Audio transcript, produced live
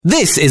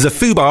This is a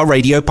Fubar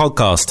Radio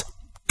podcast.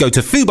 Go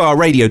to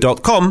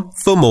fubarradio.com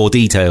for more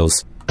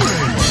details.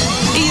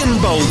 Ian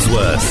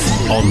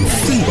Boldsworth on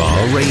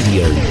Fubar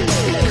Radio.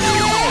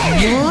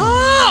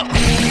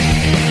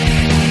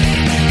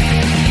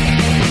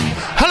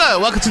 Hello,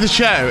 welcome to the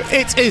show.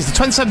 It is the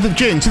 27th of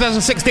June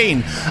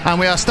 2016 and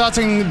we are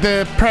starting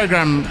the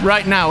programme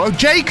right now. Oh,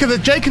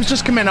 Jacob's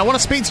just come in. I want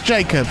to speak to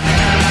Jacob.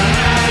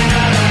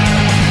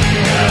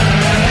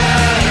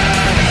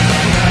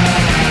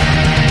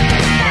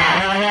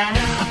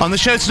 On the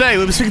show today,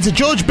 we'll be speaking to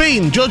George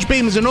Beam. George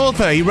Beam is an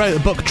author. He wrote a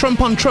book, Trump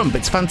on Trump.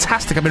 It's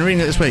fantastic. I've been reading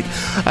it this week.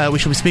 We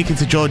shall be speaking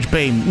to George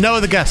Beam. No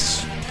other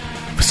guests.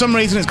 For some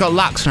reason, it's got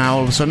lax now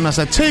all of a sudden. I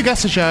said 2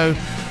 guests a show,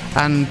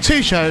 and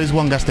 2 shows,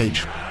 1 guest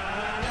each.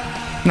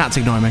 Nat's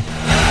ignoring me.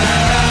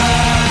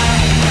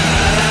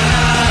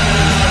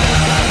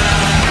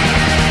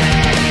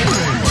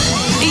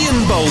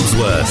 Ian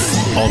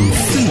Boldsworth on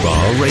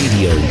Fubar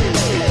Radio.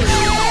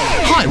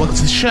 Hi, welcome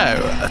to the show.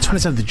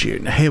 27th of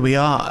June. Here we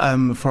are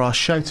for our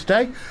show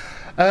today.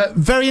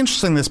 Very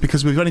interesting this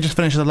because we've only just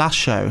finished the last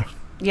show.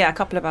 Yeah, a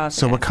couple of hours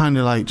So ago. we're kind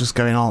of like just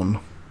going on.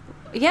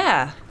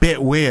 Yeah.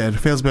 Bit weird.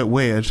 Feels a bit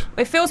weird.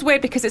 It feels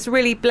weird because it's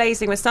really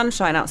blazing with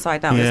sunshine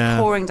outside now. Yeah.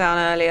 It's pouring down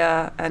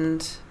earlier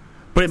and...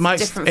 But it might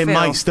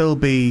feel. still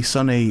be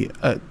sunny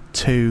at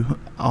 2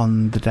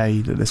 on the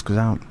day that this goes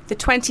out. The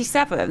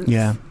 27th?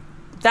 Yeah.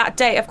 That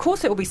day, of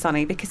course it will be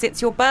sunny because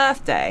it's your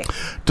birthday.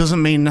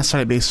 Doesn't mean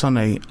necessarily be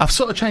sunny. I've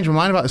sort of changed my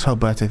mind about this whole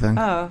birthday thing.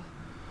 Oh.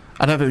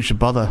 I don't think we should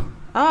bother.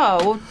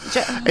 Oh, well...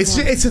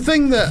 It's a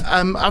thing that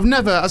I've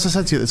never, as I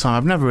said to you at the time,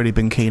 I've never really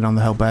been keen on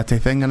the whole birthday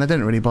thing, and I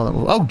didn't really bother.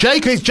 Oh,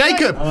 Jacob! It's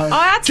Jacob!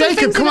 I had some Jacob,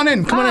 things come in on the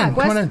in, come on in, bag.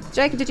 come on in.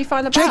 Jacob, did you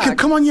find the bag? Jacob,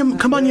 come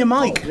on your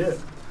mic. Yeah.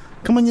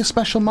 Come on your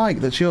special mic,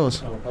 that's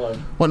yours. Oh, hello.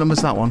 What number's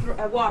that one?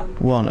 1.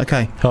 1,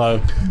 okay. Hello.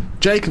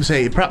 Jacob's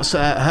here. You perhaps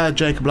heard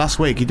Jacob last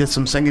week. He did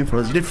some singing for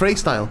us. He did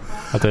freestyle.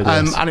 I did,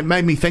 yes. And it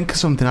made me think of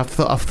something. I've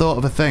thought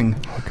of a thing.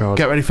 Oh, God.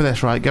 Get ready for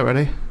this, right? Get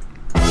ready.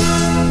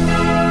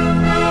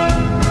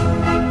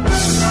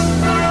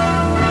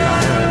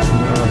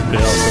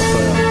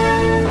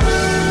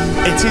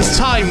 It is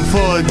time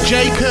for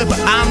Jacob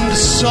and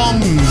Song.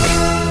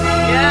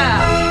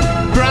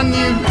 Yeah. Brand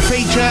new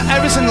feature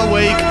every single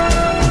week.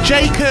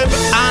 Jacob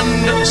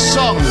and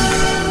Song.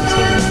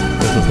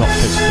 This was not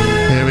pitched to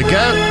me. Here we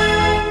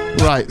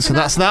go. Right, so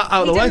that's that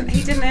out of the way.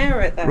 He didn't hear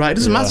it then. Right, it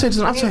doesn't Yeah. matter. He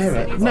doesn't have to hear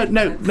it.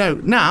 No.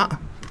 Nat,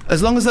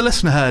 as long as the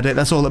listener heard it,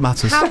 that's all that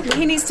matters. How,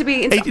 he needs to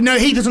be... No,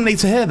 he doesn't need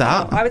to hear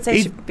that. I would say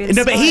he should be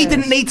No, but he inspired.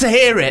 didn't need to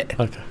hear it.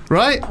 Okay.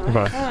 Right?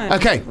 Right.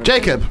 Okay,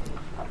 Jacob.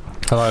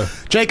 Hello.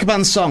 Jacob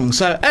and Song.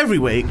 So every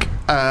week,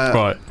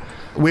 Right.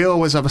 we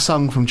always have a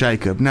song from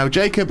Jacob. Now,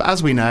 Jacob,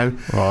 as we know,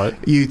 Right.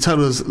 you told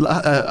us,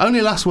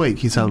 only last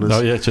week you told us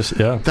Oh, yeah,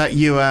 yeah. that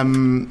you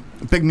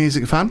big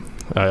music fan.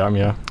 I am,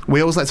 yeah. We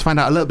always like to find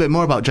out a little bit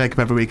more about Jacob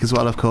every week as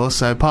well, of course.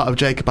 So part of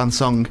Jacob and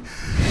Song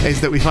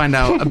is that we find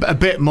out a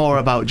bit more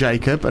about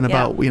Jacob and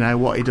about,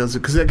 what he does.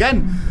 Because,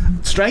 again,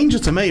 stranger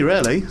to me,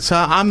 really. So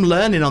I'm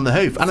learning on the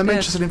hoof. And I'm good.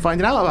 interested in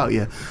finding out about you.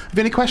 Have you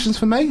any questions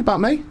for me,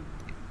 about me?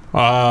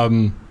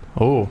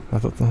 Oh, I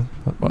thought that.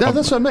 No,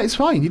 that's what I mean. It's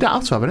fine. You don't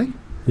have to have any.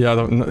 Yeah, I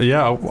don't,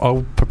 yeah,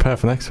 I'll prepare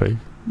for next week.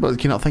 But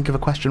can you not think of a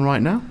question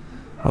right now?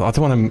 I don't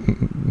want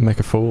to make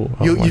a fool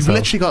of You've myself.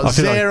 literally got I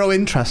feel like- zero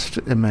interest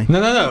in me.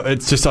 No.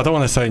 It's just I don't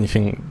want to say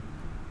anything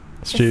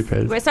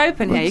stupid. It's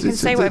open here. You can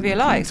say whatever you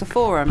like. It's a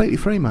forum. Completely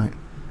free, mate.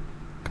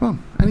 Come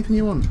on. Anything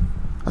you want.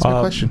 Ask me a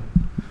question.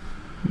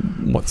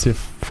 What's your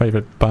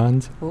favourite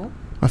band?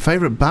 My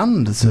favourite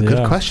band? It's a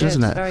good question, Good,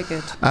 isn't it? very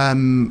good.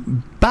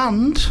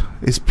 Band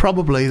is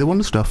probably the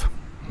Wonder Stuff.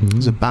 Mm.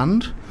 It's a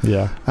band.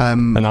 Yeah.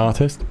 An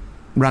artist?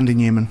 Randy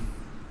Newman.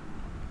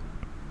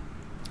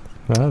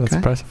 No, that's Okay.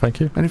 impressive. Thank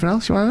you. Anything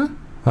else you want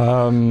to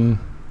know?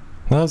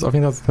 No, I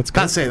think that's good.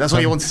 That's it. That's all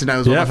you wanted to know.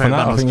 Is what Yeah, my for favourite now,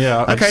 band I was. think,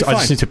 yeah. Okay, I just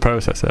fine. need to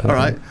process it. All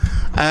right.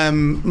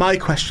 My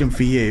question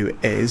for you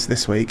is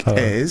this week Hello.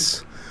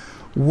 is.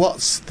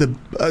 What's the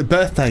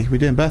birthday? We're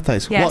doing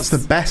birthdays. Yes. What's the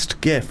best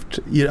gift?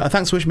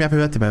 Thanks for wishing me happy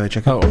birthday, by the way,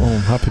 Chicken. Oh,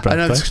 happy birthday. I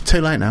know it's too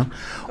late now.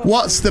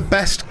 What's the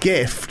best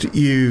gift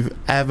you've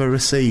ever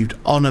received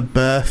on a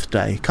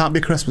birthday? Can't be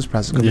a Christmas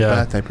present, can be a Yeah.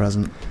 birthday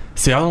present.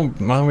 See, I don't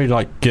really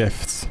like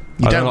gifts.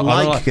 You I don't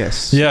like like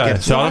gifts? Yeah,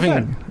 Gifts. so Not I my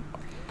think...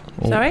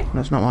 phone. Sorry? No,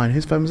 it's not mine.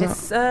 Whose phone was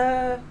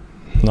that?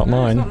 It's, Not no,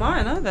 mine. It's not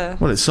mine either.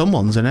 Well, it's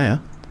someone's in here.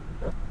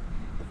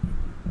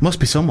 Must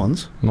be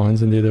someone's.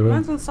 Mine's in the other room.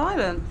 Mine's on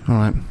silent. All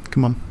right,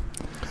 come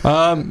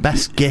on.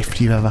 Best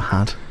gift you've ever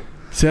had.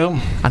 See,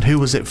 And who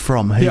was it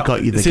from? Who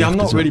got you the gift? See, I'm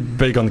not as well? really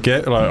big on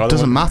gift. Like, I It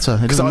doesn't matter.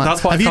 It doesn't matter.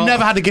 that's why I Have you can't-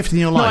 never had a gift in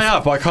your No, life? I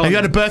have, but I can't... Have you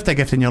had a birthday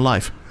gift in your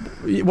life?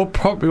 Well,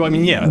 probably. I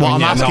mean, yeah. What I mean,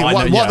 I'm asking, I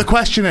know, what the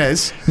question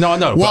is, No, I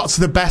know. what's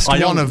the best I one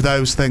don't- of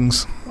those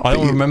things? I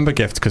don't remember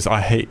gifts because I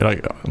hate,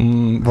 right.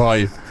 No,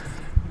 you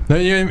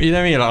know what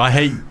I mean? Like, I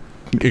hate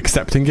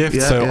accepting gifts,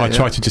 Yeah, so yeah, I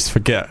try yeah. to just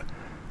forget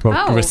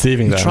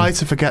receiving You them. try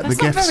to forget That's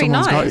the not gift very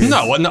someone's got nice.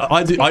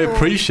 you. No, I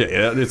appreciate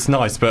it. It's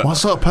nice, but What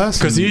sort of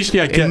person? 'Cause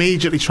usually I get-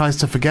 immediately tries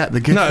to forget the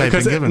gift they've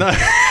been given.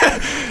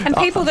 And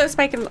people that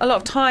spend a lot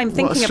of time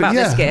thinking about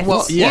this gift.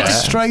 What a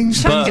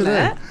strange thing to Chunking do.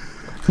 it.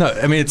 no,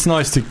 I mean it's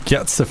nice to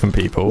get stuff from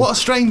people. What a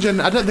strange,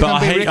 and I don't think But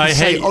I'm being ridiculous to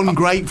say hate-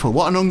 ungrateful.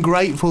 What an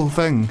ungrateful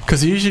thing.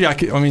 Because usually,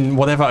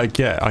 whatever I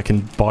get, I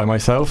can buy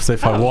myself. So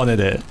if I wanted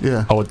it,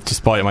 Yeah. I would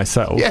just buy it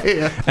myself.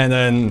 Yeah. And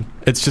then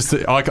it's just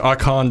that I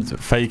can't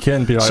fake it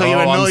and be like, So you're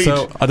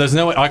annoyed. there's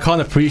no way I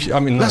can't appreciate. I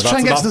mean, Let's try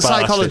and get to the that's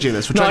bad, psychology of actually.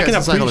 this. We'll try and get to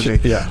the psychology.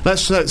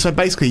 Yeah. So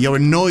basically, you're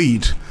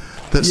annoyed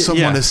that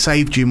someone has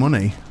saved you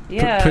money.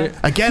 Yeah.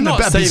 Again,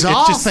 Not a saved, it's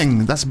bizarre just-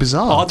 thing. That's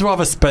bizarre. I'd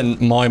rather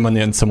spend my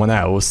money on someone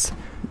else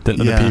than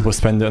Yeah. other people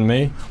spend it on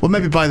me. Well,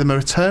 maybe buy them a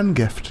return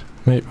gift.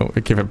 Maybe we'll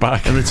give it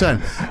back. In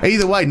return.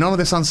 Either way, none of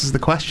this answers the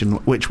question,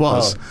 which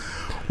was,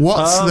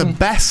 what's the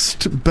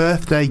best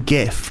birthday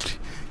gift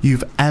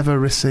you've ever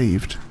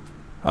received?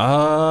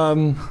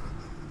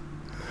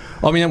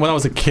 I mean, when I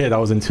was a kid, I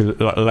was into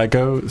like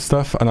Lego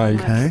stuff, and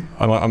Okay.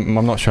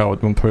 I'm not sure.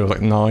 When probably I was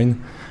like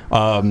 9.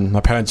 My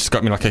parents just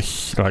got me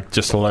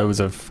just loads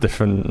of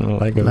different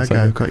Legos.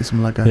 Lego, got you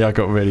some Lego. Yeah, I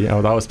got really.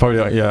 Oh, that was probably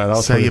that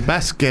was. So probably, your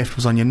best gift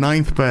was on your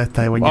 9th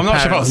birthday when I'm your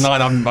not sure if I was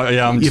parents, 9.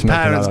 I'm your just making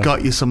parents that up.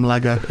 got you some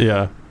Lego.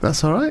 Yeah,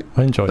 That's all right.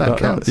 I enjoyed That that.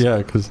 counts. Yeah,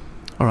 because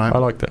All right. I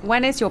liked it.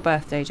 When is your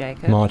birthday,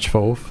 Jacob? March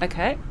 4th.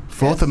 Okay.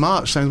 4th of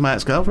March, same as my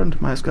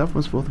ex-girlfriend. My ex-girlfriend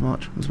was 4th of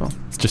March as well.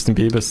 It's Justin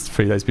Bieber's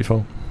 3 days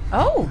before.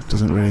 Oh,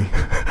 Doesn't mean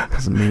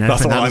anything.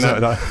 That's all I does know. it?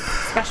 That.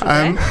 special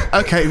day.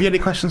 Okay, have you any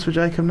questions for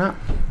Jacob, Nat?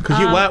 Because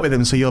you work with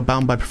him, so you're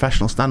bound by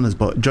professional standards,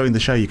 but during the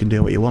show you can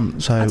do what you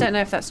want. So I don't know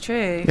if that's true.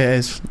 It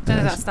is. Don't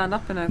know It that is. stand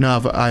up in a. No,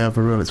 I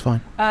overrule. It's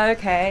fine.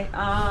 Okay.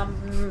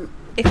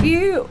 If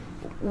you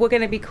were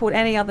going to be called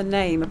any other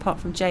name apart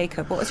from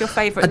Jacob, what was your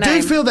favourite I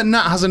name? do feel that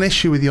Nat has an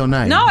issue with your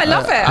name. No, I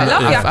love it. I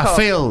love I Jacob.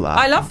 feel that.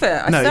 I love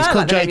it. I No, he's so called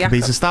like the name Jacob.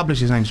 He's Jacob.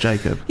 established his name's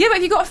Jacob. Yeah, but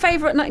have you got a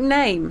favourite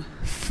name?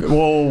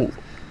 Well,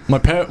 my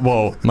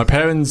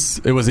parents.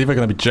 It was either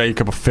going to be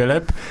Jacob or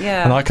Philip.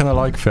 Yeah. And I kind of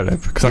like Philip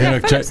because Yeah, I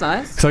think Philip's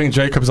nice. Cause I think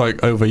Jacob's like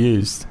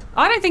overused.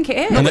 I don't think it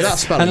is. No, but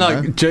that's spelling,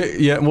 and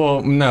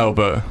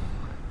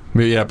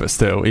but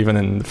still, even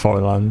in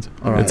foreign land,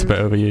 All right. it's a bit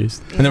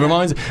overused. And it Yeah.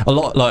 reminds a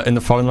lot, like in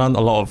the foreign land,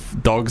 a lot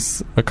of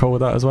dogs are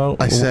called that as well.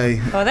 I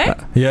see. Are they?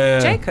 Yeah.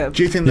 Jacob.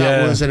 Do you think that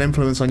Yeah. was an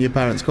influence on your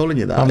parents calling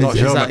you that? I'm not Is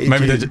sure. that- But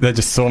maybe do you- they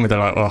just saw me. They're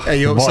like, oh, Are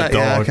you what upset?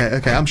 dog. Yeah,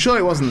 okay. I'm sure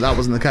that wasn't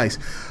the case.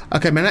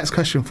 Okay, my next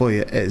question for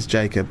you is,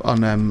 Jacob,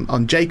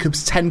 on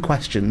Jacob's 10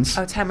 questions.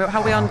 Oh, tell me,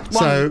 how are we on?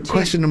 So, 1, 2,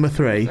 question number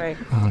 3 3.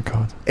 Oh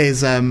god.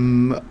 is,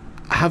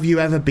 have you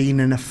ever been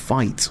in a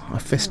fight, a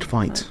fist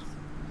fight?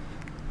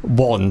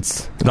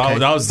 Once. Okay.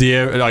 That was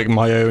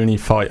my only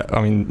fight.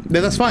 I mean, No,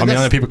 that's fine. I mean, I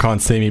That's- know people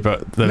can't see me,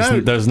 but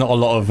there's not a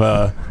lot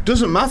of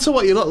Doesn't matter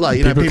what you look like.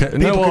 You know, people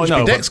can just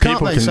be dicks,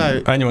 can't they?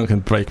 So, anyone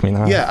can break me in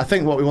half. yeah, I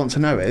think what we want to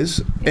know is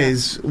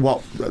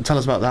what. Tell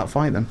us about that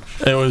fight then.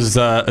 It was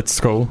at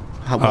school.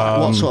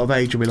 What sort of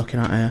age are we looking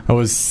at here? I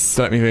was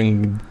let me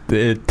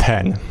think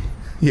 10.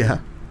 Yeah.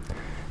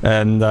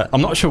 And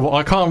I'm not sure.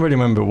 I can't really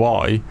remember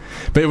why,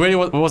 but it really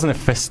wasn't a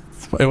fist.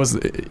 It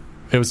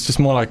was just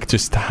more like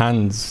just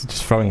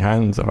throwing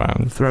hands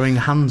around. Throwing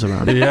hands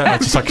around. Yeah,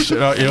 just like it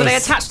Were they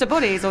was. attached to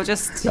bodies or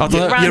just I don't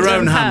know. random Your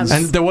own hands.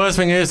 And the worst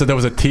thing is that there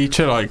was a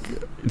teacher.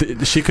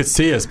 She could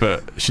see us,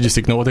 but she just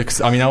ignored it.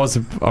 'Cause,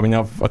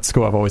 at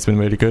school I've always been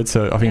really good,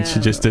 so I think she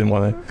Yeah. just didn't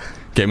want to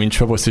get me in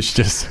trouble, so she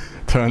just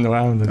turned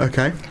around. And,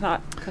 Okay.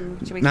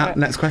 Should we Now, go?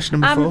 next question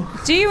number 4.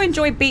 Do you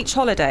enjoy beach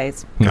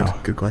holidays? no,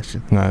 Good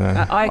question. no.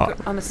 I agree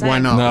on the same. Why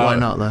not? No. Why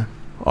not though?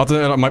 I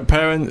don't know. Like my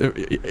parents.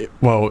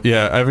 Well,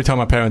 yeah. Every time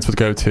my parents would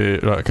go to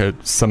like a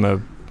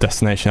summer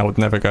destination, I would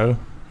never go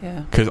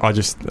Yeah. because I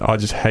just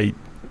hate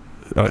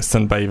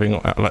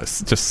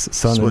sunbathing. Just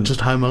sun. So we're and-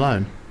 just home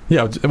alone.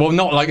 Yeah. Well,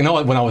 not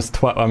when I was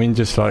 12. I mean,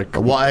 just like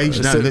At what age?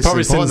 No, this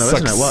probably is important, since though,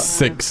 like isn't it? What?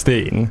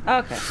 16.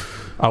 Okay.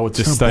 I would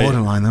just So stay.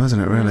 borderline, though, isn't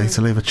it? Really,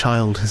 to leave a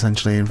child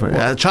essentially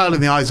a child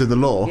in the eyes of the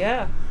law,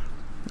 Yeah.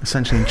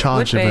 essentially in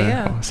charge Would be, of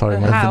yeah. sorry,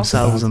 The my- house.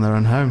 themselves and their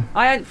own home.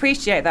 I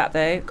appreciate that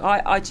though.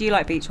 I do you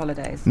like beach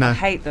holidays? No. I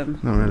hate them.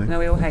 Not really. No,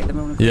 we all hate them.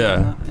 We all agree Yeah.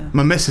 on that, yeah.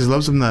 My missus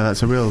loves them though.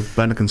 That's a real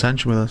bone of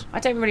contention with us. I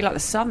don't really like the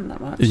sun that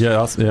much.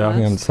 Yeah, I think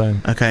I'm the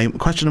same. Okay,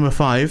 question number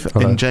 5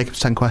 Hello. in Jacob's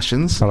 10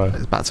 questions. Hello.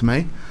 It's back to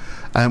me.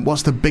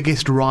 What's the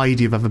biggest ride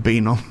you've ever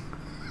been on?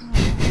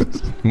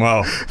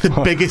 Wow. The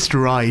biggest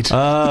ride.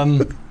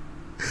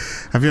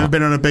 Have you ever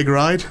been on a big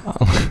ride?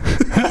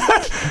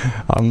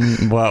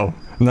 Well,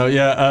 no,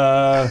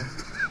 yeah.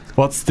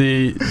 What's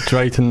the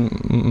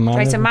Drayton Manor?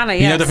 Drayton Manor,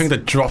 You know yes. the thing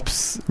that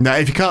drops. No,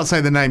 if you can't say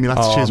the name, you'll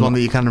have to Oh, choose I'm one not-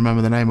 that you can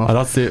remember the name of.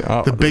 That's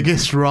the. The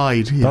biggest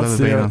ride you've ever That's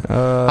been on.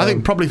 the. I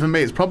think probably for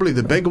me, it's probably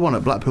the big one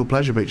at Blackpool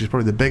Pleasure Beach. Is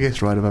probably the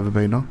biggest ride I've ever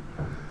been on.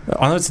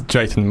 I know it's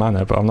Drayton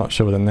Manor, but I'm not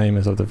sure what the name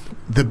is of the.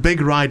 The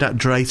big ride at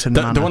Drayton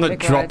Manor. The one that Big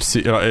drops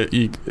you,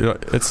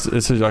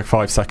 it's like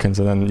 5 seconds,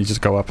 and then you just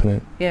go up and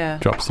it Yeah.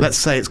 drops you. Let's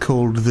say it's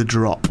called the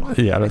drop.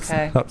 Yeah, that's,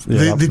 Okay. that's The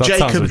that sounds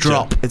Jacob legit.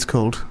 drop. It's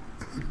called.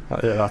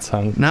 Yeah, that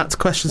sounds. Nat,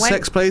 question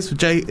 6, please, for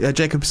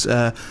Jacob's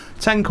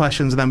 10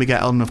 questions, and then we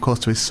get on, of course,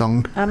 to his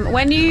song.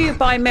 When you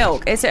buy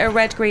milk, is it a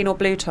red, green, or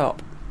blue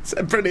top? It's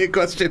a brilliant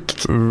question.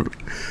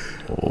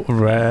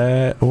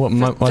 Red. What?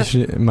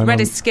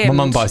 Red is skimmed. My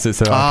mum buys it,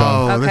 so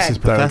this is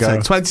There we pathetic.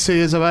 go. 22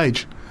 years of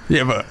age.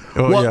 Yeah, but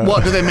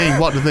What do they mean?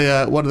 What do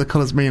the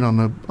colours mean on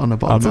the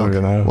bottle I of don't milk?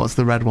 even know. What's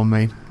the red one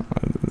mean?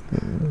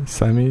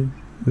 Semi.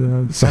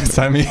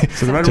 Semi.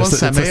 So the red one's Just a-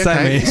 semi. it's a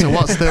Okay. semi. So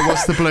what's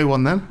the blue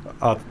one then?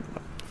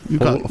 You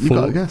got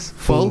to guess.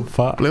 Full.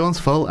 Fat. Blue one's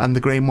full, and the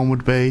green one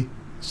would be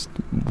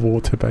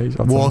Water based.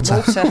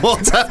 water.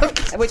 Water.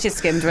 Which is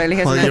skimmed, really,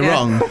 isn't Well, it? you're Yeah.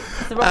 wrong.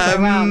 It's the wrong way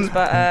around,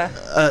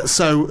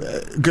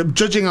 but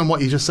Judging on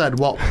what you just said,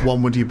 what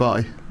one would you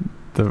buy?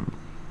 The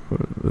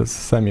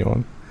semi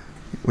one.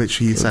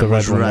 Which you said The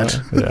was one, red.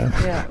 Yeah.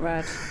 yeah,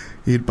 red.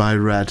 You'd buy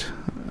red.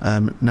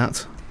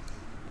 Nat?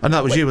 Oh, no,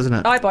 that was you, wasn't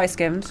it? I buy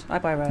skimmed. I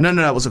buy red. No,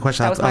 that was a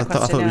question. That was my I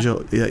thought it was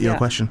your Yeah.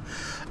 question.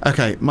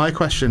 Okay, my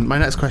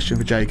next question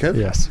for Jacob.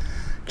 Yes.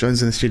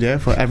 Joins in the studio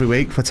for every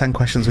week for 10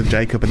 questions with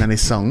Jacob and then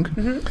his song.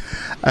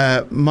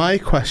 Mm-hmm. My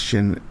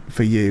question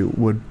for you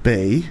would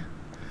be,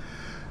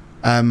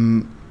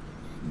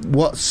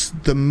 what's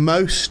the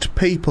most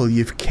people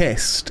you've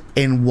kissed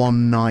in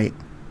one night?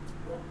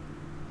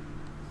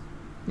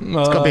 It's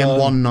got to be in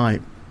one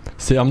night.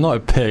 See, I'm not a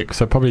pig,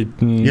 so probably.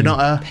 You're not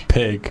a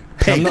pig.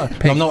 Pig.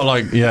 I'm not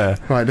like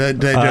right. They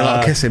do a lot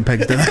of kissing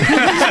pigs, do they?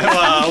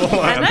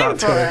 I'm known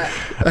for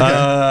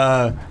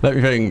it. Let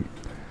me think.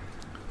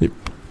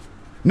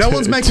 No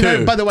one's making.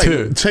 two, by the way,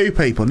 two. two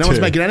people. No one's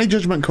Two. making any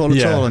judgment call at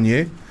Yeah. all on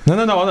you. No.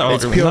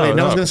 It's purely.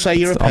 No one's going to say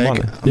you're a I'm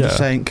pig. on it. I'm just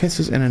saying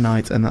kisses in a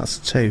night, and that's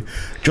 2. Do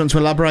you want to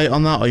elaborate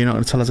on that, or you're not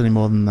going to tell us any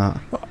more than that?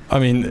 I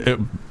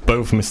mean,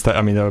 both mistake.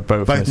 I mean, they were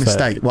both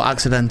mistake. What,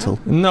 accidental?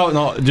 No,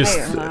 not just.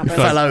 Hey, like,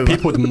 fell over.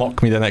 People would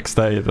mock me the next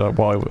day. Like,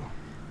 why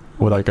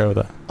would I go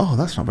there? Oh,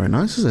 that's not very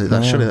nice, is it? No.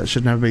 That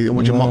should never be.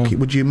 Would you No. mock?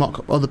 Would you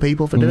mock other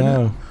people for doing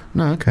it?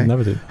 No. Okay.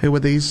 Never did. Who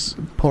were these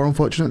poor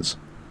unfortunates?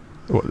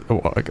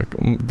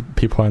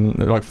 People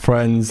like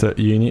friends at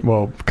uni.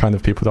 Well, kind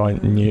of people that I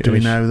knew. Do we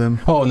know them?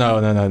 Oh no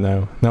one's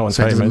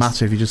So it famous. doesn't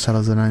matter if you just tell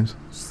us their names.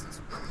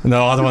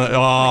 No, I don't want to.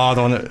 I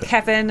don't want to.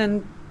 Kevin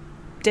and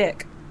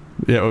Dick.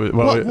 Yeah.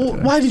 Well,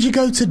 Why did you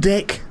go to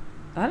Dick?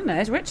 I don't know.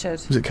 It's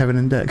Richard. Was it Kevin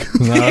and Dick?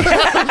 No.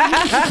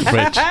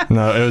 Rich.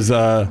 No, it was.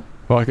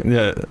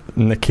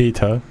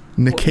 Nikita.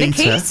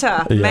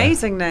 Nikita. Yeah.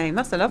 Amazing name.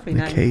 That's a lovely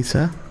name.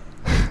 Nikita.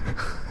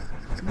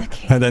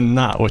 Nikita. And then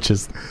Nat, which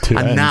is 2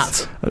 And N's,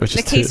 Nat. which is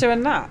Nikita 2.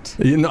 and Nat.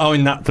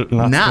 Nat. Nat,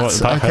 Well,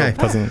 that okay. help,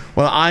 doesn't.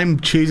 Well, I'm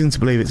choosing to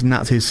believe it's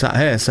Nat who's sat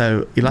here,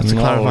 so you'll have to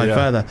clarify yeah.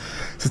 further.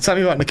 So tell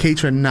me about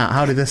Nikita and Nat.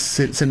 How did this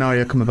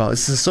scenario come about?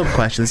 This is a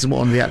sub-question. This is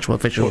one of the actual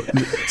official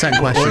 10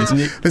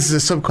 questions. This is a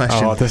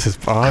sub-question. Oh, this is.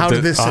 How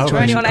did this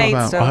situation on come 8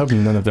 about? still. I hope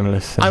none of them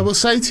listen. I will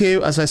say to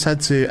you, as I said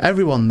to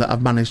everyone that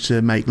I've managed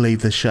to make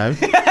leave this show,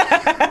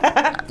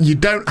 you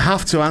don't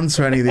have to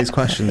answer any of these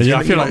questions. Yeah,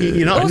 I feel like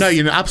you're not. No,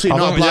 you're absolutely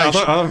not obliged.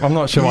 I'm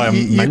not sure why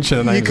I'm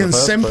mentioning the names. You can of the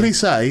first simply place.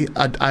 say,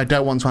 I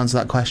don't want to answer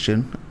that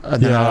question,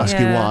 and then Yeah. I'll ask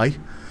you Yeah. why.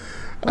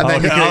 And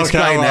then you Okay, can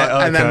explain okay, it,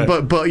 and then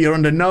okay. but you're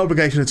under no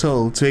obligation at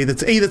all to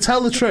either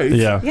tell the truth.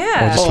 Yeah.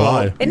 Yeah. Or just Or-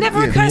 lie. It never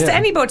Yeah. occurs to Yeah.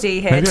 anybody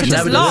here Maybe I to should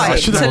just have lie. I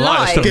should have To lied. I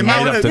lie. should have The made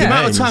up amount, the the amount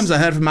of names. times I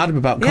heard from Adam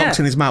about cocks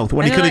Yeah. in his mouth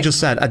when And he could have like- just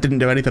said, I didn't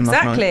do anything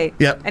last night. Exactly.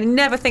 Yep. And he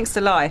never thinks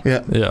to lie.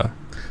 Yeah. Yeah.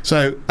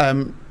 So,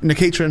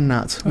 Nikita and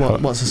Nat,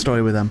 what's the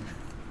story with them?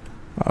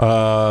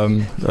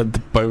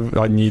 Both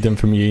I knew them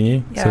from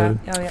uni. Yeah. So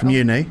Oh, yeah. From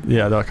uni,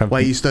 yeah, that kind of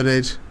where you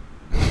studied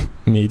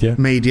media.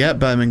 media,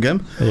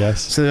 Birmingham.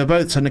 Yes. So they're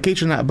both. So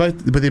Nikita and Nat were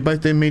they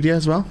both doing media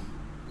as well?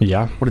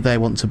 Yeah. What did they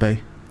want to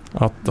be?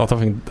 I don't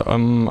think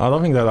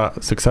they're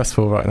that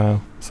successful right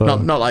now. So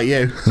Not like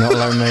you. not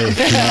like me.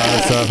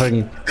 No, so I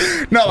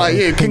think Not like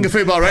you, King of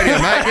Football Radio,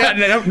 mate.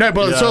 Yeah, no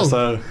bother at all.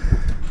 So,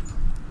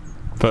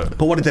 but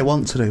But what did they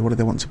want to do? What did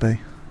they want to be?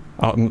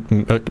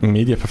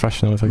 media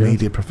professionals, I guess.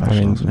 Media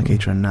professionals,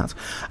 Nikita and Nat.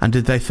 And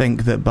did they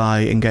think that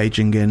by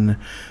engaging in,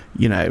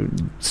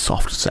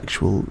 soft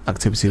sexual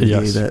activity with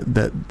Yes.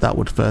 you, that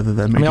would further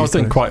their media I mean, I was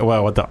doing career? quite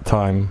well at that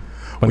time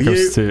when Were it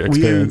you- comes to were you-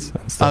 experience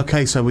and stuff.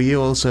 Okay, so were you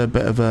also a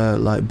bit of a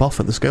boff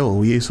at the school?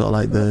 Were you sort of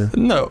like the?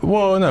 No,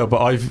 but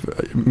I Were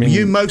mean,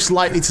 you most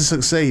likely to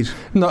succeed?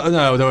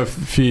 no, there were a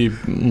few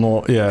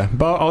more, yeah.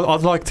 But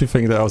I'd like to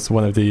think that I was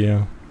one of the.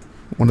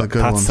 One of the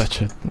good that's ones.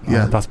 such a.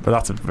 Yeah.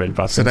 That's a really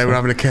bad. So they were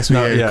having a kiss with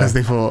No, you yeah. because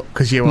they thought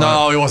you were.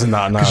 No, it wasn't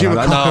that. No, 'Cause you were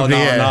no, cock no, of the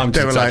no, year. no, I'm They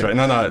just were like, exaggerating.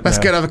 No, Let's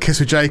go and have a kiss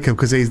with Jacob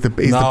because he's the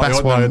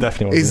best one. No,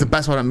 definitely He's the wasn't.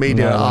 best one at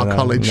media at our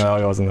college. No,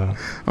 it wasn't that.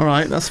 All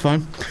right, that's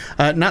fine.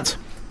 Nat,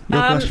 your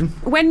question.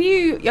 When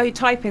you're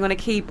typing on a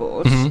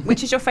keyboard, Mhm.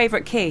 which is your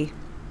favourite key?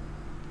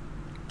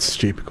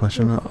 Stupid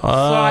question.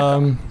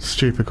 That.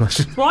 Stupid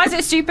question. Why is it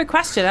a stupid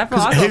question?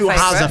 Everyone, I've 'Cause got who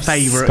has a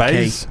favourite.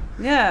 favourite key? Space.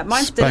 Yeah,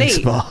 mine's Space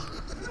delete. bar.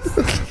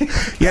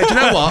 Yeah, do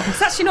you know what?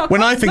 It's actually not.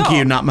 When I it's think not. of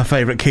you, Nat, my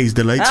favourite key's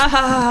delete.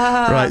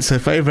 Right, so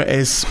favourite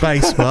is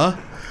spacebar.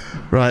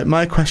 Right,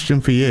 my question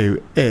for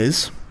you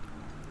is: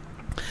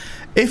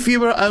 if you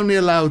were only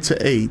allowed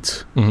to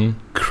eat Mhm.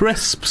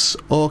 crisps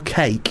or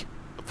cake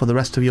for the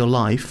rest of your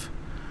life,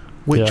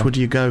 which Yeah. would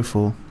you go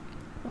for?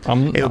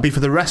 It would be for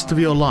the rest of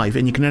your life,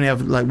 and you can only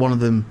have like one of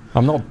them.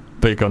 I'm not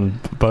big on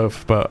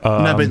both, but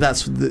No, but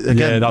that's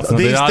again. that's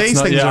these not,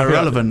 these things are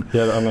irrelevant.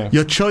 Yeah, I know.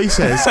 Your choice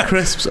is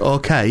crisps or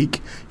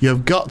cake.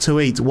 You've got to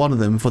eat one of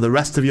them for the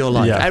rest of your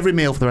life. Yeah. Every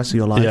meal for the rest of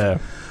your life. Yeah,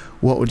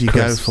 What would you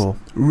Crisps. go for?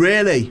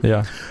 Really?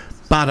 yeah.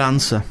 Bad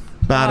answer.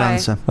 Bad Why?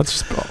 answer.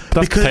 That's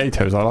Because-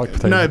 potatoes. I like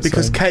potatoes. No,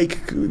 because so. cake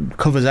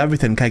covers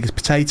everything. Cake is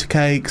potato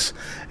cakes.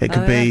 It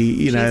could Oh, be,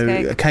 yeah. you know,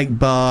 Cheesecake. a cake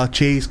bar,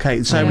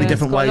 cheesecake. So Yeah, many it's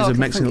different got a ways lot of of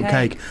mixing up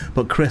different cake.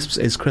 But crisps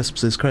is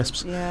crisps is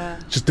crisps. Yeah.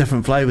 Just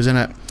different flavours, isn't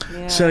it?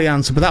 Yeah. Silly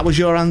answer, but that was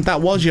your answer.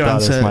 That was your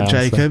That is answer, my answer.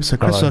 Jacob. So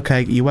crisps Hello. or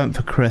cake? You went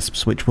for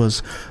crisps, which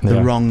was the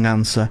Yeah. wrong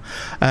answer.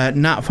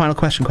 Nat, final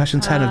question. Question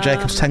 10 of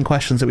Jacob's 10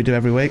 questions that we do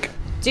every week.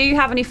 Do you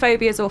have any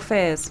phobias or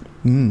fears?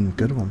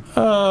 Good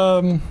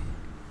one.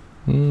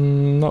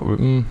 Not.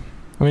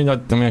 I mean,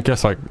 I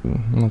guess like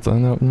I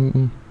don't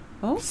know.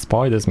 Oh.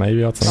 Spiders,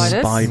 maybe. I'd say.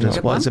 Spiders? Spiders.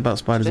 Good What one. is it about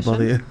spiders that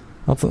bother Suspicion.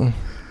 you?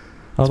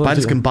 I don't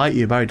Spiders do- can bite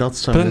you. Barry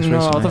Dodds told me But this no, I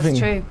recently. don't think. It's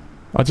true.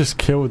 I just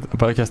killed,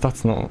 but I guess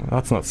that's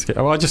not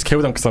scary. Well, I just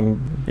killed them because I'm.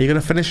 Are you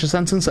going to finish the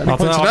sentence at I any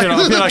don't point know.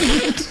 I today?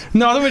 feel like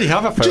no, I don't really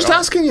have a phobia. Just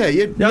asking you.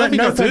 Yeah, I don't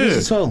think no I do.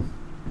 phobias at all.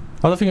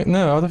 I don't think.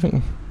 No, I don't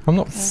think. I'm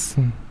not.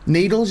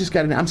 Needles? Just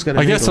getting. I'm scared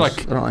of I guess, needles.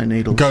 like, I don't like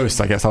needles. Ghosts,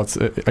 I guess.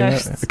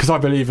 Ghosts. Because I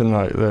believe in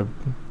like the,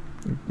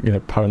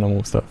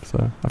 paranormal stuff.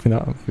 So I think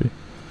that would be.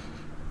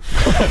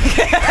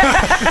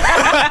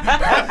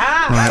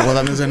 Right, well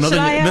then there's another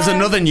Shall I, there's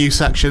another new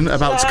section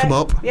about to come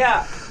up.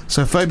 Yeah.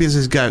 So phobias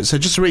is goats. So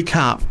just to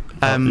recap,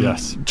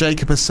 yes.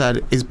 Jacob has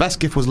said his best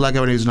gift was Lego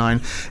when he was 9.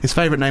 His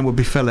favourite name would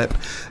be Philip.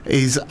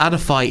 He's had a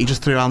fight. He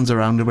just threw hands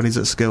around when he's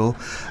at school.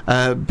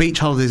 Beach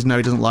holidays, no,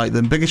 he doesn't like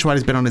them. Biggest ride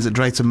he's been on is at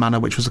Drayton Manor,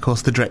 which was of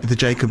course the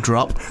Jacob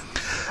drop.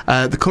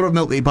 The colour of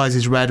milk that he buys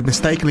is red,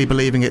 mistakenly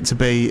believing it to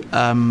be.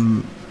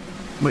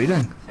 What are you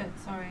doing?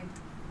 Sorry.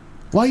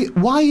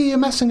 Why are you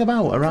messing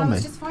about around me?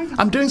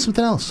 I'm doing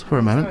something else for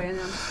a moment.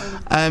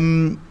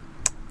 Sorry,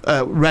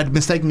 Red,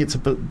 mistaking it to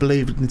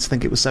believe to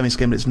think it was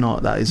semi-skimmed. It's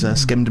not. That is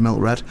skimmed milk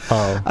red.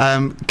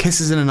 Oh.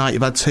 Kisses in a night.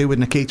 You've had 2 with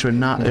Nikita and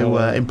Nat, who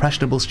were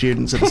impressionable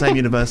students at the same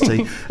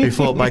university who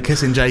thought by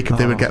kissing Jacob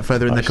they would get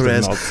further in their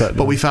careers.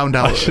 But we found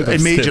out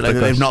immediately that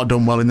they've not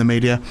done well in the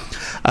media.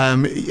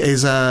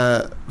 His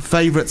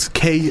favourite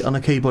key on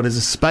a keyboard is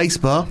a space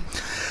bar.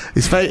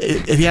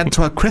 If he had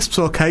to have crisps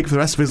or cake for the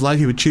rest of his life,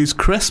 he would choose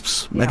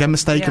crisps, again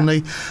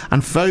mistakenly.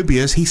 And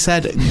phobias, he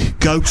said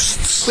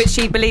ghosts. which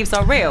he believes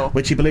are real.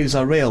 Which he believes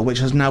are real, which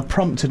has now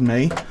prompted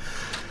me.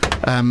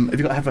 Have you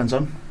got headphones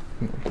on?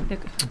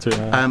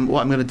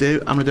 What I'm going to do,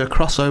 I'm going to do a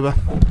crossover.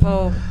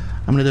 Oh,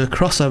 I'm going to do a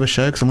crossover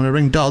show because I'm going to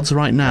ring Dodds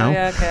right now.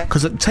 yeah, okay.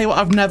 Because tell you what,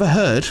 I've never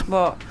heard.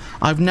 What?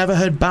 I've never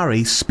heard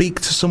Barry speak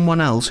to someone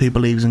else who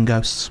believes in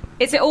ghosts.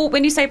 Is it all,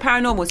 when you say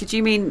paranormal, did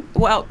you mean,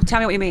 well, tell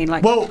me what you mean,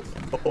 like, Well,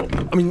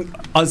 I mean,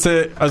 as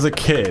a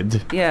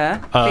kid. yeah,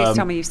 please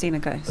tell me you've seen a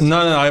ghost.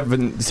 No, I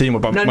haven't seen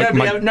one. But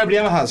nobody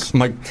ever has.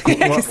 My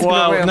it's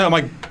not real.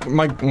 no,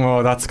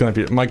 well, that's gonna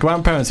be. My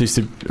grandparents used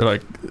to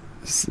like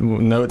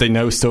they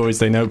know stories,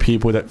 they know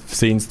people that've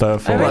seen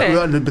stuff. Oh, Or,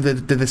 really? But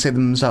did they see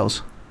them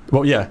themselves?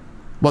 well, yeah.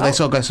 Well, they Oh.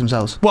 saw ghosts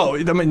themselves. Well,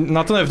 I mean,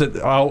 I don't know if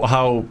that,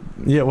 how.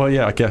 Yeah, well,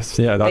 yeah, I guess.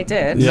 Yeah, that, They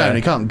did? Yeah, No,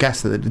 you can't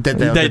guess that they did.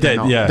 they did.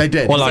 not? Yeah, They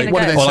did. Or You've like, seen a what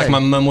did they ghost? or like say? my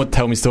mum would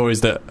tell me stories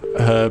that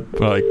her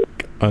like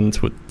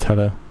aunt would tell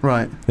her.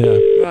 Right. Yeah.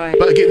 Right.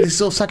 But again, this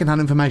is all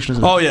second-hand information,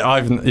 isn't it? Oh yeah,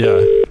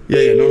 yeah.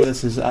 Yeah, none of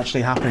this is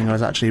actually happening or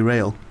is actually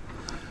real.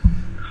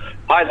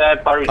 Hi there,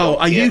 Barry. Oh,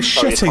 are you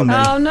shitting me?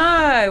 Oh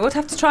no, we'll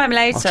have to try him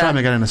later. I'll try him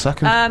again in a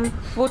second.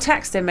 We'll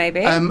text him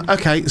maybe.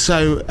 Okay,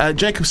 so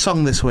Jacob's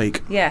song this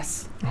week.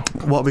 Yes.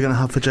 What are we going to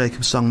have for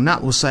Jacob's song?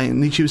 Nat was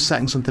saying she was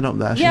setting something up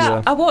there.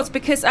 Yeah, I was,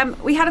 because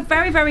we had a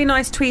very, very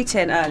nice tweet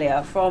in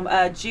earlier from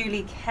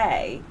Julie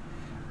Kay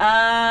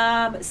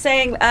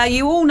saying,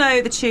 you all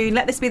know the tune,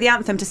 let this be the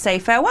anthem to say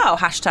farewell,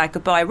 #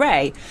 goodbye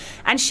Ray.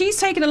 And she's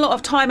taken a lot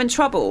of time and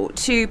trouble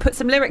to put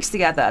some lyrics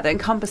together that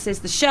encompasses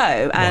the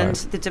show and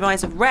the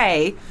demise of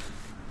Ray.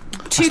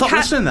 Stop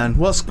listening then.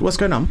 What's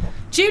going on?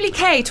 Julie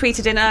Kay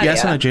tweeted in earlier.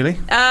 Yes, I know Julie.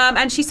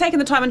 And she's taken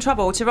the time and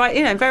trouble to write,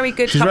 very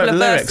good She's couple wrote of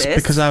lyrics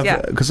verses.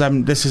 because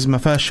this is my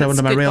first show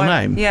under my real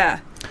name. Yeah.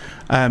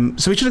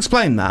 So we should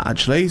explain that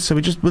actually. So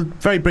we'll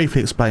very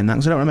briefly explain that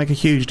because I don't want to make a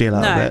huge deal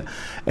out of No. it.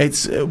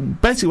 It's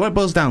basically what it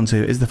boils down to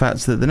is the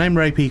fact that the name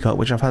Ray Peacock,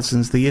 which I've had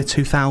since the year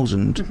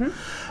 2000,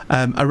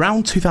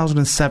 around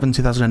 2007,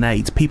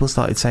 2008, people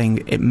started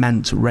saying it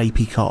meant Ray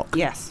Peacock.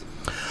 Yes.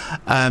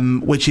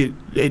 Which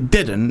it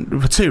didn't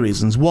for 2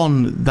 reasons.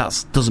 One,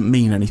 that doesn't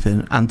mean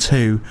anything, and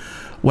 2,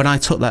 when I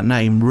took that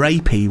name,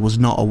 rapey was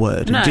not a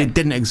word. No. It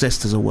didn't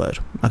exist as a word.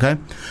 Okay,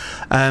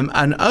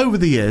 and over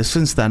the years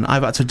since then,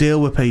 I've had to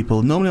deal with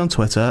people, normally on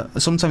Twitter,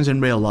 sometimes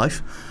in real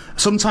life,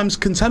 Sometimes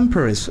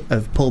contemporaries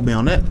have pulled me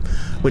on it,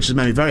 which has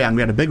made me very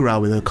angry. I had a big row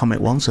with a comic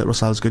once at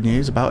Russell Hour's Good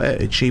News about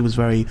it. She was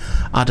very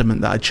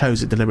adamant that I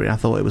chose it deliberately. I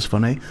thought it was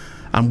funny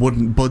and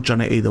wouldn't budge on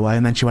it either way.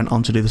 And then she went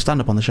on to do the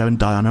stand-up on the show and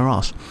die on her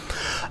arse,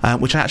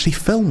 which I actually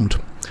filmed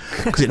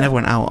because it never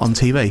went out on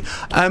TV.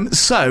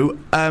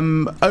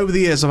 Over the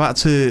years, I've had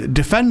to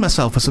defend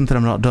myself for something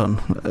I've not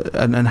done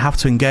and have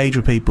to engage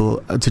with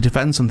people to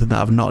defend something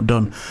that I've not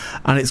done.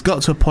 And it's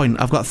got to a point,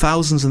 I've got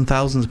thousands and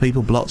thousands of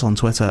people blocked on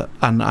Twitter,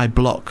 and I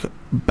block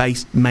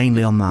based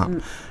mainly on that.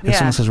 If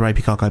someone says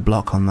rapey cock, I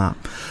block on that.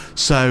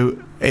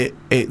 So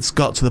it's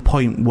got to the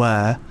point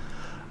where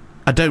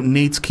I don't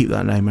need to keep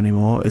that name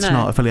anymore. It's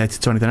not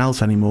affiliated to anything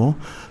else anymore.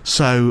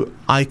 So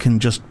I can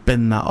just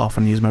bin that off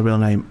and use my real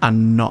name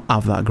and not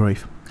have that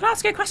grief. Can I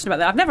ask you a question about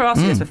that? I've never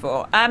asked you this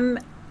before. And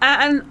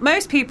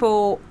most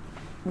people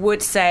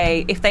would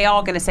say, if they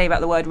are going to say about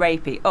the word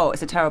rapey, oh,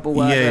 it's a terrible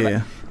word.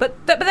 Yeah. But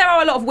there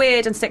are a lot of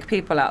weird and sick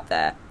people out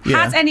there.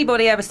 Yeah. Has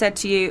anybody ever said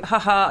to you,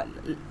 haha,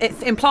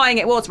 it's implying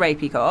it was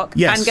rapey cock?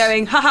 Yes. And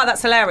going, haha,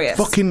 that's hilarious?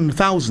 Fucking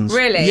thousands.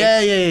 Really?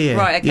 Yeah.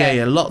 Right, okay.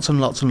 Yeah, lots and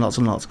lots and lots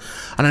and lots.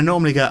 And I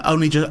normally go,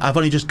 I've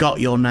only just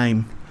got your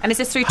name. And is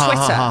this through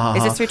Twitter?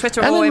 Is this through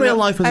Twitter and or in real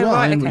life as well?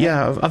 Right, okay.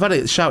 Yeah, I've had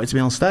it shouted to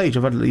me on stage.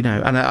 I've had,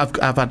 and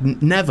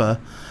I've never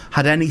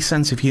had any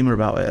sense of humour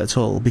about it at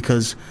all,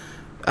 because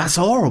that's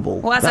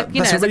horrible. Well,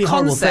 that's a really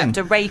horrible thing.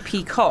 A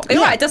rapey cock. Yeah.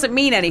 Right, it doesn't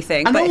mean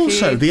anything. And but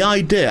also the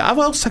idea, I've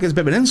also taken it as a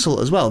bit of an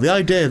insult as well. The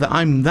idea that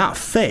I'm that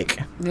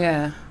thick,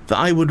 that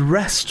I would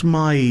rest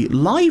my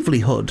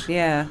livelihood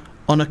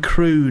on a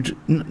crude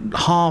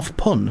half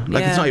pun.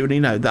 Like it's not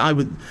even, that I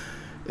would.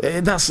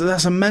 That's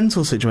a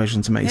mental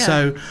situation to me.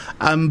 So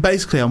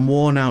basically I'm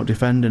worn out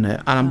defending it,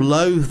 and I'm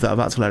loath that I've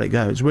had to let it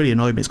go. It's really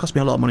annoyed me. It's cost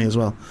me a lot of money as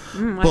well.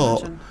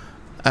 But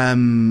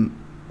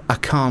I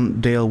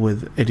can't deal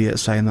with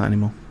idiots saying that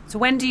anymore. So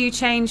when do you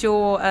change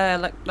your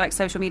like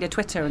social media,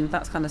 Twitter and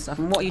that kind of stuff,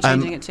 and what are you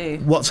changing it to?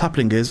 What's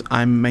happening is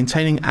I'm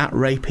maintaining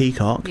 @Ray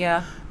Peacock,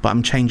 but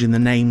I'm changing the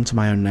name to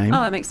my own name.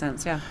 Oh, that makes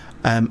sense,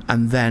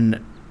 and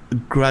then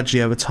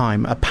gradually over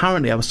time,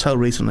 apparently I was told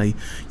recently,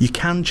 you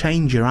can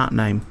change your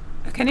 @name.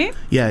 Can you?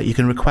 Yeah, you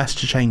can request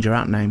to change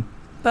your @name.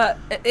 But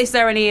is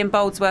there any Ian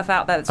Boldsworth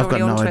out there that's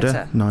already on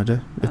Twitter? No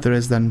idea. If there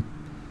is, then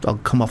I'll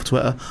come off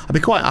Twitter. I'd be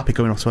quite happy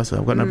going off Twitter.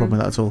 I've got no problem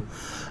with that at all.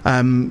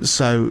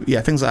 So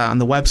yeah, things like that,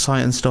 and the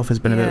website and stuff has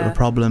been a bit of a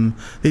problem.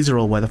 These are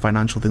all where the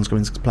financial things go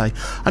into play.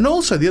 And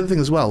also the other thing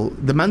as well,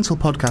 the Mental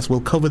podcast will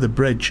cover the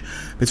bridge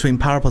between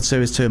Parapod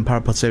Series 2 and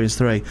Parapod Series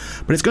 3.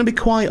 But it's going to be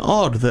quite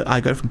odd that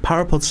I go from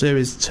Parapod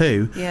Series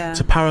 2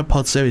 to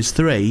Parapod Series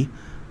 3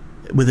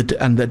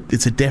 and that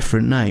it's a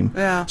different name.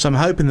 So I'm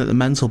hoping that the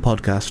Mental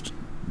podcast,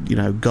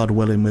 God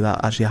willing, with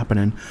that actually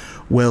happening,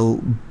 will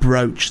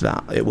broach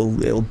that. It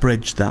will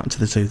bridge that to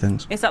the two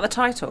things. Is that the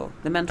title?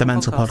 The Mental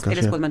podcast. It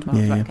is called the Mental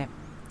Podcast. Okay.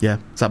 Yeah.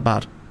 Is that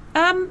bad?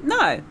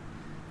 No.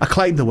 I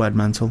claim the word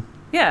mental.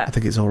 Yeah. I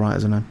think it's all right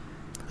as a name.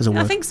 As a word.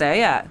 I think so.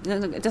 Yeah.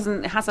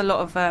 It has a lot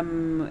of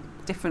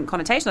different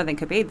connotations. I think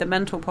could be the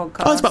Mental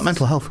Podcast. Oh, it's about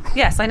mental health.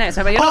 Yes, I know.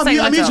 So you're not saying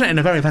I'm using it in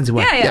a very offensive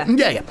way.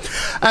 Yeah.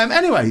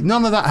 Anyway,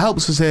 none of that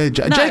helps us here.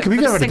 Jacob, have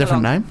you ever had a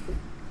different name?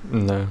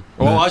 No.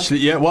 Well,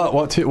 actually, yeah. What?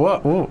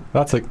 Oh,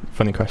 that's a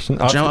funny question.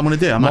 Do you know what I'm going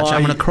to do? I'm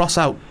going to cross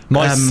out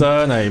my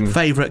surname.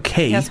 Favourite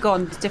key. Yes,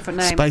 gone. Different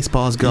name.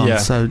 Spacebar's gone. Yeah,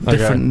 so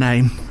different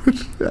name.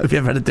 Have you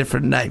ever had a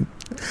different name?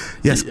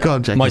 Yes, go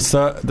on, Jacob.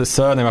 The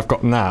surname I've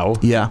got now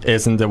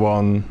isn't the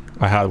one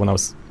I had when I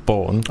was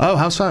born. Oh,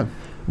 how so?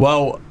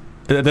 Well,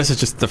 this is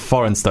just the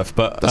foreign stuff,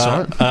 but that's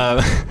all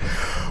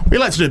right. We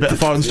like to do a bit of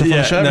foreign stuff on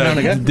the show now and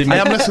again. I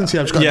am listening to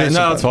you. I've just got to do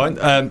that's fine.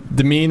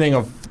 The meaning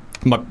of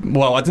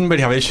I didn't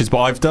really have issues, but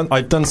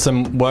I've done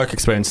some work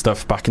experience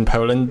stuff back in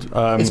Poland.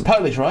 It's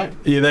Polish, right?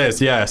 It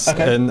is, yes.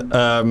 Okay. And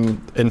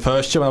in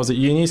first year when I was at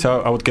uni,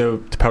 so I would go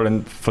to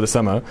Poland for the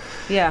summer.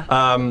 Yeah.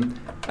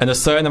 And the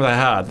surname that I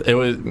had,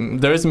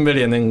 there isn't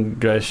really an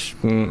English.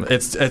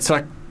 It's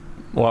like.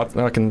 Well,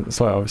 I can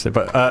swear obviously,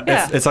 but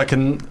it's like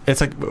in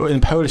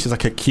Polish, it's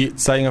like a cute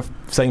saying of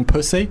saying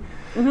pussy.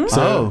 Mm-hmm.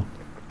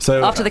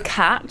 So after the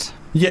cat.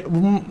 Yeah.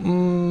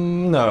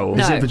 No.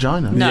 Is it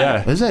vagina? No.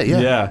 Yeah. Is it?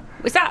 Yeah.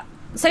 Was that?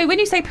 So when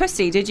you say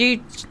pussy,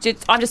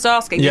 I'm just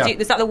asking. Yeah.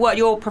 Is that the word,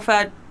 your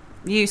preferred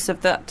use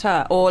of that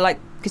term, or like?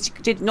 Because you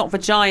did not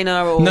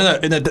vagina or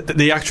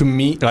the actual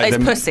meat, like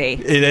it's pussy.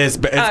 It is,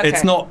 but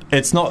it's not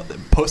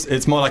puss.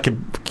 It's more like a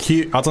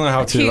cute. I don't know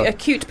how a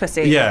cute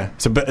pussy. Yeah.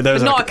 So, but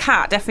there's not a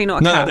cat. Definitely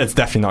not a cat. No, it's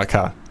definitely not a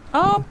cat.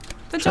 Oh,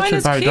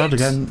 vagina's Barry cute. Dodd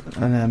again.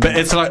 But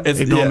it's like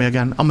ignore me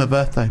again on my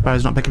birthday.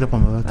 Barry's not picking up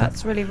on my birthday.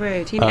 That's really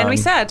rude. And we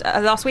said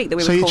last week that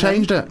we. So you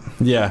changed it?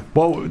 Yeah.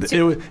 Well,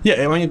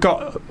 when you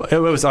got it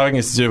was I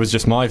think it was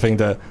just my thing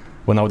that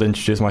when I would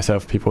introduce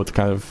myself, people would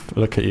kind of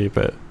look at you a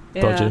bit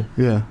dodgy.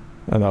 Yeah.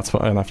 And that's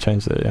what, and I've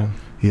changed it.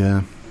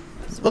 Yeah.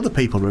 Other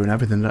people ruin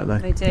everything, don't they?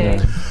 They do.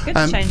 Yeah. Good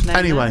to change names.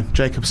 Anyway,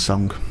 Jacob's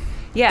song.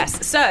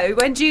 Yes. So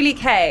when Julie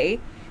Kay,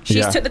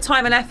 she's took the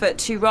time and effort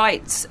to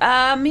write,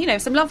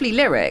 some lovely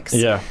lyrics.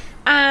 Yeah.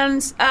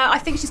 And I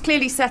think she's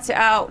clearly set it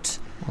out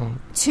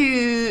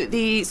to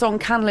the song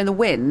 "Candle in the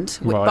Wind"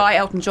 Right. by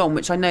Elton John,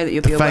 which I know that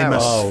you'll be aware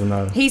famous- of. Oh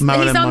no. He's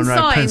Marilyn Monroe,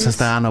 unsigned. Princess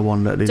Diana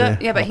one that he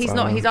did. Yeah, but he's That's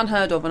not. right. He's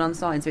unheard of and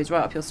unsigned, so he's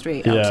right up your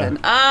street, Yeah. Elton.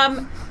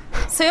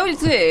 So all you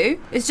do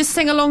is just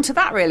sing along to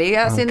that, really.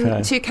 As in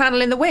Okay. to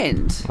 "Candle in the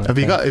Wind." Have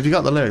you got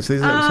the lyrics?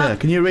 These lyrics here.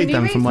 Can you read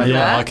them from where them? you are?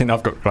 Yeah, Yeah.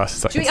 I've got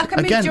glasses. Do you,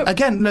 I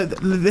can move,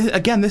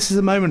 Again, this is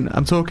the moment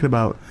I'm talking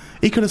about.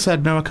 He could have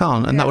said no, I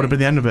can't, and that would have been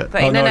the end of it.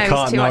 But Oh, no, no, I it's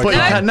can't, too no, I late. But you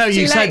can't. No,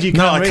 you too said late. you No,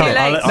 can't I read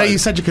can't. it. No, you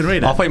said you can read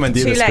it. I thought you meant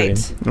do Too the late.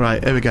 screen.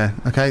 Right, here we go.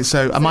 Okay,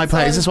 so am I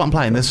playing? Is this what I'm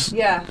playing? This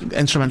Yeah.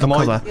 instrumental Am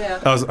I- cover. Yeah.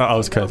 I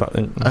was clear about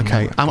that.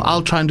 Okay,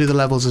 I'll try and do the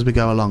levels as we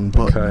go along,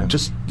 but Okay.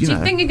 just you Do know.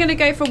 you think you're going to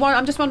go for one?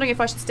 I'm just wondering if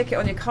I should stick it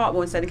on your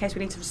cartwheel instead, in case we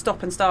need to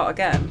stop and start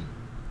again.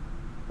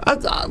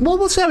 Well,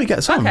 we'll see how we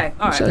get on. Okay,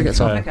 all We'll see how right. we get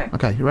on. Okay.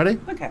 Okay, you ready?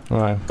 Okay. All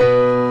right.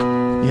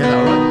 Yeah,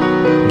 that right.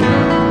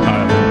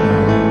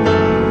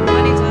 I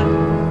need to.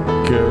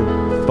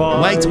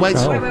 Goodbye. Wait. Wait.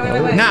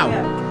 Now.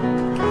 Yeah.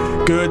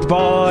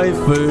 Goodbye,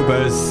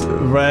 Phobos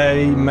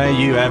Ray. May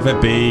you ever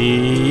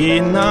be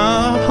in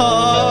our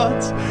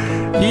hearts.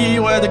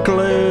 You were the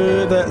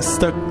glue that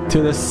stuck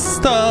to the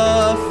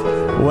stuff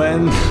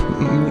when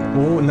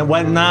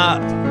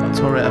that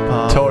Tore it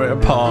apart. tore it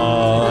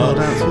apart.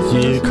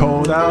 You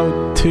called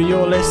out to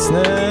your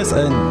listeners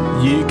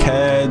and you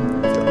cared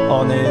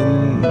on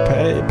in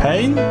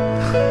pain.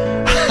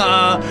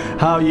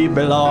 How you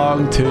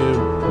belong to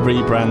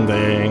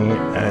rebranding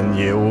and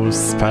you'll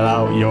spell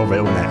out your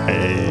real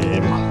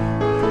name.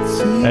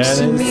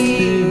 And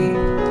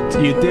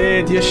you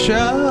did your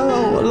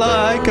show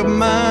like a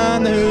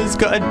man who's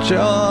got a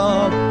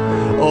job.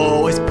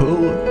 Always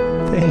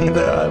putting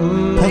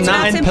the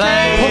that in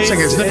place.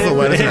 Putting is a difficult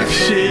word, isn't it? If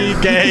she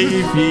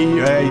gave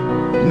you a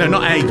No,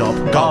 not a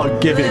gob.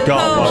 God, give it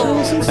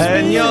God.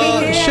 And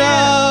your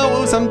show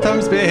will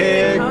sometimes be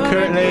here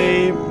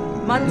currently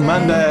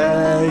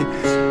Monday.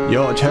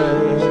 Your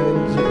change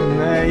your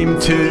name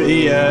to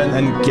Ian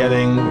and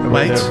getting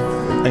rid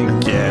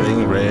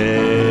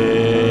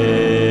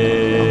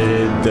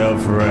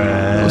of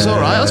Red. It was all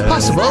right. It was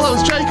passable. That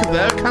was Jacob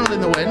there, Candle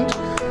in the Wind.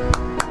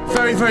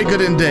 Very, very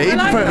good indeed I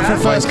like for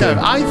that. first Thank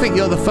go. you. I think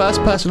you're the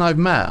first person I've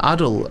met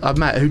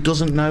who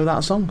doesn't know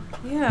that song.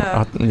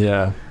 Yeah.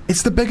 Yeah.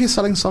 It's the biggest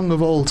selling song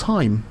of all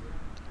time.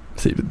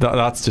 See,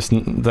 that's just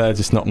they're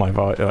just not my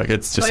vibe. Like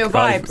it's just Not your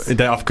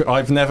vibes.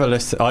 I've never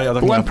listened. I don't But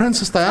think when I've-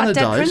 Princess Diana That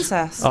dead died,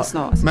 princess. It's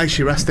not. may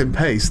she rest in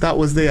peace. That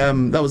was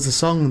the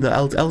song that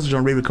Elton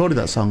John re-recorded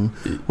that song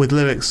with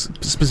lyrics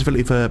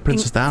specifically for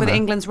Princess Diana. For the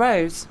England's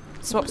Rose.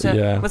 Swapped it.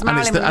 Yeah. Was and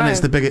it's Marilyn the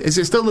Monroe. biggest. Is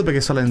it still the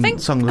biggest selling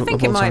song I of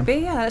think all it might time? be.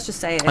 Yeah, let's just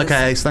say it is.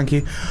 Okay, Ace, thank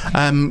you.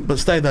 But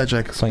stay there,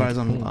 Jake. As Thank far as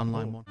you. on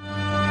line one.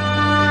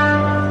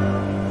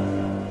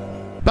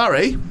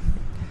 Barry,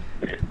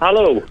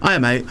 Hello. hiya,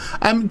 mate.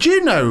 Do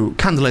you know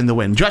 "Candle in the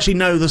Wind"? Do you actually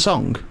know the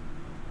song?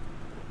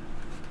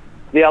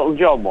 The Elton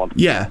John one?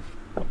 Yeah.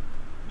 I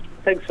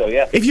think so,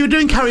 yeah. If you were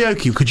doing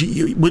karaoke, could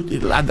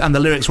and the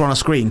lyrics were on a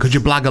screen, could you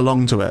blag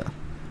along to it?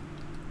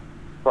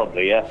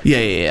 Probably, yeah.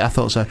 Yeah, I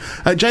thought so.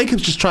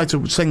 Jacob's just tried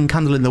to sing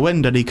 "Candle in the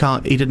Wind" and he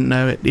didn't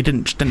know it. He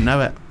didn't know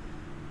it.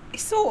 He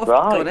sort of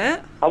Right. got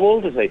it. How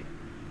old is he?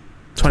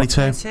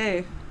 22.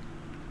 Too.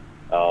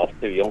 Oh,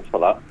 too young for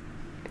that.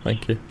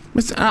 Thank you.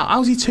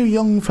 How's he too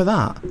young for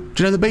that?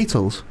 Do you know the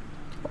Beatles?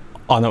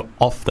 I know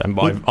of them,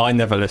 but I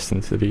never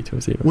listened to the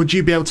Beatles either. Would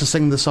you be able to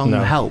sing the song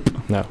No. "Help"?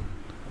 No.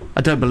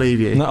 I don't believe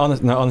you. No,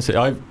 honestly,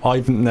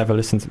 I've never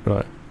listened to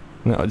like.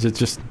 No,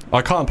 just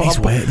I can't. He's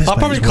weird. This I bloke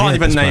probably is can't weird,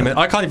 even this name bloke. it.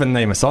 I can't even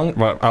name a song.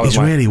 Right, out He's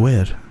of my, really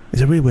weird.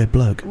 He's a really weird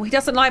bloke. Well, he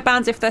doesn't like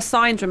bands if they're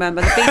signed,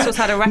 remember? The Beatles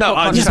had a record No,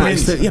 I contract. just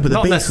mean- But the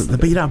Not Beatles,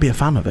 but you don't be a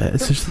fan of it.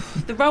 It's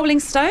just, The Rolling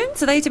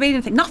Stones? Are they to be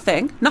anything?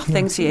 Nothing.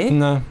 Nothing to you.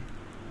 No.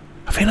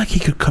 I feel like he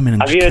could come in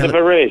and Have just you heard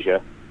kill of it.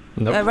 Erasure?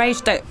 No.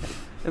 Rage don't.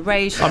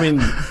 Rage. I mean,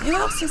 Who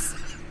else is.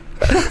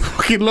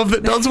 fucking love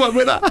that Don's went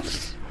with that.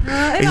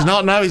 He's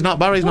not. No, he's not.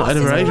 Barry's not What's head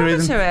of his Erasure brother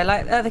either. to it?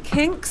 Like the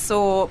Kinks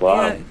or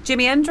Wow.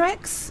 Jimi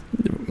Hendrix?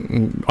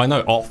 I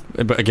know of,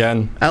 but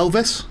again,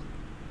 Elvis,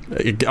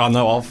 I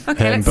know of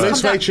Okay, him, let's Blue Calm but,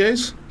 Suede down.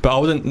 Shoes, but I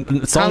wouldn't.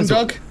 Hound Songs,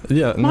 Dog,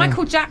 Yeah. No.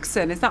 Michael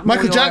Jackson. Is that more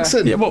Michael your-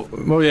 Jackson. Yeah.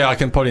 Well, yeah. I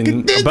can probably.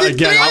 But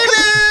again,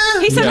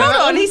 He said, Yeah.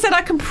 "Hold on." He said,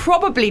 "I can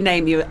probably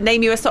name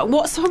you a song."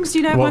 What songs do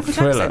you know of What, Michael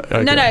Thriller? Jackson?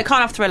 Okay. No, it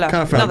can't have Thriller. Can't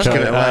have Thriller. Another Just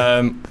song.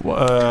 give it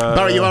away.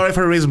 Barry, you are it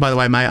for a reason, by the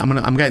way, mate.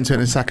 I'm getting to it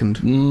in a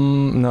second.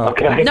 No.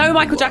 Okay. No,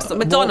 Michael Jackson.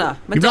 Madonna.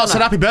 You've not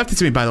said happy birthday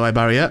to me, by the way,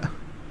 Barry, yet.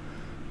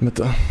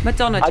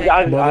 Madonna. I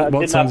Jake. What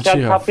didn't songs have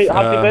do you chance. Happy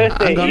have?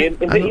 birthday, hang on, Ian. Is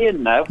hang it on.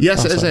 Ian now?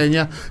 Yes, it is sorry. in,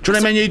 yeah. Do you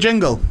want to name your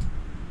jingle?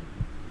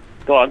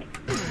 Go on.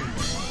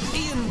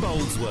 Ian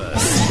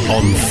Boldsworth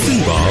on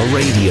Fubar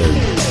Radio.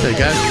 There you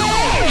go.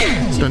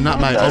 Done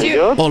that, mate. Very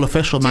good. All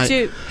official, Did mate.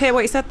 you hear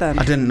what he said then?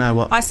 I didn't know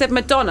what. I said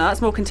Madonna.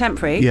 That's more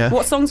contemporary. Yeah.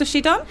 What songs has she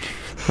done?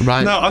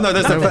 Right. No, I know.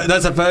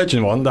 There's a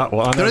Virgin one. That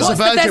one. I know There is that. a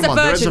Virgin There's a one.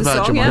 There is a Virgin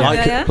Virgin song, one. yeah.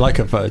 like like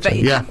a Virgin.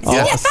 Yeah, Oh,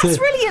 yeah. yeah, that's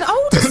really an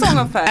older song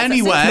of hers.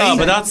 Anyway. No,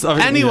 but that's. I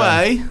mean,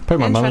 Anyway. yeah. Probably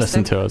my mum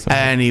Interesting. listened to us.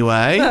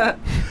 Anyway,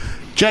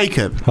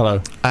 Jacob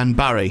Hello. and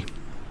Barry.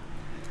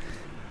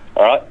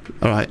 All right.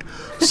 All right.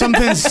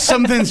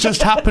 Something's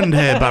just happened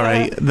here,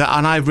 Barry,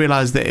 and I've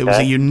realised that it was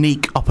a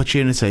unique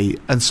opportunity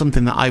and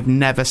something that I've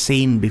never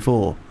seen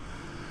before.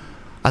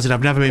 As in,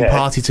 I've never been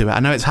party to it. I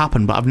know it's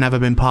happened, but I've never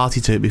been party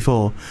to it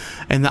before.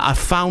 In that I've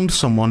found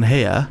someone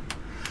here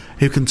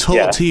who can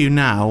talk to you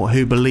now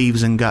who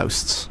believes in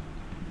ghosts.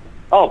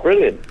 Oh,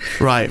 brilliant.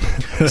 Right.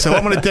 So what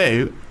I'm going to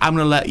do, I'm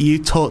going to let you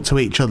talk to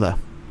each other.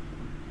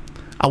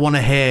 I want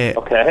to hear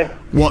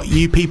what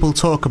you people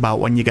talk about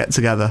when you get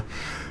together.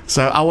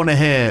 So I want to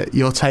hear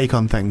your take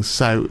on things.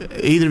 So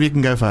either of you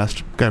can go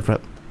first. Go for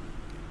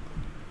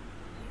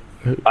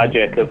it. Hi,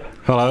 Jacob.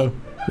 Hello.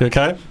 You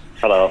okay?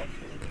 Hello.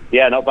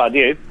 Yeah, not bad.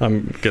 You?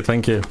 I'm good,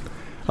 thank you.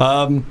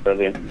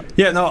 Brilliant.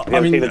 Yeah, no, I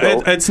mean,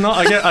 it's not.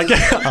 I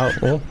get. Oh,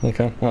 well,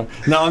 okay. Well,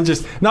 no, I'm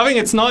just. No, I think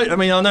it's not. I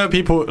mean, I know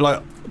people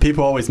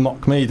always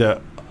mock me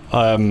that.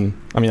 I mean,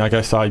 I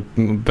guess I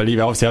believe.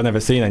 Obviously, I've never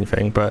seen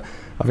anything, but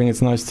I think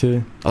it's nice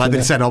to. I like that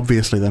you said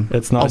obviously. Then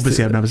it's nice.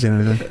 Obviously, I've never seen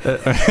anything.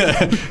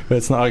 But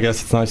it's not. I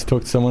guess it's nice to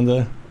talk to someone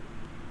that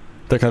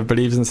kind of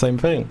believes in the same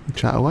thing.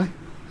 Chat away.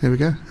 Here we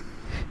go.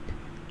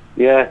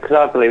 Yeah, because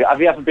I believe it.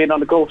 Have you ever been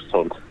on a ghost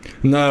hunt?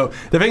 No.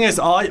 The thing is,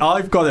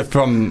 I've got it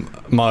from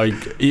my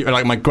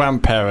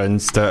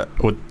grandparents that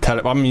would tell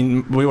it. I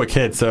mean, we were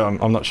kids, so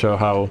I'm not sure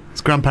how.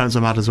 His grandparents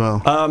are mad as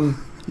well.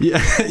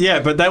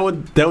 Yeah, but they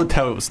would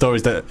tell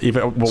stories that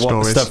either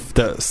what stuff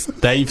that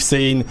they've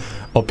seen,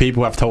 or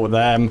people have told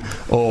them,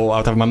 or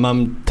I'd have my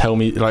mum tell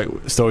me like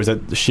stories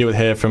that she would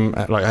hear from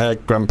like her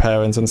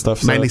grandparents and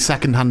stuff. Mainly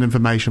second-hand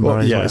information,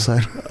 Barry. Yeah. Is what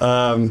you're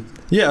saying.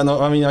 Yeah.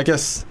 No, I mean, I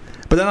guess.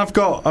 But then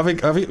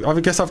I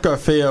guess I've got a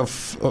fear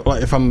of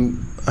like if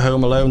I'm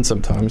home alone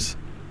sometimes.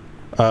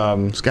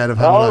 Scared of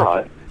Home Alone.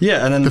 Right.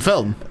 Yeah, and then The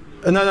film.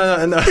 No.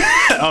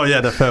 Oh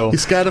yeah, the film. You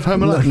scared of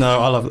Home Alone? No,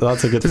 I love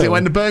that's a good. Is film. it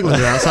when the burglars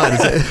are outside?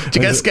 Is it?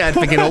 Do you get scared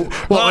thinking, "Oh,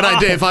 what would I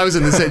do if I was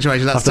in this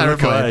situation?" That's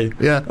terrifying.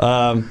 Yeah.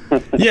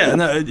 Yeah.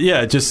 No.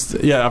 Yeah. Just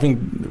yeah. I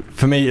think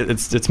for me,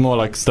 it's more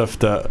like stuff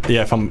that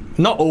if I'm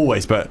not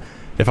always, but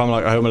if I'm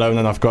like home alone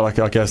and I've got like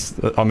I guess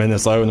I'm in a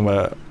zone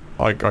where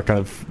I kind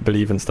of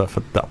believe in stuff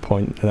at that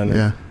point, and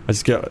then I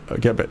just get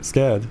a bit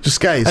scared. Just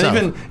scare yourself.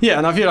 And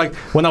and I feel like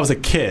when I was a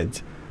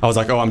kid, I was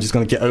like, oh, I'm just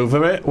going to get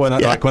over it when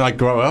I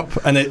grow up.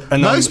 And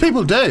most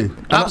people do.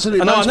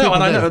 Absolutely.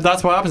 I know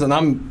that's what happens. And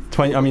I'm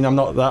 20. I mean, I'm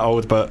not that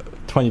old, but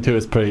 22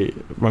 is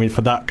pretty. I mean,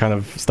 for that kind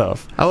of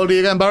stuff. How old are you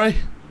again, Barry?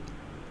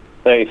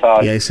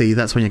 35. Yeah, see,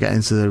 that's when you get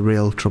into the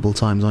real troubled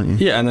times, aren't you?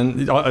 Yeah, and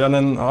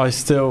then I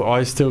still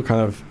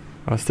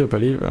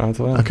believe it. I don't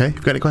know. Okay,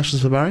 you've got any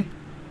questions for Barry?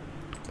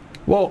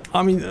 Well,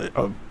 I mean,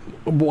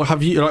 what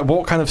have you like?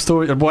 What kind of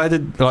story? Where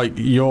did like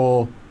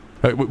your?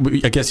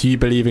 I guess you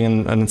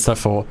believing in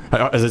stuff, or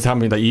is it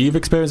something that you've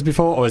experienced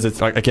before, or is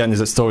it like again?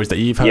 Is it stories that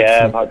you've heard?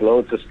 Yeah, I've had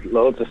loads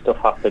of stuff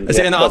happen. Is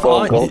it? And I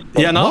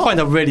find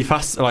that really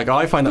fast. Like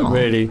I find that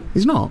really.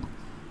 He's not.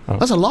 Oh.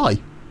 That's a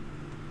lie.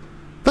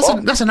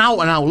 That's an out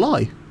and out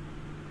lie.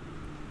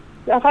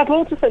 Yeah, I've had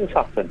loads of things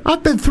happen.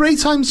 I've been 3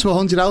 times to a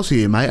haunted house with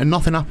you, mate, and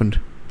nothing happened.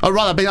 Oh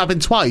right, I've been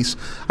twice,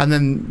 and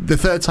then the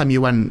third time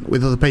you went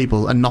with other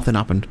people, and nothing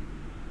happened.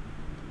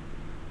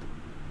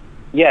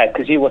 Yeah,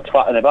 because you were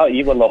twatting about.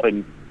 You were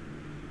lobbing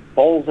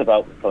balls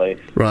about the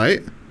place.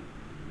 Right.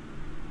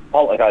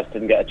 Poltergeist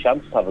didn't get a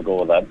chance to have a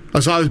go with them.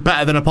 Oh, so I was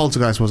better than a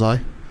poltergeist, was I?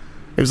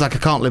 It was like I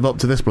can't live up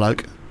to this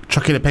bloke.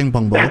 Chucking a ping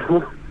pong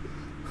ball.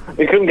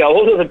 You couldn't get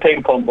hold of the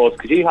ping pong balls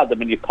because you had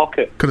them in your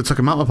pocket. Could have took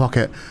them out of my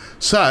pocket.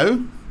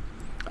 So,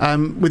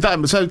 with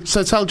that,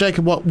 so tell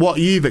Jacob what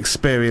you've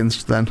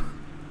experienced then.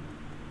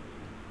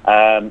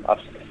 I've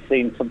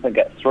seen something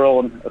get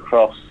thrown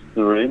across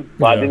the room.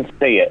 Well, I didn't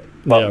see it,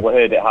 but we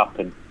heard it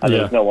happen, and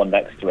there was no one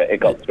next to it. It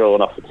got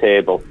thrown off the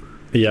table.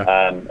 Yeah.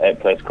 At a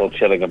place called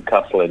Chillingham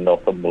Castle in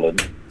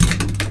Northumberland.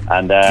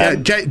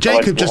 And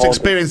Jacob just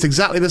experienced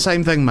exactly the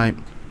same thing, mate.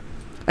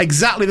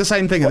 Exactly the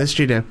same thing in this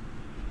studio.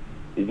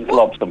 You just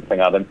lobbed something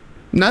at him.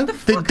 No, What the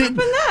fuck happened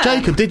there?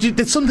 Jacob,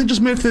 did something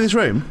just move through this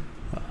room?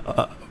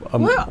 Who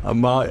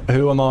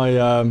am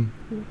I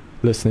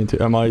listening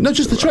to? Am I? No,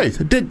 just the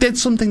truth. Did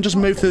something just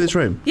move through this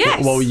room?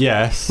 Yes. Well,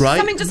 yes. Right.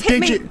 Something just hit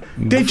me.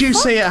 Did you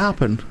see it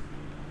happen? Yes.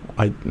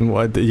 I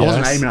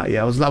wasn't aiming at you.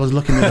 I was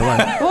looking the other way.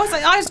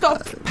 I just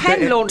got a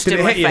pen launched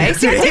in my hit you?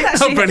 face. Yeah, it did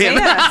actually. Oh, brilliant.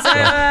 Hit me,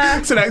 yeah.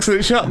 It's an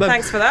excellent shot. Then.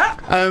 Thanks for that.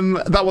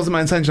 That wasn't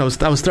my intention. I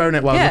was throwing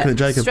it while I was looking at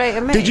Jacob. Straight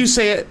at me. Did you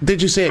see it?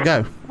 Did you see it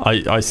go?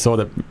 I saw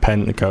the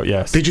pen go.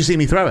 Yes. Did you see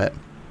me throw it?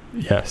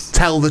 Yes.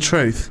 Tell the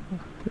truth.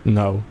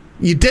 No.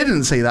 You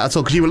didn't see that at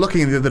all because you were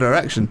looking in the other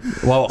direction.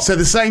 Well, so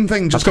the same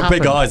thing just I've got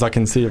happened. big eyes. I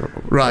can see it.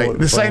 Right.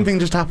 The same thing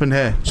just happened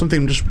here.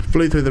 Something just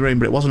flew through the room,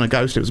 but it wasn't a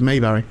ghost. It was me,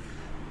 Barry.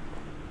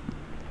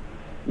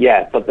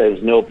 Yeah, but there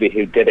was nobody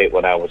who did it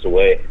when I was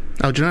away.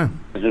 Oh, do you know?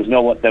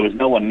 There was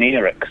no one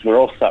near it because we were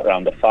all sat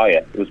around a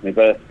fire. It was my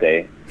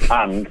birthday,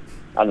 and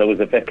there was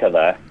a vicar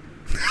there.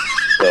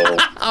 So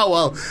oh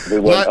well,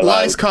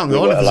 lies can't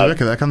go on if there's a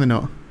vicar there, can they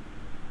not?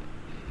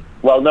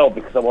 Well, no,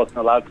 because I wasn't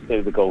allowed to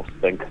do the ghost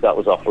thing because that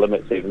was off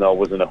limits, even though I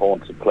was in a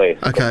haunted place.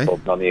 Okay.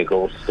 None of your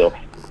ghost stuff,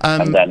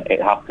 and then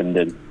it happened,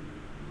 and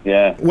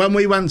Yeah. When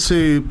we went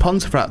to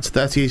Pontefract,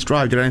 30 East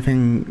Drive, did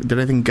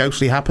anything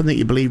ghostly happen that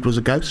you believed was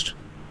a ghost?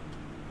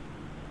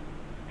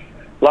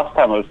 Last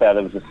time I was there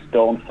was a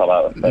stone fell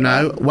out of it.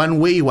 No,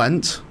 when me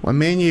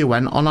and you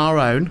went on our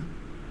own,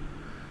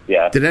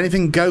 yeah. Did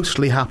anything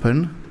ghostly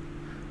happen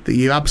that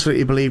you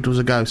absolutely believed was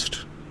a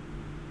ghost?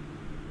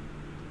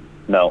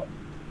 No.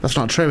 That's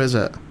not true, is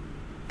it?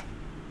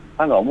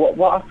 Hang on,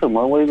 what happened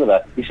when we were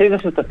there? You see,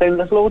 this is the thing,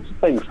 there's loads of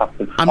things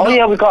happen.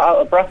 Yeah, we got out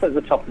of breath at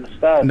the top of the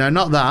stairs. No,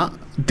 not that.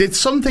 Did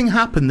something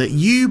happen that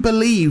you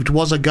believed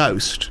was a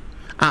ghost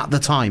at the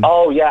time?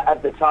 Oh, yeah,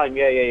 at the time,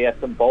 yeah.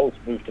 Some balls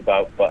moved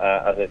about, but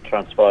as it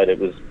transpired, it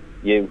was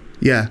you.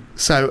 Yeah,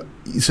 so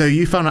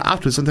you found out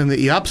afterwards something that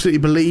you absolutely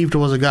believed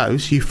was a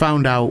ghost, you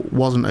found out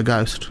wasn't a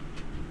ghost.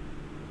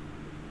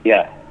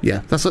 Yeah.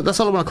 Yeah, that's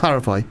all I want to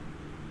clarify.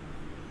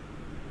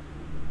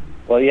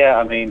 Well, yeah,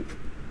 I mean,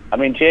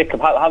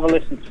 Jacob, have a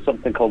listen to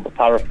something called the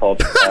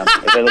Parapod,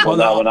 available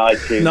now on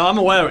iTunes. No, I'm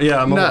aware.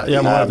 Yeah, I'm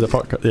aware of the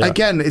podcast. Yeah.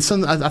 Again, it's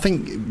something I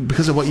think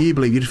because of what you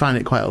believe, you'd find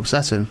it quite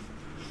upsetting.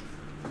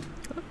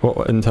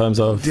 What in terms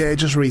of? Yeah, it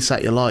just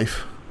reset your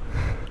life.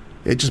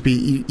 It'd just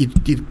be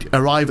you'd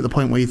arrive at the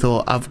point where you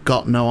thought, I've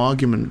got no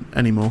argument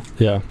anymore.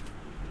 Yeah.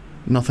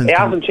 Nothing. It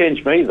hasn't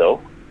changed me though.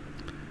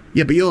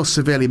 Yeah, but you're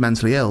severely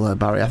mentally ill,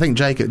 Barry. I think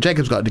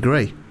Jacob's got a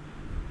degree.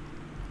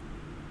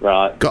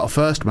 Right. Got a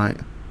first, mate.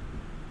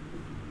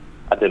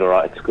 I did all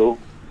right at school.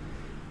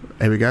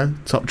 Here we go.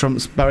 Top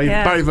trumps.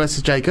 Barry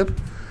versus Jacob.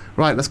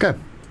 Right, let's go.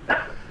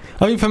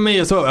 I think for me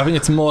as well, I think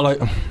it's more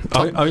like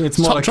I think it's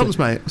more top like trumps,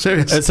 mate.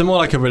 Serious. It's more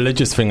like a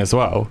religious thing as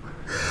well.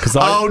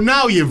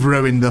 Now you've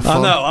ruined the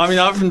fun. I know. I mean,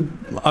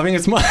 I think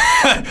it's more.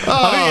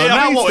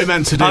 What we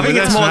meant to do? I think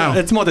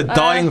it's more the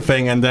dying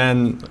thing, and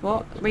then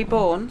what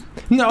reborn?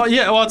 No,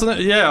 yeah. Well, I don't know.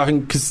 Yeah, I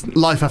think because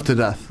life after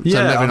death.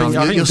 Yeah, so living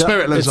on. Your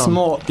spirit lives on. It's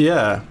more.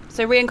 Yeah.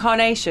 So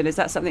reincarnation, is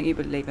that something you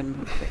believe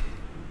in?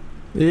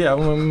 Yeah, I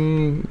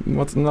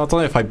don't know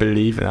if I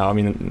believe in that. I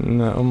mean,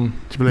 do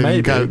you believe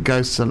maybe. in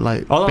ghosts and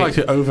like? I don't like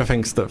to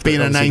overthink stuff. Being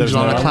an angel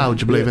on a cloud,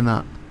 do you believe in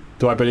that?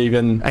 Do I believe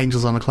in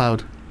angels on a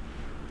cloud?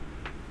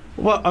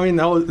 Well, I mean,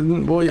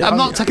 I'm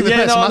not taking the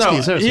piss. I'm asking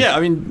you seriously. Yeah, I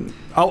mean,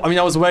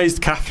 I was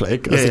raised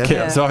Catholic as a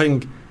kid, so I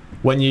think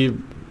when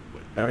you,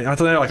 I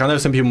don't know, like I know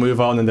some people move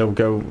on and they'll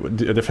go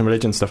do a different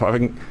religion stuff. I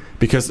think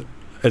because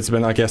it's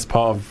been, I guess,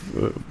 part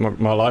of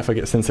my life, I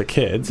guess, since a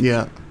kid.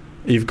 Yeah.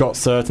 You've got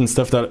certain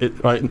stuff that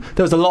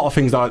there's a lot of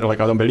things that I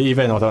don't believe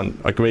in, or don't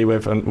agree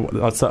with, and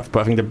that stuff.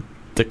 But I think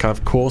the kind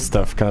of core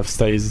stuff kind of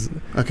stays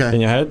in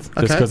your head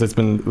just because it's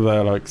been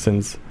there like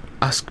since.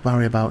 Ask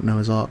Barry about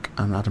Noah's Ark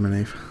and Adam and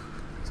Eve.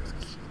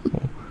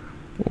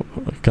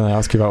 Can I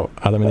ask you about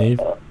Adam and Eve?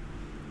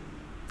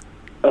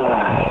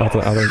 I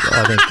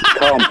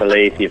can't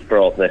believe you've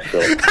brought this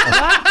up.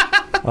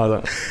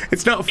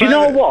 It's not fair. Do you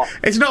know what?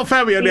 It's not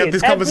fair we only have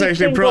this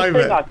conversation in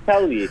private. Thing I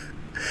tell you.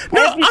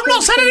 No, I've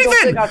not said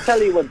anything. I tell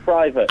you in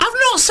private. I've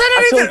not said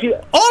anything.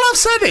 All I've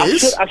said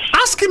is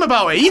ask him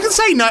about it. You can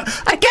say no.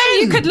 Again,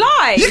 you could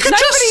lie. You could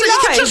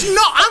just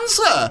not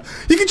answer.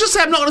 You could just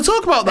say I'm not going to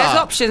talk about that.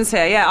 There's options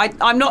here. Yeah,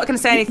 I'm not going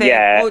to say anything.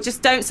 Yeah. Or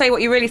just don't say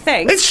what you really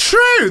think. It's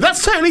true.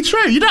 That's totally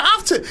true. You don't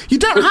have to. You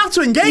don't have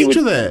to engage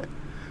with it.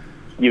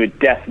 You would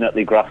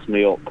definitely grass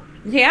me up.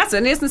 He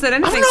hasn't. He hasn't said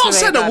anything. I've not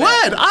said a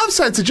word. I've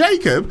said to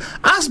Jacob,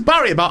 ask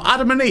Barry about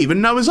Adam and Eve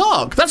and Noah's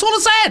Ark. That's all I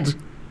said.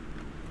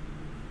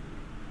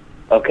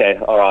 Okay,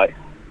 all right.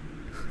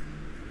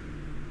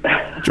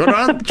 Do you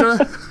want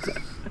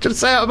to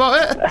say out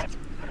about it?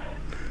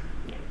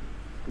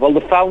 Well,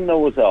 they found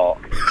Noah's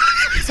Ark.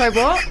 So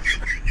what?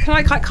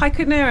 I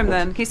couldn't hear him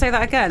then. Can you say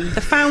that again? The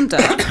founder?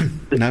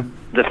 No.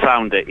 They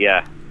found it,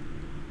 yeah.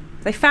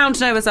 They found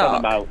Noah's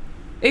Ark?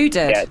 Who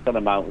did? Yeah, it's on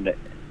a mountain.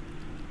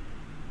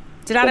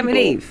 Did Adam and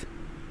Eve?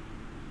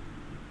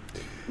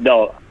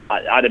 No,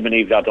 Adam and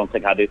Eve I don't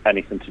think had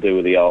anything to do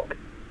with the Ark.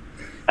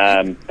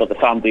 But they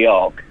found the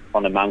Ark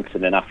on a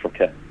mountain in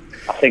Africa.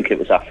 I think it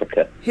was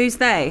Africa. Who's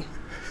they?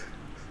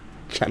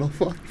 Channel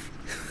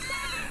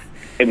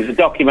 5. It was a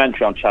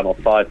documentary on Channel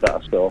 5 that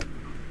I saw.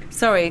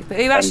 Sorry, but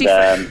who actually...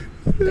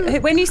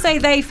 when you say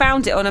they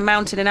found it on a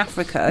mountain in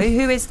Africa,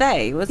 who is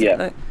they? Was it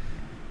like,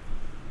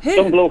 who?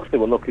 Some blokes they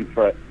were looking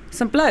for it.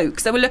 Some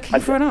blokes that were looking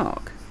for an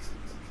ark?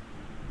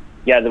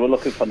 Yeah, they were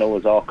looking for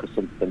Noah's Ark or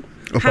something.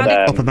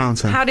 Up a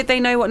mountain. How did they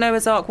know what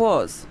Noah's Ark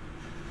was?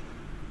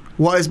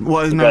 What is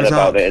Noah's Ark?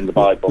 About it in the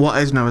Bible.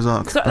 What is Noah's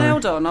Ark? So,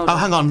 hold on. Oh,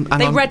 hang on.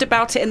 They read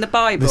about it in the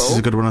Bible. This is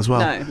a good one as well.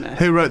 No.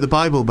 Who wrote the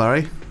Bible,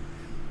 Barry?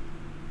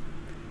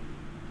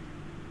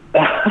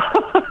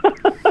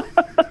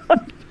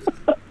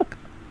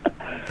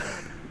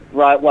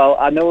 Right, well,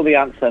 I know the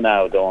answer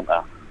now, don't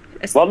I?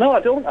 Well, no, I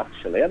don't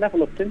actually. I never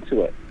looked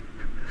into it.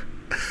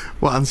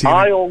 What answer?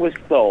 I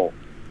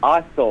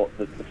thought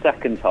that the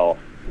second half,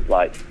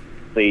 like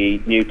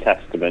the New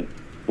Testament,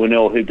 we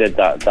know who did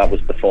that. That was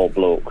the 4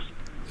 blokes.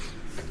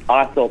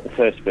 I thought the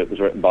first bit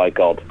was written by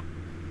God,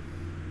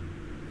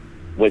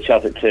 which,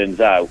 as it turns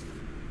out,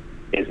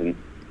 isn't.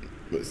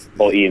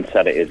 Or Ian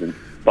said it isn't,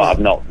 but I've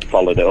not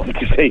followed it up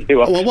to see who.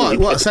 Well,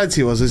 what I said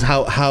to you was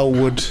how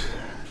would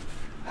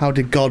How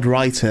did God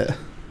write it?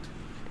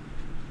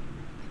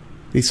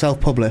 He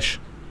self-publish.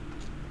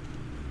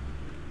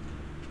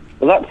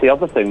 Well, that's the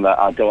other thing that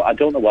I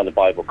don't know where the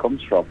Bible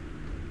comes from.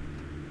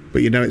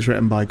 But you know it's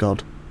written by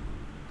God.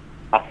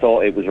 I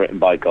thought it was written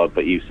by God,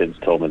 but you've since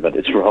told me that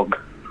it's wrong.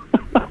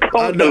 I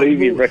can't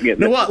believe you bringing it.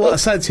 No, what I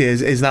said to you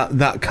is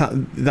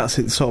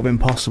that's sort of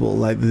impossible.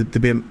 Like the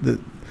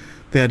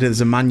idea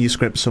there's a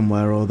manuscript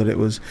somewhere, or that it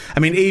was. I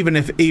mean, even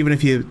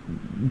if you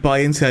buy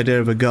into the idea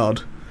of a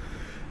God,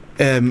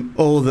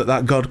 all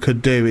that God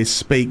could do is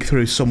speak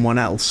through someone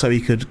else, so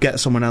he could get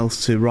someone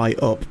else to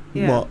write up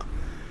what,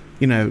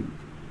 you know.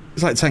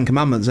 It's like Ten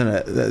Commandments, isn't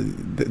it?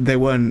 They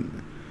weren't.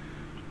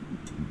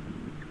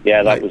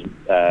 Yeah, that was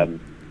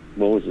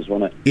Moses,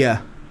 wasn't it?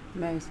 Yeah.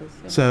 Moses.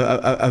 Yeah. So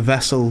a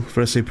vessel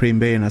for a supreme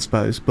being, I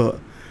suppose. But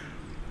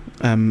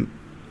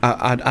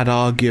I'd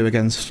argue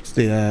against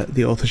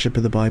the authorship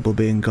of the Bible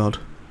being God.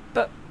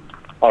 But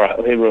all right,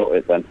 well, who wrote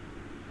it then?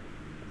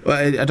 Well,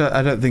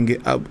 I don't think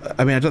it. I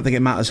mean, I don't think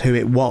it matters who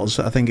it was.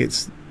 I think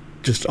it's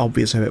just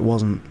obvious who it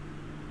wasn't.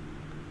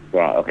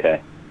 Right.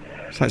 Okay.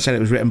 It's like saying it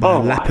was written by a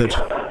leopard.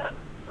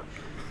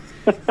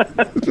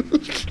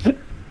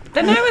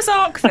 The Noah's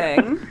Ark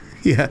thing.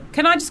 Yeah.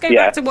 Can I just go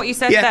back to what you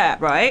said there,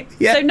 right?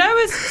 Yeah. So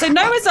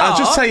Noah's Ark. I'll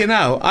just tell you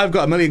now, I've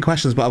got a million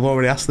questions, but I've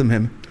already asked them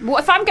him. Well,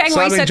 if I'm getting So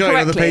what I'm you said enjoying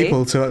correctly, other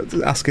people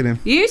to asking him.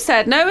 you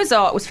said Noah's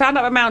Ark was found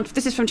up a mountain.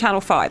 This is from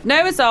Channel 5.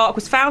 Noah's Ark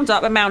was found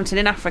up a mountain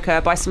in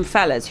Africa by some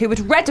fellas who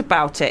had read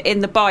about it in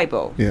the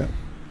Bible. Yeah.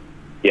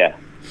 Yeah.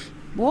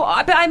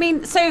 What? But I mean,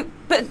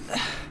 but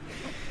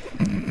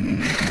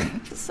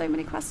so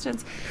many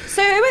questions.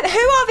 So who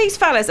are these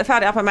fellas that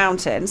found it up a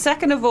mountain?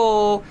 Second of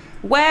all,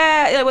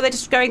 where were they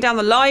just going down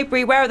the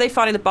library? Where are they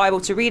finding the Bible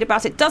to read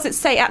about it? Does it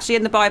say actually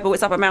in the Bible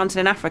it's up a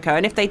mountain in Africa?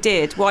 And if they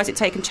did, why has it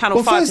taken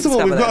Channel 5 to first of all,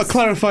 discover we've got this? to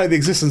clarify the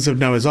existence of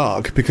Noah's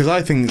Ark, because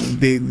I think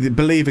the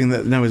believing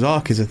that Noah's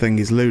Ark is a thing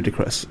is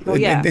ludicrous. Well,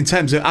 yeah. in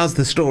terms of as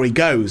the story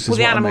goes. Well, is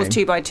the what animals I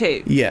mean.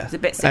 2x2. Yeah, It's a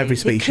bit silly. every He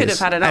species. could have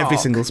had an ark. Every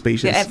single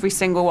species. Yeah, every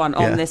single one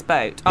on Yeah. this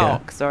boat. Yeah.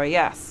 Ark, sorry,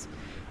 yes.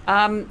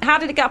 How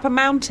did it get up a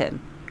mountain?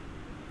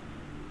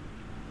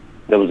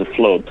 There was a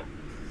flood.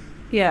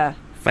 Yeah.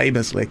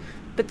 Famously.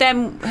 But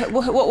then,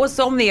 what was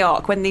on the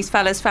ark when these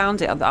fellas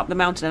found it up the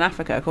mountain in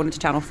Africa, according to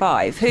Channel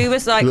 5? Who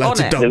was like Loads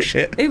on of it? dog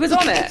shit. Who was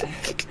on it?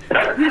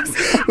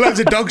 Loads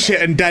of dog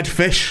shit and dead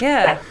fish.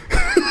 Yeah.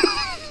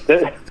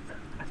 There's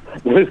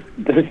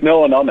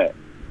no one on it.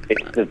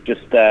 It's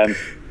just.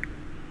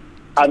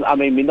 I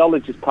mean, my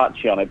knowledge is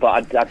patchy on it,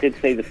 but I did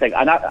see the thing.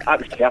 And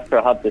actually, after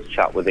I had this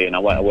chat with Ian, I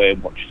went away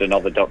and watched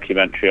another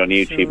documentary on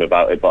YouTube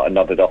about it, but I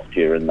nodded off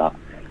during that.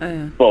 Oh,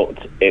 yeah.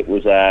 But it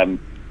was, I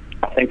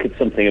think it's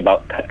something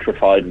about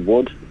petrified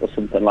wood or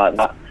something like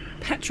that.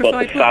 Petrified But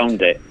they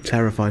found it.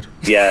 Terrified.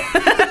 Yeah.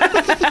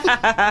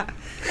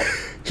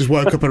 Just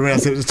woke up and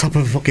realised it was the top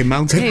of a fucking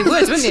mountain. Yeah, you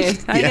would, wouldn't you?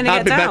 How are you going to I'd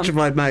get be down?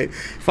 petrified, mate.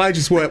 If I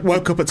just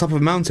woke up at top of a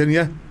mountain,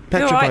 You're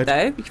petrified. all right,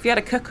 though. If you had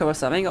a cooker or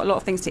something, you got a lot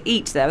of things to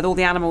eat there with all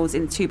the animals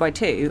in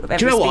 2x2 of every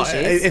Do you know what?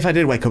 species. If I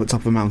did wake up at top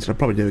of a mountain, I'd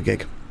probably do a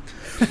gig.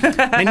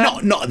 I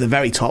mean, not at the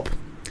very top.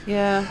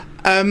 Yeah.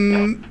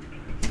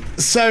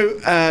 So,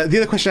 the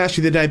other question I asked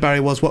you the other day, Barry,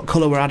 was what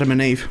colour were Adam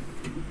and Eve?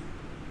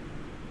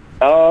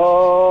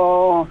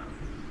 Oh.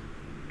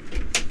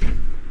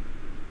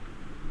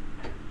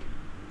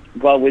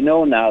 Well, we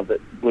know now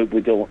that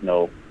we don't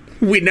know.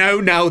 We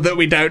know now that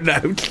we don't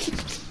know.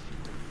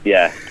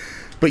 Yeah.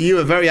 But you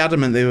were very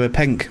adamant they were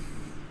pink.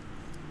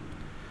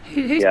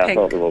 Who's I pink?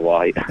 thought they were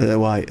white. They're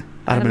white.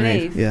 Adam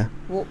and Eve. Yeah.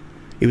 What?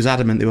 He was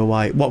adamant they were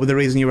white. What were the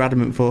reason you were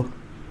adamant for?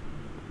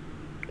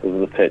 Those are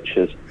the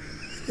pictures.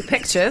 The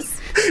pictures?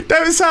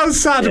 Don't sound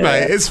sad, Yeah.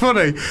 mate. It's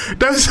funny.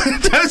 Don't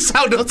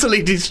sound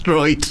utterly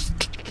destroyed.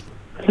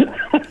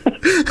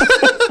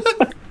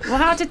 Well,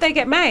 how did they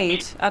get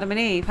made, Adam and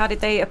Eve? How did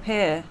they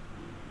appear?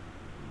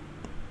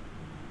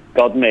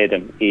 God made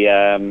him. He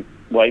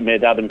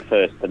made Adam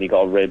first, and he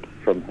got a rib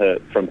from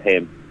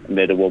him, and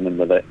made a woman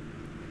with it.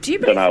 Do you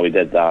Don't know believe? how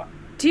he did that.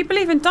 Do you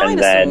believe in then-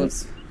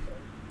 dinosaurs?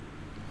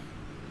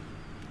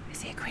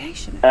 Is he a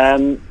creationist?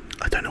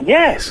 I don't know what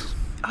Yes. it is.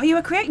 Are you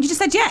a creationist? You just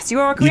said yes. You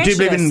are a You creationist. do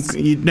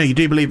believe in... you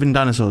do believe in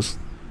dinosaurs?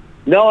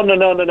 No.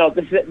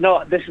 This is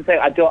the thing.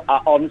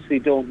 I honestly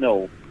don't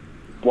know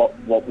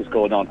what was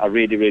going on. I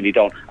really, really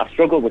don't. I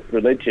struggle with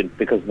religion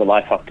because of the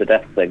life after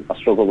death thing. I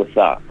struggle with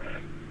that.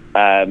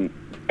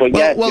 But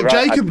yeah, Well, you're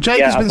right.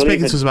 Jacob's been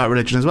speaking to us about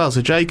religion as well.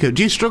 So, Jacob,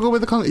 do you struggle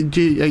with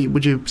the...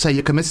 would you say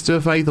you're committed to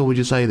a faith, or would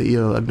you say that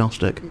you're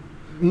agnostic?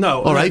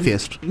 No. Or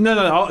atheist? No.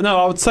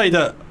 I would say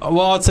that...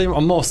 Well, I'd say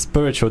I'm more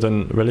spiritual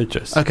than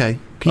religious. Okay.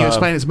 Can you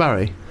explain it to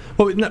Barry?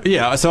 Well, no,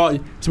 yeah. So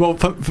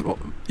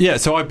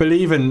I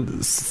believe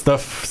in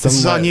stuff. This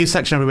is our new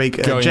section every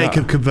week. going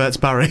Jacob out. converts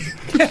Barry.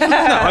 No,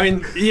 I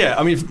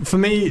mean, for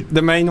me,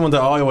 the main one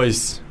that I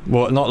always,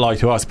 not like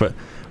to ask, but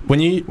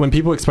when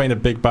people explain the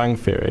Big Bang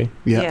Theory,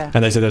 Yeah.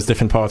 and they say there's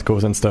different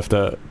particles and stuff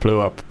that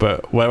blew up,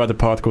 but where are the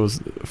particles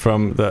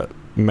from that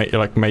made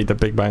the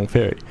Big Bang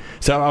Theory?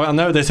 So I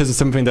know this is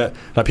something that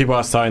people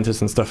ask scientists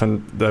and stuff,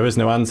 and there is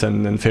no answer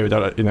in theory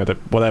that that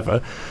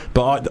whatever.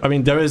 But I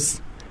mean, there is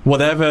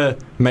whatever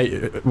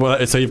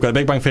so you've got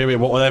Big Bang Theory,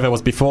 whatever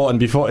was before, and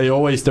before it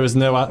always there was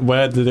no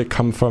where did it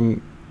come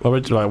from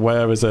originally? Like,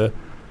 where was it?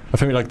 I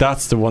think like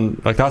that's the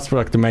one, like that's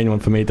like the main one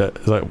for me. That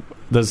is like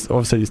there's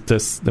obviously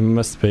there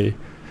must be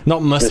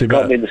not must There's be,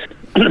 got but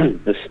to be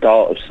the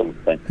start of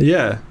something.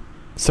 yeah,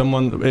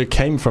 it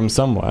came from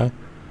somewhere.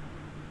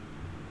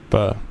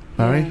 But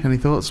Barry, any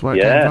thoughts where it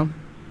Yeah. came from?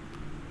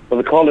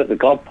 Well, they call it the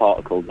God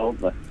particle, don't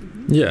they?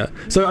 yeah,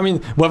 so I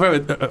mean, whether I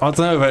don't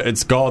know whether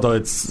it's God or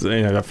it's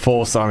a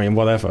force. I mean,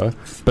 whatever.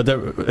 But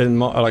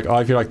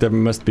I feel like there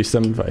must be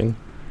something.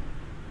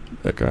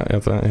 Like,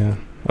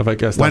 I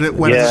guess that's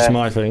just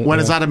my thing. When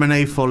does Adam and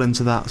Eve fall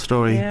into that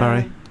story,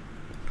 Barry?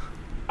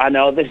 I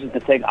know, this is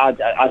the thing.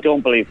 I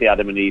don't believe the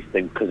Adam and Eve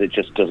thing because it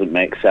just doesn't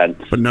make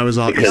sense. But Noah's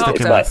Ark is Because Ark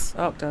sticking it's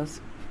out.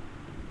 does.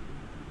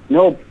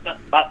 No,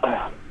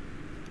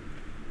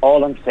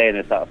 all I'm saying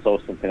is that I saw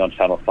something on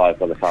Channel 5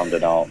 where they found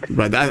an ark.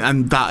 Right,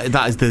 and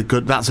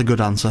that's a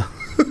good answer.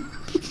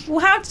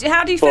 Well, how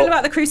do you feel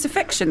about the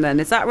crucifixion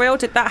then? Is that real?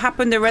 Did that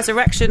happen? The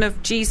resurrection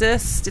of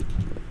Jesus?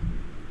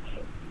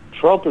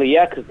 Probably,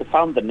 yeah, because they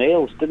found the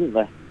nails, didn't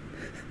they?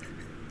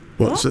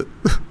 What's it?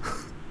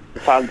 They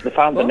found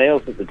the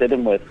nails that they did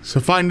them with. So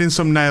finding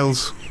some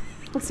nails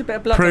What's a bit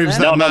of blood proves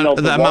on there?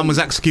 that a man was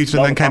executed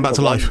and then came back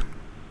to life.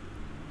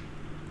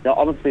 No,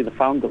 honestly, they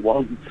found the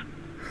ones.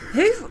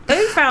 Who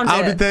found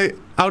it?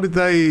 How did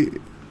they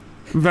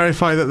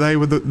verify that they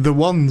were the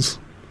ones?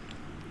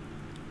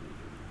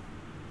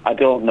 I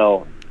don't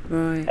know.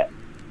 Right.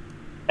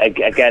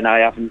 Again, I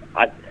haven't.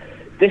 I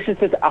see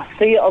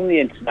it on the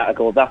internet. I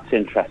go, "That's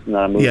interesting," and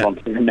I move on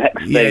to the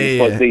next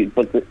thing.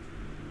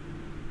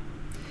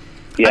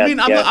 I mean,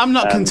 I'm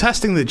not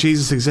contesting that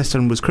Jesus existed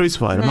and was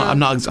crucified. I'm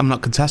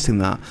not contesting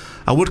that.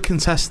 I would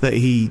contest that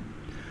he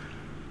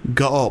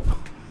got up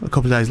a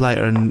couple of days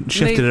later and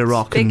shifted a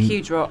rock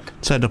huge rock.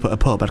 Turned up at a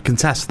pub. I'd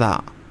contest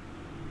that.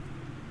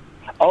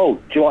 Oh,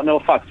 do you want to know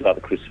facts about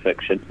the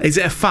crucifixion? Is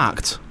it a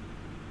fact?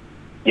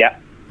 Yeah.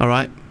 All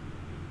right.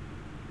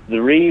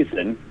 The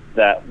reason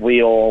that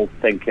we all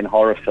think in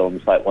horror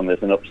films, like when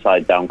there's an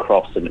upside down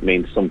cross and it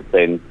means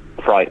something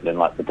frightening,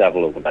 like the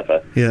devil or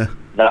whatever. Yeah.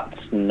 That's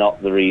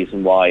not the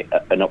reason why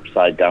an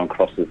upside down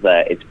cross is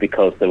there. It's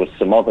because there was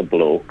some other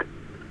bloke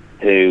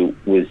who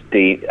was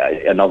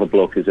another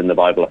bloke who's in the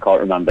Bible. I can't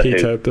remember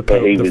Peter, who. the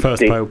Pope, the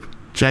first Pope.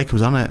 Jacob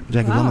was on it.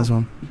 Jacob was on this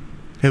one.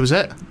 Who was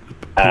it?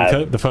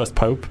 Peter, the first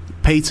Pope.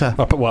 Peter.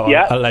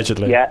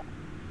 Allegedly. Yeah.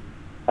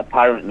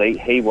 Apparently,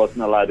 he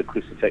wasn't allowed a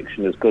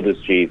crucifixion as good as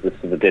Jesus,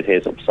 so they did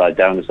his upside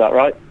down. Is that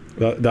right?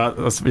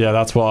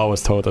 That's what I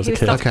was told as a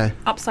kid. Okay.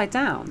 Upside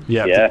down.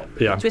 Yeah.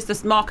 So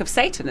it's the mark of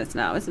Satan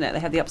now, isn't it? They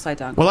have the upside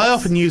down. Well, I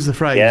cross. often use the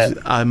phrase,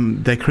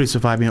 they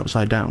crucified me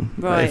upside down.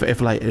 Right. If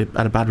like it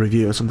had a bad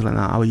review or something like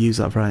that, I would use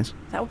that phrase.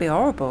 That would be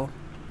horrible.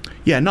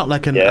 Yeah, not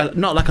like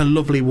a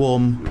lovely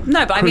warm.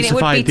 No, but I mean, it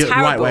would be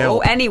terrible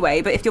right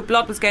anyway. But if your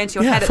blood was going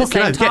to your head at the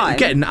same time,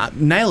 getting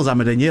nails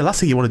hammered in you, last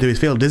thing you want to do is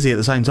feel dizzy at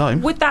the same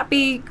time. would that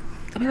be?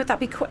 I mean, would that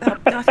be?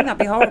 I think that'd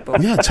be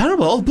horrible. Yeah,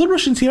 terrible. All the blood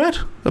rushing to your head.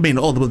 I mean,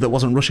 all the blood that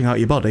wasn't rushing out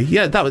your body.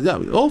 Yeah, that was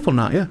awful.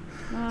 That, yeah,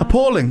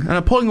 appalling, an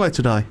appalling way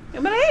to die.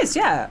 Well, it is,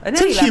 yeah.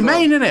 It's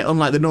inhumane, isn't it?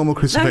 Unlike the normal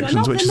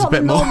crucifixions, which is a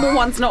bit more. The normal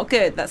one's not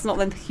good. That's not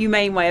the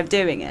humane way of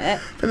doing it. I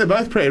think they're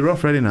both pretty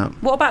rough, really. Now,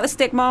 what about the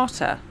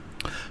stigmata?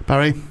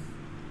 Barry?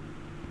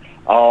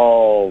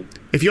 Oh.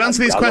 If you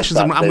answer these questions,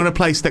 I'm going to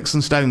play Sticks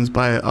and Stones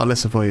by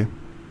Alyssa for you.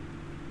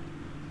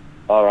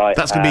 All right.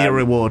 That's going to be your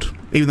reward,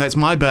 even though it's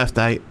my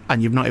birthday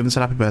and you've not even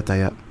said happy birthday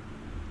yet.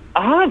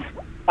 I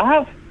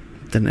have.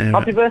 Didn't hear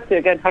Happy it. birthday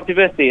again. Happy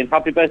birthday and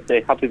happy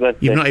birthday. Happy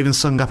birthday. You've not even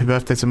sung happy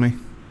birthday to me.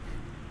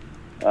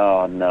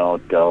 Oh, no,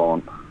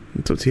 don't.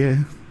 It's up to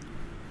you.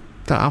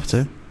 Don't have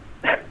to.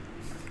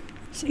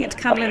 Sing it to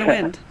Candle in the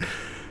Wind.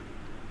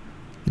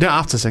 You don't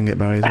have to sing it,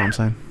 Barry, is what I'm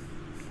saying.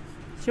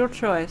 It's your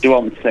choice. Do you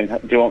want me to sing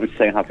happy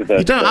birthday?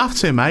 You don't have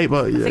to, mate,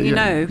 but I think you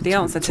know the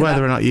answer to whether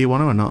that. or not you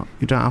want to or not.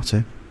 You don't have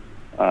to.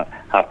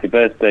 Happy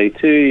birthday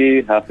to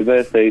you, happy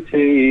birthday to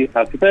you,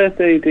 happy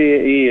birthday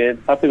dear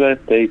Ian, happy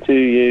birthday to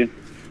you.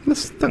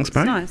 Thanks,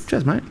 Barry. Nice.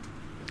 Cheers, mate.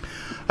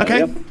 Okay.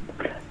 Yep.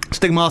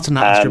 Stigmata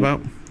that asked you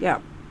about. Yeah.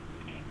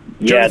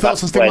 Do you have any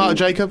thoughts on stigmata,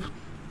 Jacob?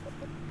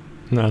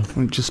 No.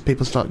 Just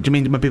people start. Do you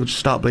mean when people just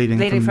start bleeding?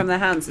 Bleeding from their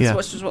hands. Yeah.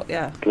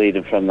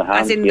 Bleeding from the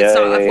hands. As in the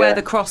start of where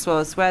the cross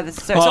was, so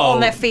it's on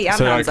their feet and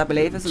hands, I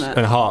believe, isn't it?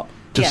 And heart.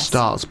 Just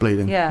starts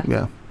bleeding. Yeah.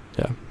 Yeah.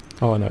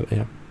 Oh, I know.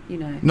 Yeah. You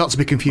know. Not to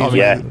be confused.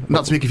 yeah.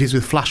 Not to be confused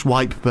with flash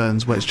wipe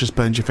burns, where it's just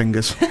burns your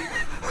fingers.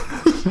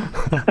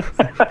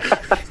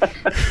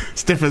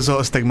 It's different sort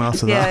of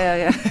stigmata.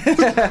 Yeah.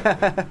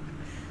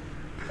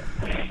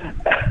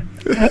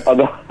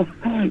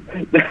 The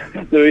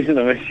reason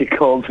I missed your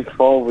call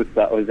before was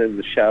that I was in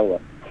the shower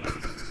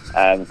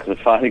because I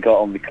finally got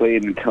on my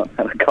cleaning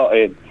and I got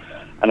in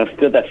and I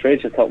stood there for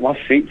ages. I thought my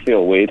feet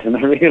feel weird and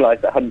I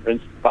realised I hadn't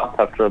rinsed the bath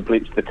after I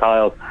bleached the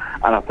tiles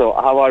and I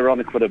thought how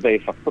ironic would it be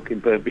if I fucking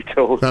burned my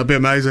toes. That'd be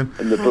amazing.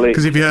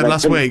 Because if you heard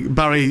last week,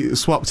 Barry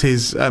swapped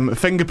his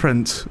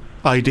fingerprint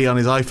ID on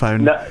his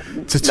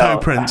iPhone to toe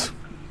print.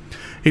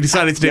 He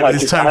decided to do it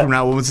with his toe from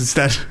now onwards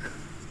instead.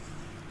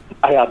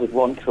 I added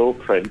one toe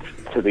print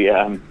to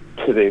the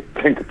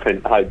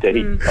fingerprint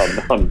ID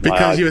on because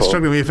my you were iPhone.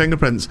 struggling with your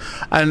fingerprints.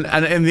 And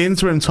in the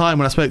interim time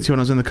when I spoke to you when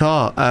I was in the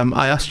car,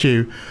 I asked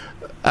you,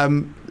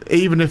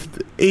 even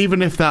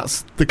if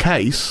that's the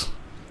case,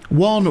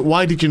 one,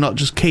 why did you not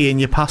just key in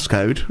your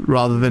passcode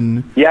rather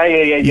than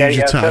use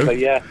your toe?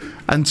 Totally, yeah.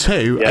 And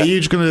two, are you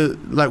just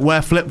gonna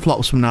wear flip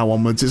flops from now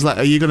onwards? It's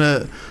are you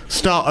gonna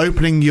start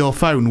opening your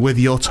phone with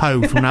your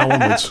toe from now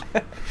onwards,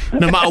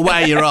 no matter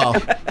where you are?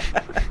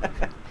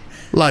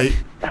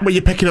 When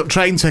you're picking up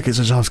train tickets,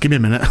 just give me a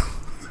minute.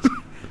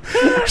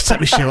 Just take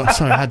me short.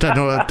 Sorry, I don't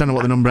know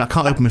what the number. I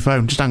can't open my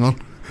phone. Just hang on.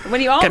 When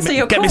you answer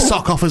your call, get me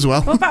sock off as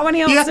well. What about when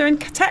you answer in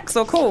text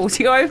or calls?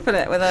 You open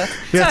it with a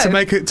toe?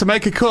 to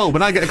make a call.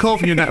 When I get a call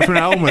from you from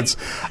now onwards,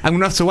 I'm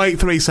gonna have to wait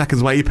 3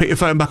 seconds while you pick your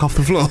phone back off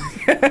the floor.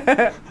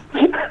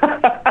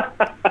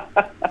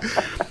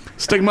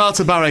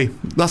 Stigmata, Barry.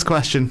 Last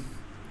question.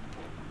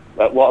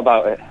 What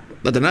about it?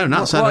 I don't know.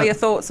 Now, what are your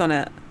thoughts on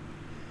it?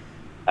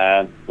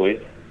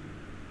 Weird.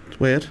 It's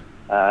weird.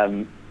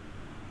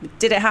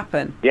 Did it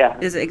happen? Yeah.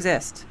 Does it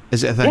exist?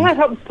 Is it a thing? Yeah, it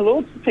happens to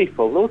loads of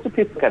people. Loads of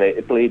people get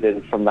it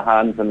bleeding from the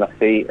hands and the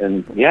feet,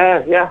 and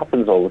it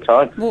happens all the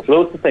time. Well, There's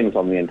loads of things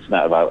on the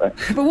internet about it.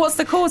 But what's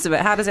the cause of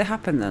it? How does it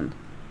happen then?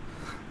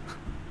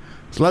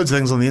 There's loads of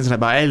things on the internet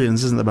about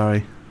aliens, isn't there,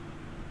 Barry?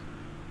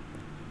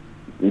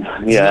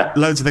 Yeah.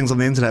 Loads of things on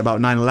the internet about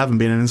 9/11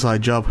 being an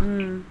inside job.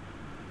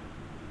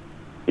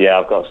 Yeah,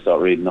 I've got to start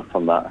reading up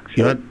on that,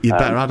 actually. You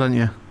better add, don't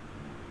you?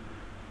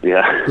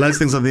 Yeah. Loads of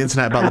things on the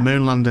internet about the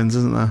moon landings,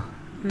 isn't there?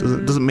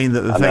 Doesn't mean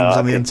that the things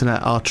on the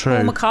internet are true.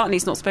 Paul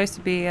McCartney's not supposed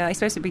to be. He's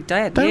supposed to be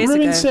dead Don't years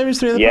ruin ago. Series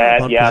 3 of the Yeah,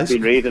 Pod, I've please.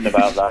 been reading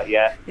about that,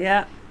 Yeah.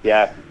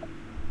 Yeah.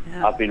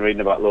 I've been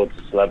reading about loads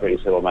of celebrities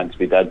who are meant to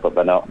be dead, but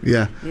they're not.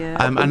 Yeah. Yeah.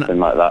 Something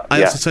like that.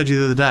 I also told you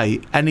the other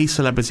day, any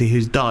celebrity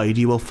who's died,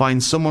 you will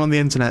find someone on the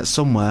internet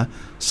somewhere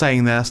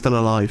saying they're still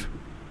alive.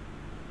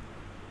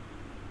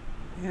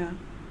 Yeah.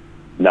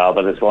 No,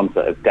 but there's ones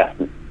that are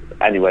definitely...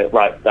 Anyway,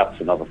 right, that's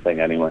another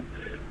thing anyway.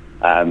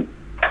 I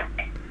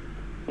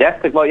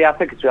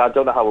think it's true. I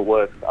don't know how it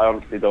works. I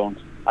honestly don't.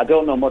 I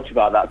don't know much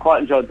about that. I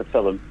quite enjoyed the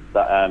film.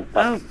 I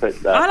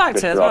liked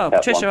it as well.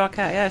 Patricia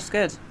Arquette, yeah, it's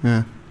good.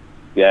 Yeah.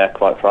 Yeah,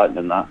 quite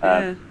frightening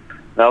that.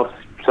 No,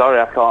 sorry,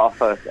 I can't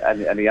offer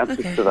any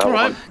answers to that All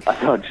one. right.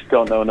 I just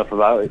don't know enough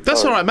about it.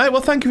 That's sorry. all right, mate.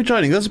 Well, thank you for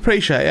joining us.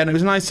 Appreciate it. And it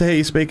was nice to hear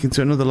you speaking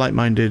to another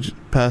like-minded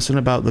person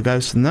about the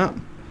ghosts and that.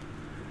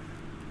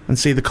 And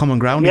see the common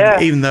ground,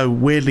 even though,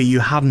 weirdly,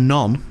 you had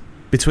none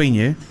between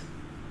you.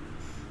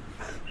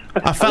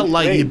 I felt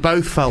like you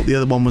both felt the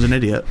other one was an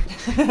idiot.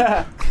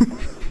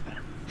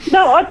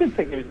 No, I didn't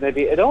think he was an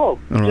idiot at all.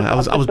 All right,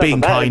 I was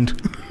being kind.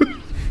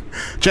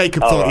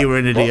 Jacob thought you were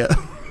an idiot.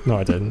 No,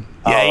 I didn't.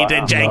 Yeah, you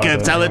did, Jacob.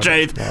 No, Tell the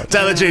truth.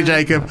 Tell the truth,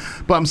 Jacob.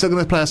 But I'm still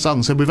going to play a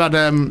song. So we've had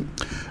an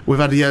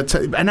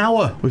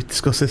hour. We've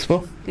discussed this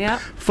for. Yeah.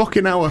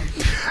 Fucking hour.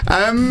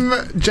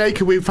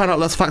 Jacob, we found out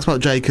lots of facts about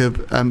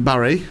Jacob.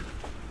 Barry.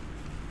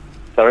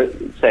 Sorry,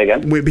 say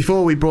again.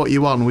 Before we brought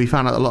you on, we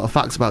found out a lot of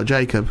facts about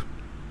Jacob.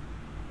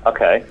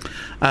 Okay.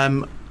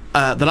 The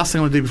last thing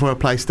I want to do before I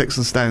play Sticks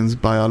and Stones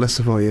by our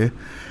listener for you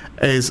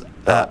is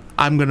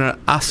I'm going to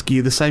ask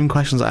you the same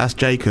questions I asked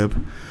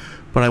Jacob,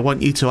 but I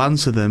want you to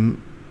answer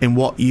them in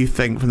what you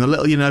think, from the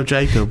little you know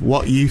Jacob,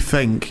 what you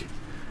think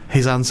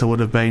his answer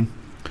would have been.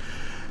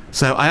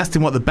 So I asked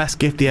him what the best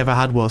gift he ever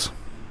had was.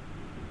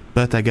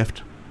 Birthday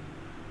gift.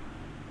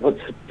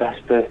 What's the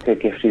best birthday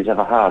gift he's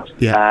ever had?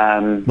 Yeah.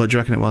 What do you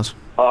reckon it was?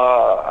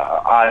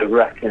 I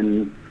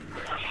reckon...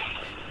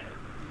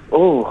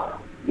 Oh,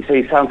 you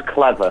see, he sounds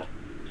clever,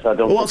 so I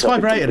don't... Well, what's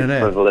vibrating in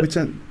here?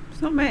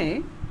 It's not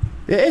me.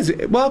 It is.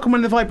 Welcome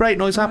when the vibrate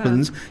noise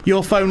happens,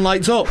 your phone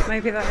lights up.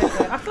 Maybe that is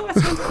it. I thought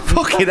that sounded...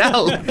 Fucking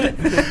hell.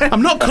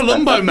 I'm not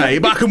Columbo, mate,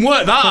 but I can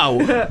work that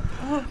out.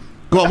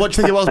 Go on, what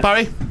do you think it was,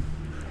 Barry?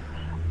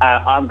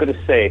 I'm going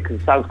to say,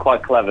 because it sounds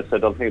quite clever, so I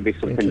don't think it'd be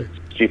something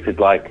stupid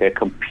like a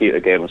computer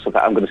game or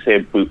something. I'm going to say a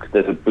book.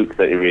 There's a book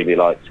that he really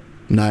liked.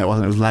 No, it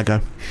wasn't. It was Lego.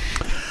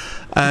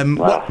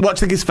 What do you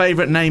think his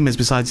favourite name is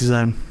besides his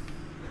own?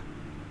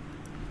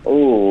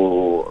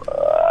 Oh,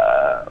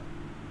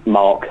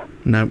 Mark.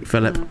 No,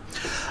 Philip.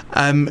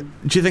 Do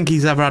you think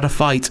he's ever had a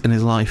fight in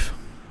his life?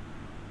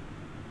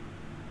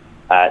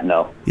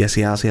 No. Yes,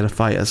 he has. He had a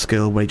fight at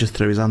school where he just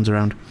threw his hands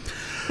around.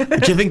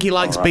 Do you think he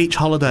likes beach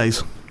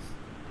holidays?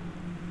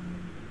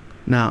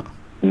 No.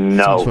 No.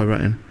 That's what I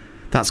wrote in.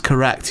 That's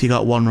correct. You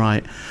got one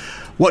right.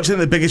 What do you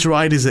think the biggest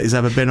ride is that he's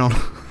ever been on?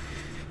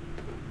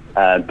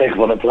 Big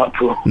one at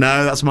Blackpool.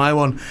 No, that's my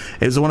one.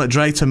 It was the one at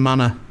Drayton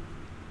Manor,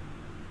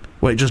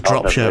 where it just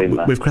drops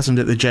you. We've christened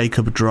it the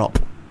Jacob Drop.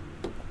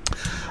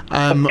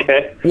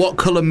 Okay. What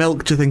colour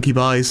milk do you think he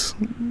buys?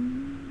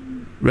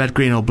 Red,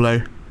 green or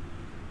blue?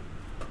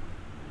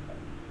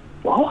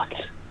 What?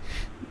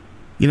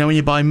 You know when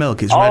you buy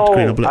milk, it's red,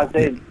 green or blue? I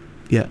did.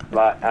 Yeah.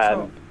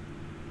 Right,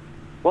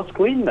 what's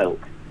green milk?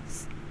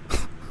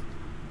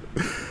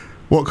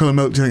 What colour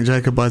milk do you think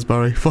Jacob buys,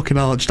 Barry? Fucking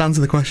hell, just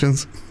answer the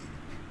questions.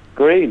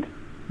 Green.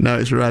 No,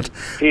 it's red.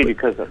 Gee,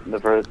 because I've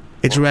never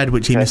It's red,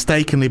 which he Okay.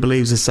 mistakenly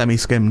believes is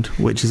semi-skimmed,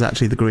 which is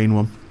actually the green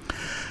one.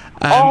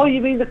 Oh, you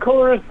mean the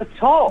colour of the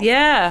top?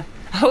 Yeah.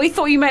 Oh, we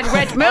thought you meant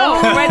red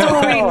milk, red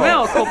or green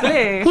milk, or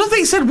blue. Love that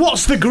he said,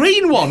 "What's the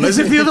green one?" as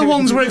if the other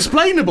ones were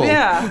explainable.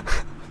 Yeah.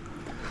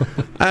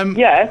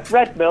 Yeah,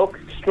 red milk,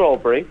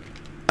 strawberry.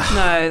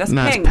 No, that's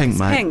No, it's pink. pink,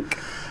 mate. Pink.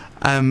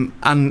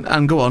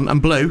 And go on,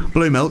 and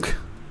blue milk,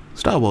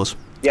 Star Wars.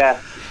 Yeah.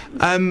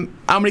 How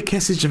many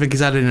kisses do you think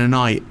he's had in a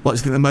night? What do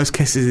you think the most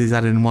kisses he's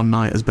had in one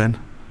night has been?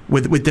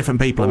 With different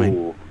people, I mean.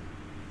 Ooh.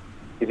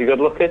 Is he good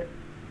looking?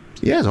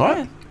 Yeah, it's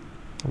alright.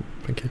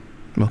 Thank you.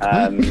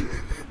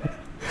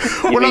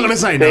 We're not going to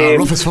say no,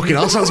 rough as fucking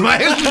arseholes,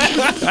 mate.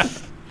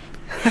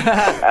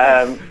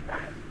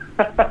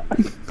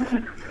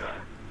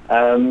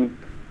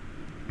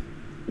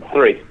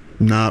 3.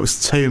 No, it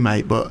was 2,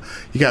 mate, but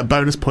you get a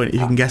bonus point if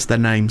you can guess their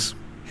names.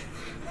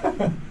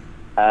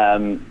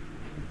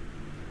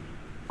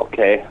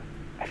 Okay.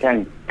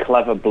 Again,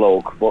 clever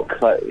bloke.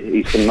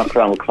 He can knock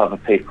around with clever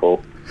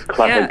people.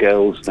 Clever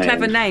girls' names.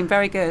 Clever name,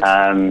 very good.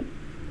 I'm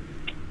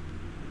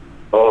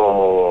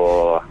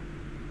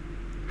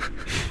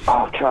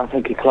trying to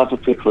think of clever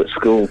people at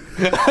school.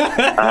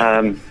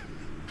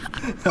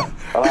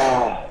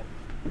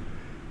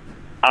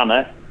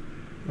 Anna.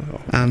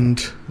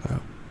 And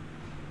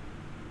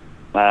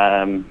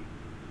Lauren.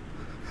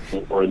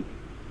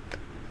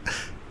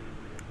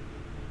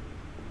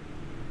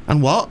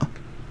 and what?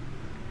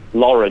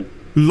 Lauren.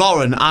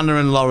 Lauren, Anna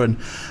and Lauren.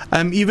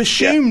 You've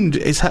assumed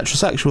it's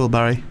heterosexual,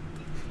 Barry.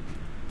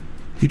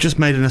 You just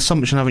made an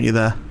assumption, haven't you,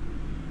 there?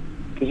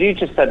 Because you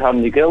just said how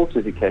many girls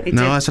has he kissed? He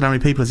No, did. I said how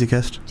many people has he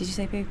kissed? Did you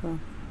say people?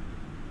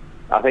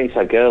 I think you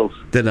said girls.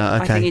 Did I?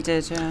 Okay. I think you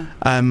did, yeah.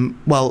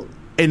 Well,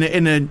 in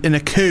a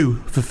coup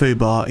for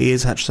Fubar, he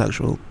is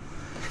heterosexual.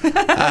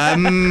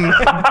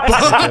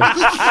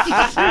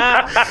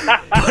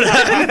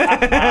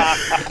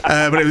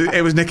 But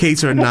it was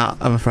Nikita and Nat,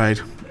 I'm afraid.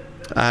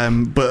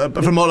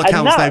 But from all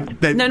accounts, Nat?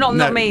 they No,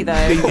 not me, though.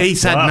 He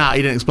said Nat.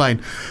 He didn't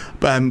explain.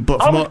 But I from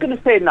was all, going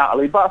to say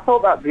Natalie, but I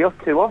thought that'd be up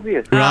too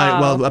obvious. right,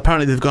 Oh. well,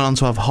 apparently they've gone on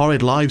to have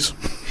horrid lives.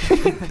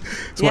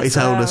 That's what he Yes,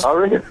 told they us. Oh,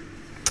 really?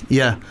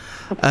 Yeah.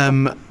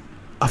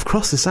 I've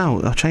crossed this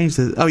out. I've changed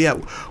it. Oh, yeah.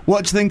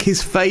 What do you think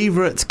his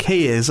favourite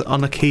key is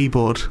on a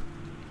keyboard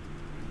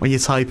when you're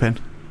typing?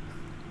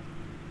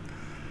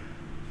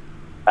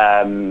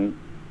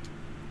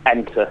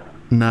 Enter.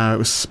 No, it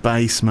was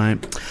space,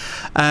 mate.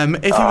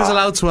 If he was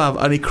allowed to have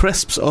only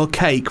crisps or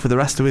cake for the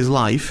rest of his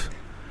life,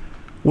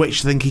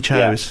 which do you think he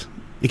chose?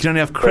 You can only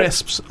have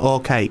crisps or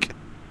cake.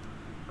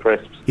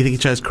 Crisps. You think he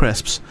chose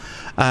crisps?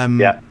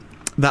 Yeah.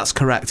 That's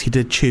correct. He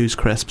did choose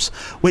crisps.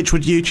 Which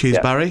would you choose,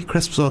 Yeah. Barry?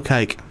 Crisps or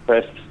cake?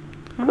 Crisps.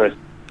 Crisps.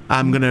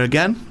 I'm going to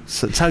again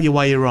tell you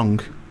why you're wrong.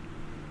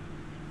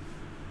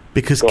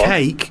 Because Go on.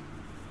 cake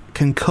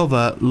can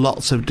cover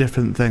lots of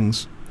different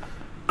things.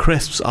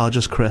 Crisps are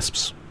just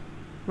crisps.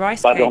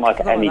 Rice But I cake. don't like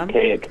forgot any them.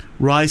 cake.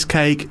 Rice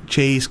cake,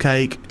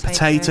 cheesecake,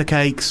 potato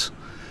cakes,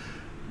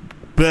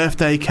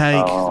 birthday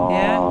cake.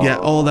 Oh, Yeah,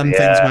 all them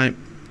things, mate.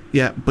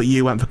 Yeah, but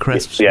you went for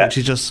crisps, Yeah. which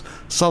is just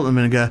salt and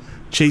vinegar,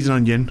 cheese and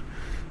onion,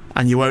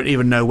 and you won't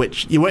even know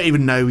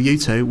you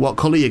two, what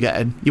colour you're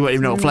getting. You won't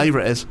even know what flavour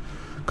it is,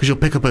 because you'll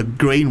pick up a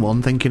green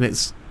one thinking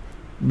it's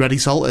ready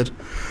salted.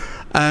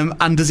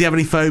 And does he have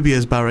any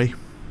phobias, Barry?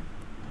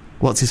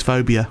 What's his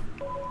phobia?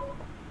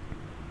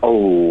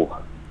 Oh,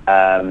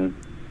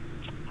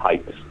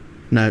 heights.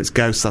 No, it's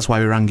ghosts. That's why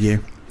we rang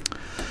you.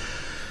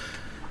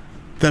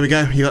 There we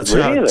go. You got 2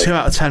 Really?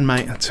 out of 10,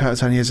 mate. 2 out of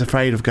 10. He's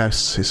afraid of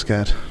ghosts. He's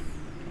scared.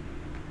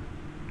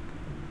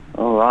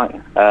 All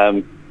right.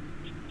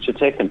 Should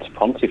take him to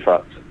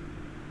Pontefract.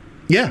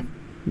 Yeah.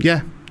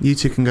 You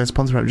two can go to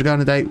Pontefract. Would you go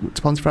on a date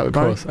to Pontefract with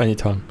Of Barry? course,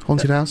 anytime.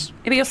 Haunted house?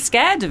 Yeah, but you're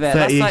scared of it. 30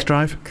 That's East like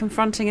Drive.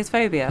 confronting his I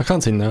phobia.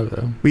 can't say no,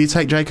 though. Will you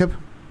take Jacob?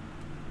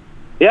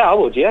 Yeah, I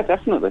would. Yeah,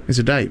 definitely. It's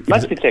a date.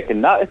 Might be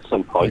taking that at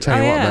some I'll point. tell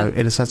you Oh, what, yeah. though.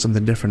 It'd have said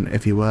something different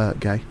if you were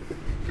gay.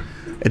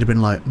 It'd have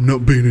been like,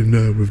 not being in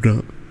there with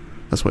that.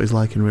 That's what he's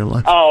like in real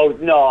life. Oh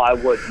no, I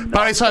wouldn't.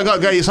 Barry, sorry, got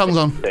to go. Your song's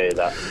on. Say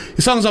that. Your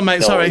song's on, mate.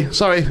 No.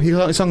 Sorry. You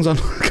got your song's on.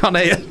 Can't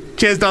hear you.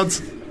 Cheers,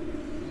 Dodds.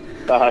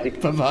 Bye.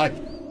 Bye-bye.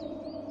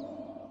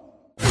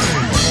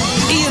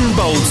 Ian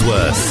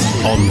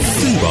Boldsworth on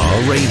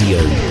Fubar Radio.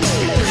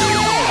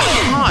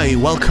 Hi,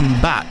 welcome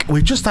back.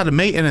 We've just had a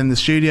meeting in the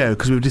studio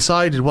because we've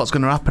decided what's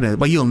going to happen.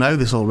 Well, you'll know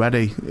this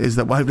already, is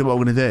that hopefully what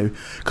we're going to do.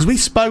 Because we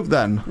spoke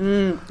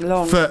then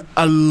Long. for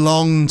a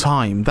long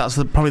time. That's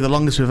probably the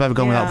longest we've ever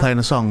gone without Yeah. playing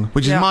a song,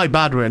 which is Yeah. my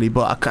bad, really.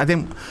 But I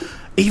didn't,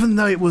 even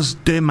though it was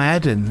doing my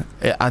head in,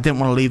 I didn't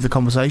want to leave the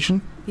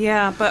conversation.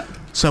 Yeah, but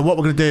So what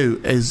we're going to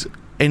do is,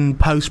 in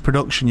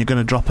post-production, you're going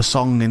to drop a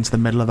song into the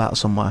middle of that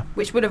somewhere.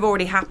 which would have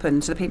already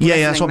happened to the people. Yeah,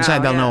 listening that's what I'm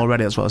saying. now, They'll know yeah.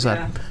 already. That's what I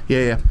said.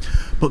 Yeah.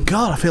 But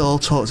God, I feel all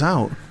talked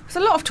out. There's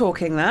a lot of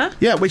talking there.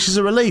 Yeah, which is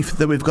a relief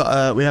that we've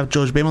got. We have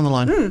George Beam on the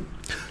line.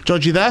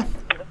 George, you there?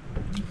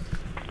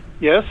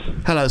 Yes,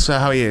 Hello, sir.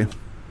 How are you?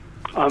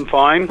 I'm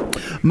fine.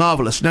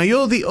 Marvellous. Now,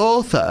 you're the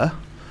author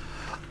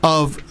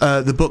of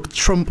the book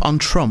Trump on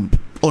Trump,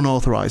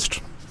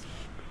 Unauthorised.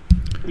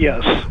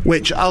 Yes.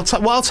 Which what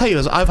I'll tell you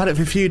is I've had it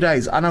for a few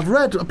days, and I've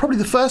read probably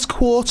the first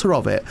quarter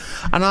of it,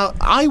 and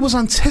I was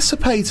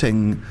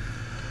anticipating.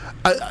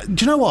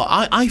 Do you know what?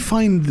 I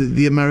find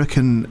the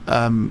American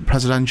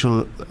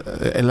presidential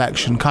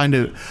election kind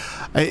of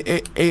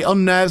it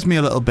unnerves me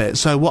a little bit.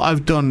 So what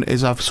I've done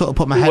is I've sort of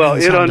put my head in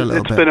the sand a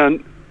little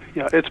bit.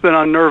 It's been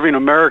unnerving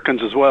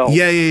Americans as well.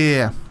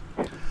 Yeah.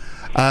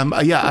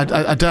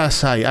 I dare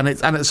say,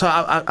 so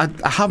I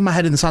have my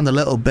head in the sand a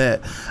little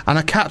bit, and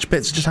I catch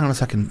bits. Just hang on a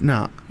second.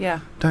 No,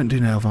 don't do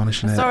nail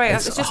varnish in it. Sorry,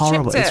 it's just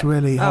horrible. chipped it. It's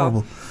really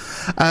horrible.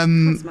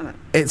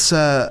 It's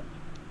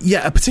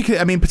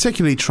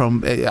particularly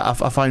Trump. I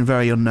find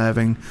very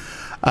unnerving.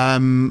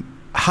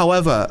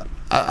 However,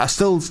 I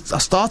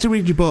started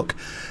reading your book,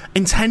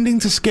 intending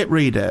to skip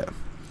read it,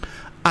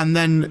 and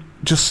then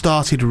just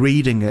started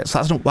reading it. So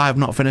that's not why I've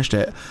not finished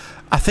it.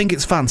 I think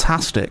it's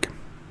fantastic.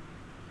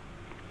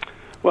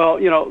 Well,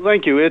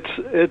 thank you.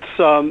 It's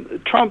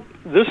Trump.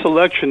 This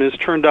election has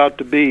turned out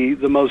to be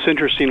the most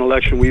interesting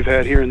election we've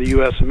had here in the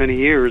U.S. in many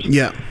years.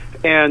 Yeah.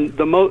 And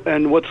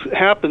what's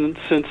happened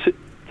since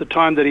the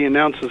time that he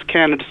announced his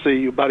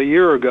candidacy about a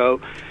year ago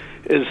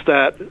is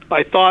that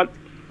I thought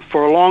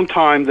for a long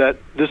time that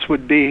this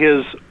would be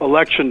his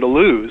election to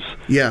lose.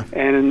 Yeah.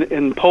 And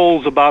in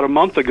polls about a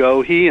month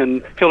ago, he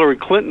and Hillary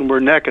Clinton were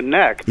neck and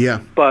neck.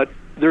 Yeah. But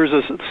there's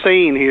a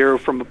saying here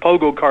from a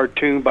Pogo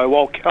cartoon by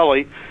Walt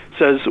Kelly.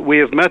 Says, we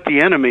have met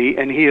the enemy,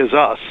 and he is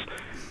us.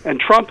 And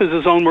Trump is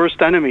his own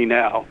worst enemy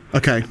now.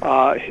 Okay.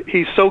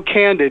 He's so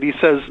candid. He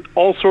says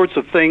all sorts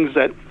of things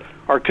that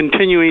are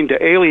continuing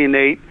to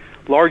alienate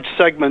large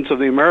segments of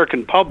the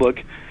American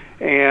public.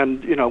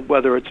 And,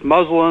 whether it's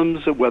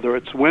Muslims, whether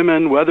it's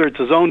women, whether it's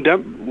his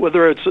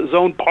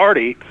own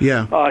party,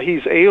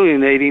 he's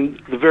alienating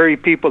the very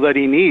people that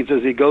he needs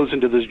as he goes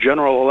into this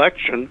general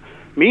election.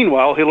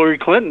 Meanwhile, Hillary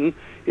Clinton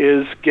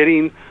is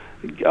getting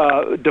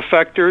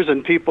defectors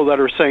and people that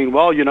are saying,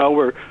 well,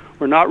 we're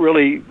not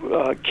really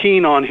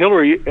keen on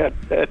Hillary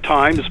at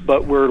times,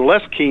 but we're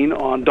less keen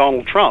on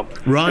Donald Trump.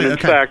 Right. And in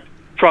fact,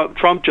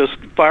 Trump just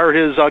fired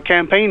his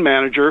campaign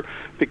manager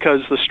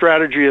because the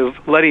strategy of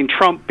letting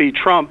Trump be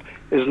Trump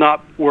is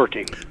not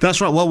working.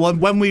 That's right. Well,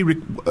 when we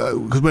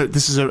because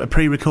this is a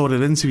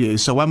pre-recorded interview,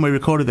 so when we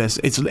recorded this,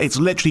 it's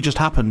literally just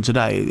happened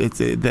today.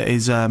 There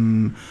is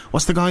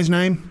what's the guy's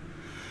name?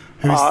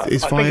 I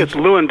think it's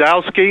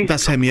Lewandowski.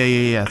 That's him.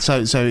 Yeah.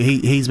 So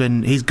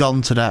he's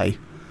gone today.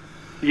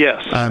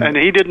 Yes, and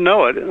he didn't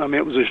know it. I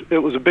mean, it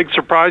was a big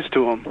surprise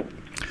to him.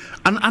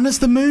 And has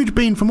the mood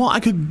been, from what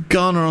I could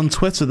garner on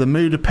Twitter, the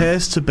mood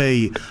appears to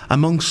be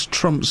amongst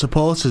Trump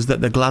supporters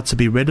that they're glad to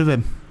be rid of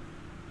him?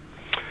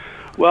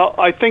 Well,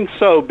 I think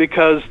so,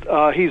 because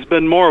he's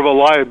been more of a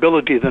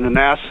liability than an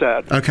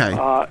asset. Okay.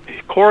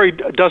 Corey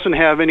doesn't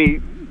have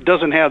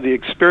the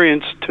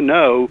experience to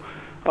know,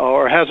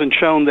 or hasn't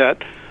shown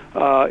that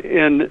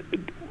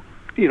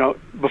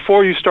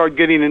before you start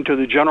getting into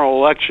the general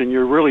election,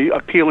 you're really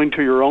appealing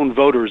to your own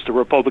voters, the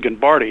Republican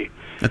Party.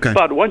 Okay.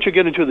 But once you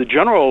get into the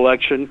general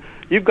election,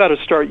 you've got to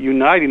start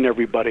uniting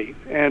everybody.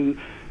 And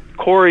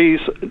Corey's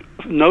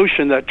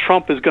notion that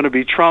Trump is going to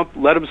be Trump,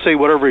 let him say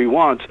whatever he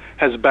wants,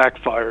 has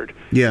backfired.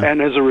 Yeah.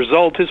 And as a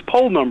result, his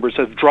poll numbers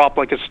have dropped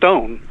like a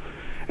stone.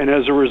 And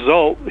as a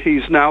result,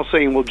 he's now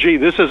saying, well, gee,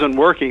 this isn't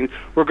working.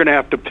 We're going to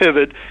have to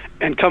pivot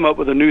and come up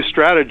with a new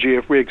strategy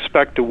if we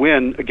expect to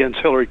win against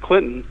Hillary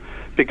Clinton,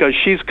 because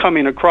she's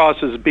coming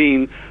across as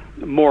being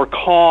more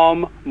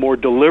calm, more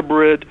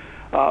deliberate,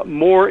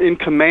 more in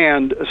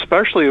command,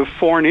 especially of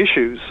foreign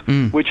issues,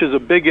 which is a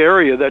big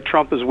area that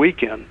Trump is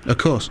weak in. Of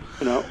course.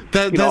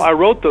 I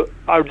wrote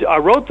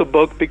the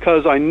book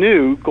because I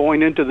knew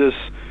going into this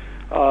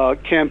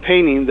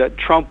campaigning that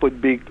Trump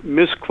would be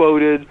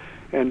misquoted,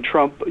 and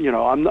Trump,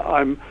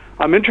 I'm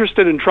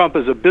interested in Trump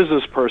as a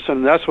business person,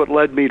 and that's what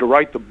led me to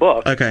write the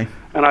book. Okay.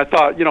 And I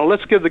thought,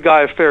 let's give the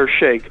guy a fair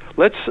shake.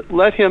 Let's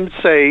let him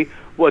say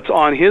what's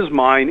on his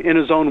mind in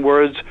his own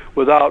words,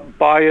 without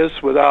bias,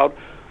 without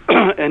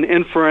an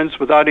inference,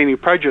 without any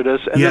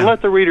prejudice, and then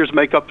let the readers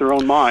make up their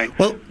own mind.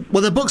 Well,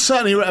 the book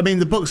certainly. I mean,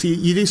 the books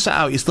you do set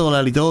out. You're still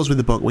early doors with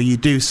the book, where you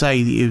do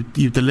say that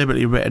you've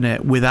deliberately written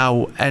it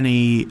without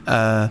any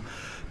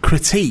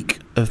critique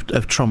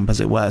of Trump,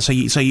 as it were. So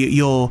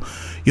you're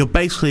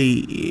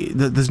basically,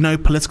 there's no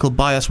political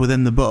bias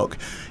within the book.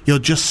 You're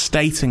just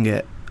stating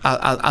it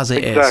as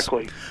it is.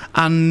 Exactly.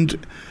 And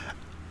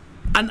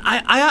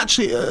I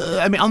actually,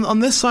 I mean, on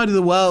this side of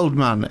the world,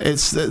 man,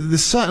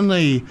 there's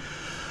certainly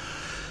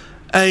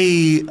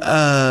from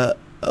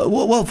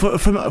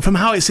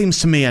how it seems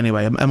to me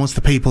anyway, amongst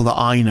the people that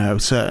I know,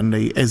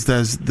 certainly is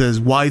there's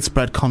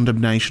widespread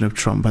condemnation of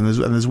Trump, and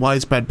there's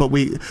widespread, but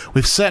we've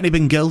certainly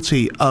been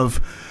guilty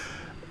of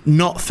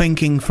not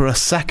thinking for a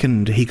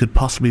second he could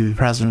possibly be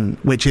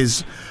president, which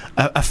is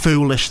a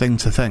foolish thing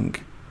to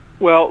think.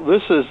 Well,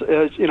 this is,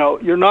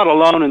 you're not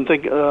alone in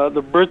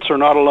the Brits are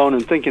not alone in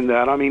thinking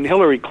that. I mean,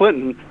 Hillary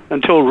Clinton,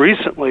 until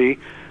recently,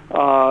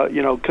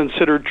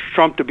 considered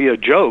Trump to be a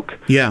joke.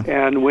 Yeah.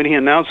 And when he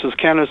announced his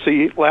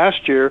candidacy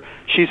last year,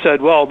 she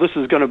said, well, this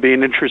is going to be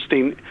an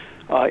interesting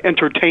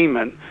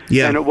entertainment.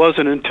 Yeah. And it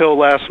wasn't until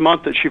last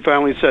month that she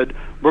finally said,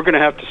 we're going to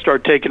have to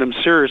start taking him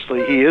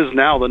seriously. He is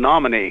now the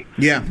nominee.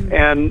 Yeah.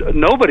 And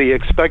nobody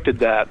expected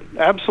that.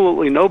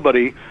 Absolutely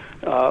nobody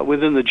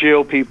within the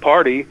GOP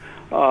party.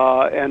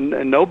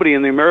 And nobody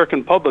in the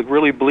American public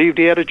really believed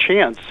he had a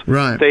chance.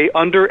 Right. They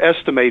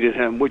underestimated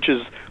him, which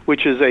is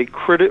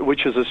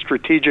a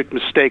strategic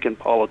mistake in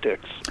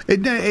politics.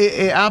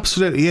 It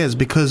absolutely is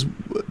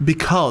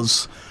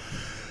because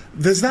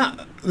there's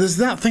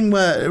that thing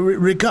where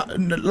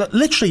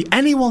literally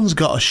anyone's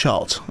got a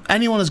shot.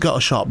 Anyone has got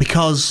a shot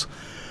because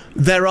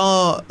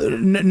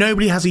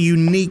nobody has a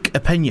unique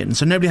opinion,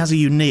 so nobody has a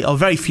unique, or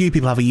very few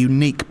people have a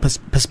unique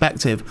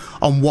perspective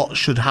on what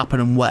should happen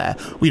and where.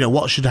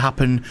 What should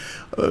happen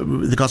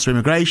with regards to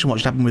immigration, what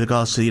should happen with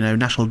regards to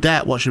national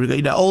debt, what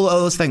should all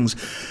those things.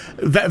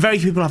 Very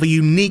few people have a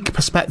unique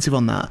perspective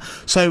on that.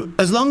 So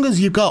as long as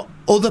you've got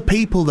other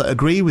people that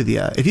agree with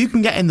you, if you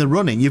can get in the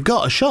running, you've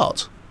got a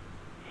shot.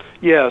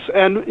 Yes,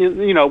 and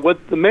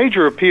what the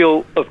major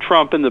appeal of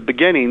Trump in the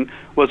beginning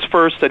was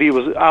first that he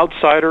was an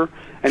outsider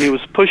and he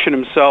was pushing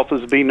himself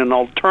as being an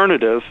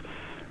alternative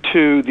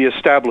to the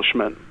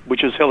establishment,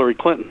 which is Hillary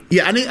Clinton.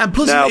 Yeah, and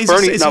plus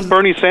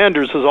Bernie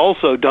Sanders has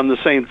also done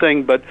the same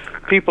thing, but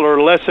people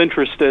are less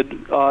interested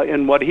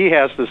in what he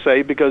has to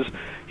say because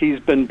he's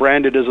been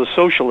branded as a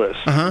socialist.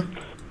 Uh-huh.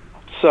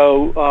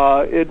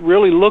 So it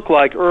really looked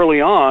like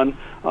early on,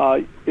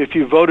 if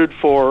you voted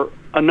for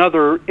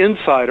another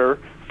insider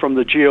from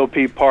the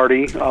GOP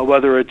party,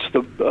 whether it's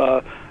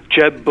the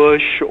Jeb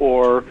Bush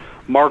or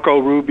Marco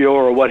Rubio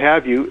or what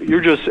have you,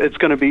 it's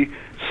going to be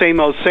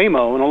same-o,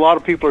 same-o. And a lot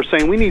of people are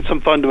saying, we need some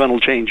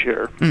fundamental change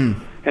here.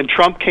 And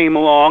Trump came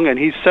along and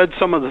he said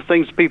some of the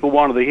things people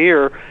wanted to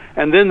hear.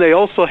 And then they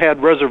also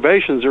had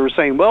reservations. They were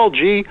saying, well,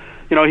 he's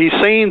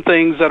saying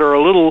things that are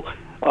a little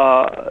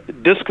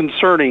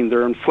disconcerting.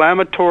 They're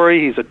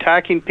inflammatory. He's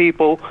attacking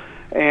people.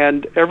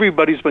 And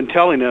everybody's been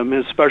telling him,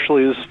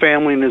 especially his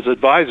family and his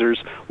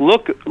advisors,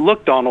 look,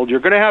 Donald,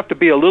 you're going to have to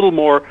be a little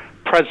more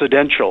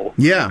presidential.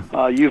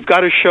 Yeah. You've got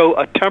to show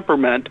a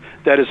temperament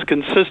that is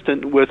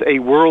consistent with a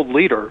world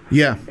leader.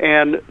 Yeah.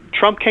 And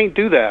Trump can't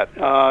do that.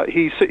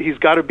 He's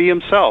got to be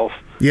himself.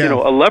 Yeah.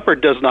 A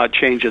leopard does not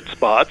change its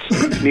spots.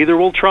 Neither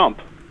will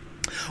Trump.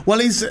 Well,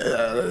 he's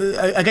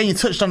again. You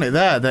touched on it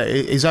there. That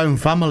his own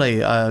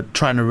family are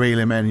trying to reel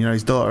him in.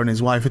 His daughter and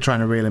his wife are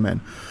trying to reel him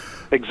in.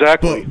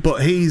 Exactly.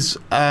 But he's.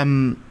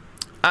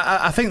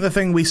 I think the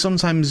thing we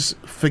sometimes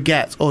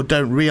forget or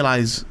don't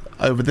realise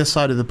over this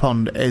side of the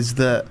pond is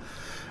that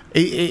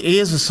he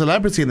is a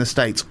celebrity in the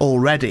States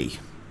already.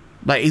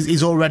 Like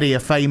he's already a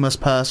famous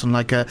person.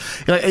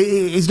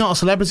 He's not a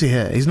celebrity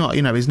here. He's not.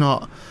 He's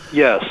not.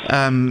 Yes.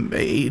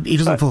 He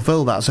doesn't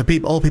fulfil that. So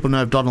all people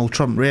know of Donald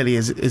Trump really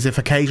is if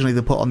occasionally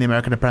they put on The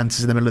American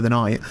Apprentice in the middle of the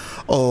night,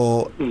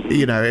 or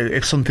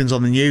if something's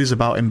on the news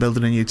about him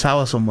building a new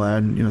tower somewhere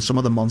and some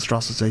other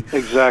monstrosity.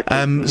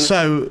 Exactly.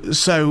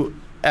 So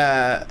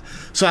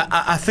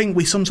I think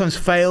we sometimes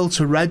fail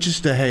to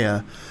register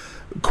here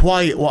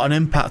quite what an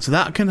impact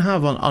that can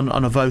have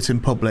on a vote in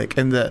public.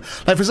 In that,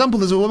 like for example,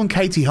 there's a woman,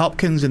 Katie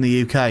Hopkins, in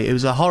the UK. It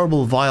was a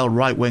horrible, vile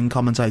right-wing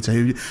commentator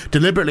who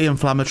deliberately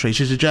inflammatory.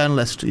 She's a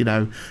journalist.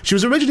 She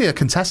was originally a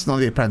contestant on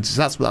The Apprentice.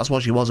 That's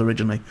what she was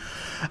originally,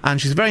 and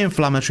she's very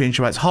inflammatory and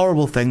she writes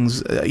horrible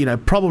things.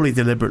 Probably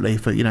deliberately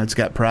for to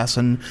get press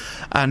and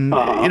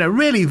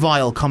really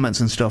vile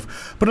comments and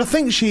stuff. But I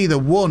think she either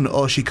won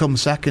or she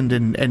comes second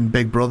in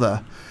Big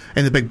Brother,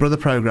 in the Big Brother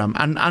program,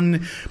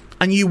 and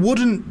you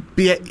wouldn't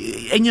be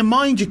in your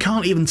mind. You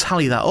can't even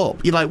tally that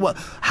up. You're like, what?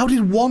 How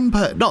did one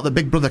person? Not that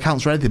Big Brother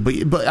counts for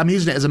anything, but I'm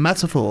using it as a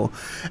metaphor.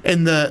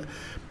 In that,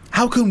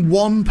 how can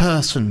one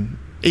person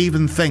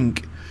even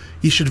think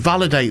you should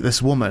validate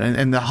this woman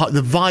and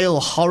the vile,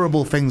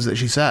 horrible things that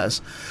she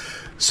says?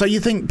 So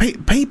you think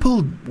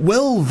people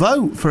will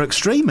vote for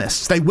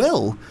extremists? They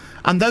will,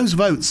 and those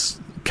votes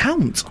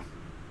count.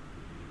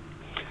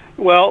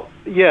 Well,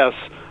 yes.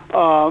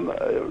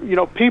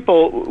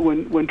 People,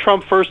 when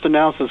Trump first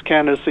announced his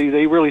candidacy,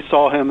 they really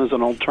saw him as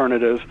an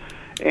alternative.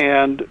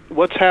 And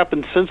what's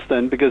happened since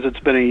then, because it's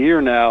been a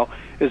year now,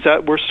 is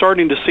that we're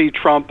starting to see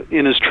Trump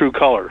in his true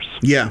colors.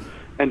 Yeah.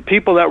 And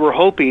people that were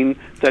hoping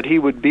that he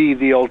would be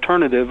the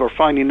alternative are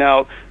finding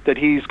out that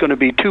he's going to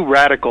be too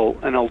radical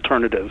an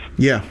alternative.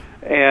 Yeah.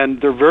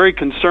 And they're very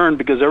concerned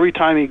because every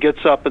time he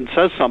gets up and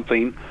says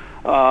something,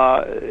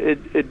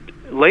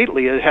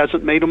 lately it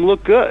hasn't made him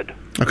look good.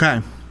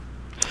 Okay.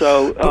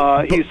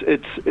 So he's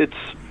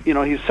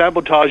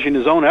sabotaging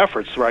his own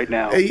efforts right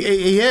now.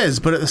 He is,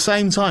 but at the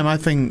same time, I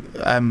think,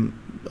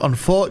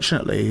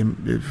 unfortunately,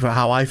 for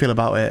how I feel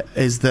about it,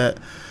 is that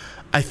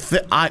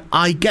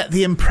I get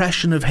the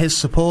impression of his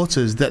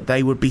supporters that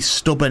they would be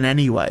stubborn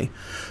anyway,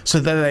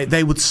 so that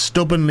they would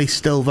stubbornly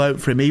still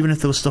vote for him, even if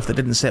there was stuff that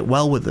didn't sit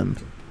well with them.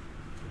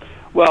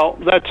 Well,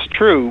 that's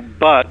true,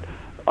 but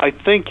I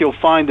think you'll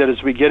find that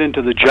as we get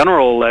into the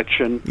general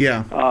election,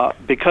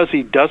 because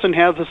he doesn't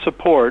have the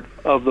support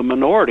of the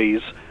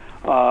minorities,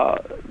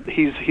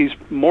 he's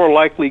more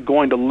likely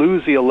going to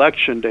lose the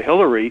election to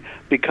Hillary,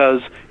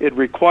 because it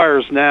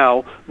requires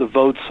now the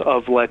votes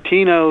of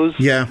Latinos,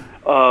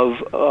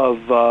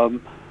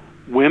 of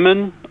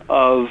women,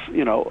 of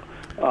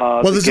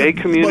the gay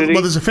community.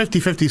 Well, there's a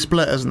 50-50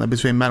 split, isn't there,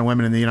 between men and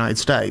women in the United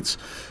States?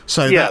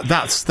 So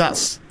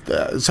that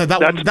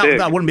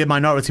wouldn't be a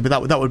minority,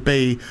 but that would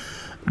be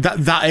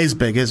that is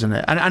big, isn't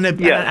it?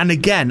 And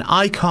again,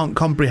 I can't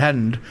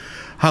comprehend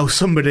how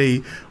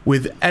somebody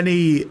with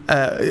any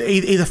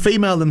either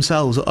female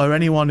themselves or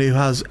anyone who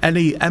has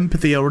any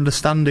empathy or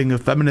understanding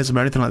of feminism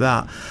or anything like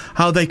that,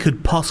 how they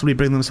could possibly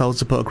bring themselves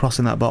to put a cross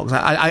in that box.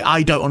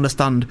 I don't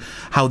understand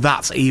how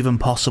that's even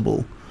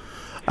possible.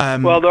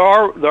 Well,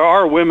 there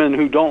are women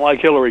who don't like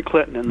Hillary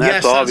Clinton, and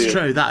that's obvious.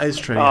 Yes, that is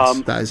true.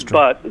 That is true.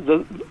 But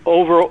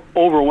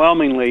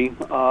overwhelmingly,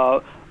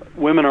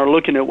 women are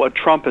looking at what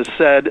Trump has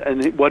said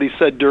and what he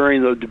said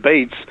during the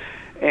debates,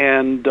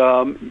 and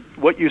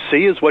what you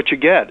see is what you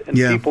get. And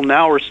people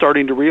now are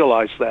starting to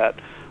realize that.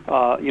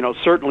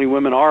 Certainly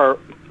women are.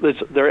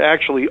 There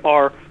actually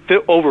are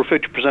over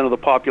 50% of the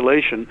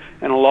population,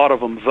 and a lot of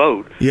them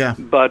vote. Yeah.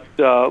 But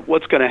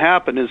what's going to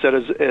happen is that,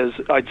 as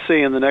I'd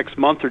say in the next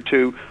month or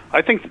two,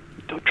 I think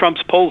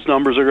Trump's polls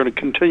numbers are going to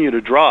continue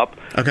to drop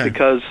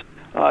because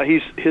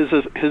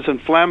his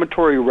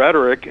inflammatory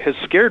rhetoric has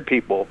scared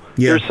people.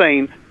 Yeah. They're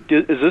saying,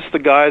 "Is this the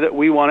guy that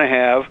we want to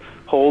have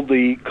hold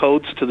the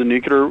codes to the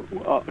nuclear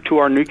to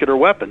our nuclear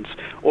weapons,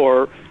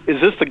 or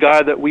is this the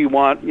guy that we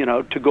want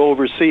to go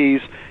overseas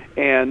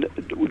and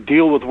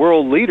deal with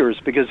world leaders,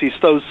 because he's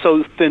so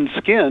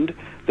thin-skinned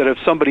that if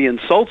somebody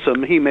insults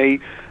him, he may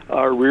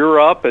rear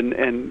up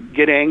and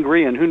get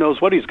angry, and who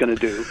knows what he's going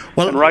to do."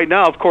 And right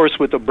now, of course,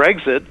 with the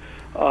Brexit,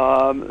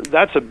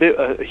 that's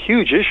a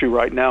huge issue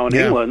right now in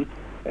England,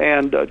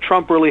 and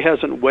Trump really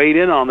hasn't weighed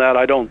in on that,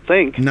 I don't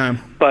think. No.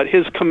 But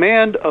his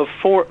command of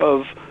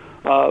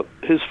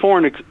his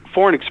foreign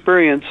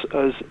experience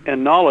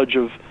and knowledge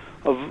of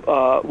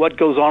what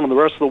goes on in the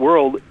rest of the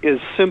world is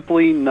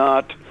simply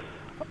not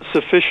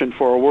sufficient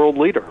for a world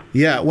leader.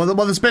 Yeah, well,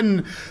 there's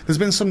been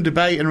some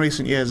debate in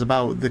recent years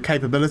about the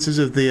capabilities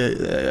of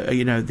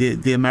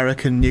the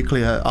American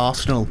nuclear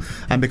arsenal,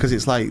 and because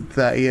it's like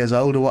 30 years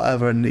old or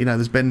whatever, and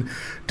there's been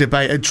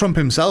debate. And Trump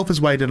himself has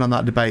weighed in on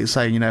that debate,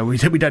 saying we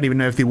don't even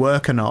know if they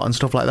work or not and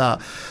stuff like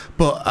that.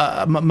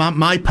 But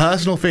my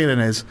personal feeling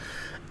is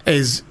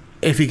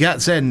if he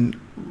gets in,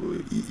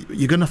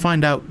 you're going to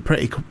find out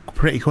pretty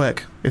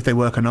quick if they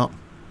work or not.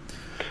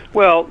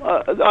 Well,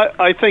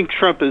 I think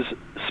Trump is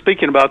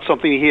speaking about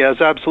something he has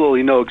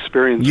absolutely no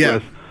experience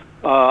with.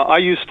 I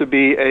used to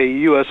be a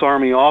U.S.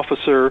 Army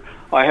officer.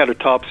 I had a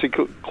top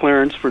secret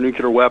clearance for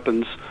nuclear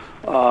weapons,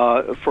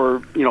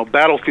 for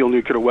battlefield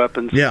nuclear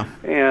weapons. Yeah.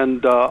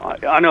 And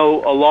I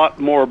know a lot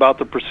more about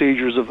the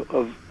procedures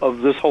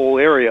of this whole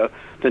area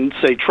than,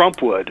 say,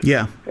 Trump would.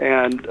 Yeah.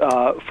 And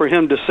for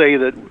him to say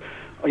that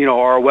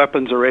our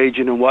weapons are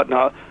aging and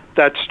whatnot,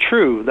 that's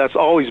true. That's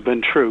always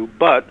been true.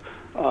 But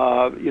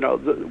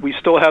we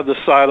still have the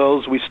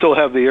silos. We still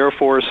have the Air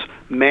Force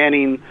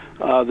manning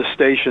the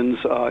stations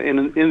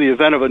in the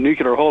event of a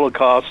nuclear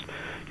holocaust.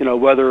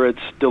 Whether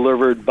it's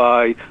delivered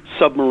by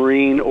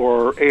submarine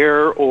or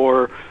air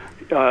or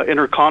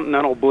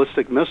intercontinental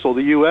ballistic missile,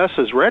 the U.S.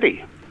 is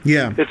ready.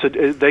 Yeah,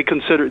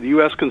 the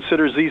U.S.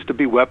 considers these to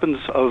be weapons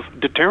of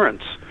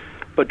deterrence.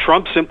 But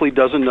Trump simply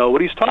doesn't know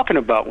what he's talking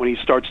about when he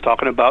starts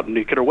talking about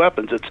nuclear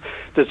weapons. It's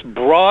this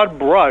broad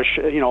brush.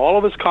 All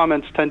of his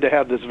comments tend to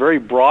have this very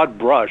broad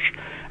brush.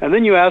 And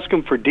then you ask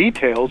him for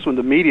details. When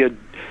the media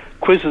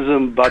quizzes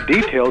him about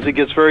details, he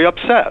gets very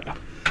upset.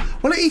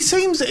 Well, he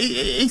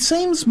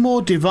seems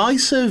more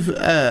divisive,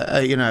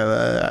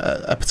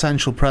 a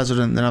potential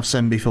president than I've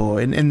seen before.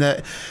 In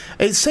that,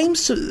 it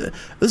seems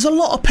there's a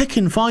lot of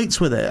picking fights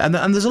with it, and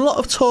there's a lot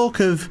of talk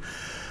of.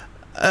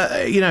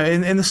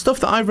 In the stuff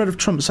that I've read of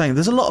Trump saying,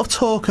 there's a lot of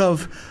talk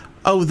of,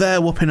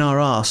 they're whooping our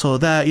ass, or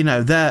they're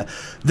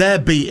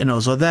beating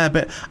us, or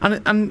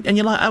and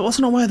you're like, I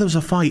wasn't aware there was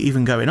a fight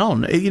even going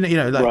on.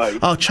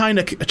 Right.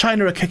 China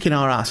are kicking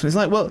our ass, and it's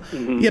like, well,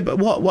 yeah, but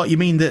what you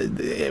mean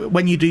that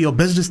when you do your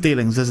business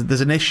dealings,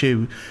 there's an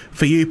issue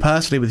for you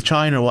personally with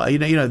China, or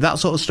that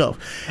sort of stuff.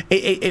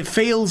 It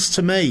feels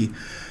to me.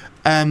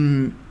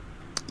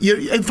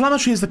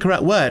 Inflammatory is the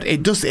correct word.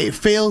 It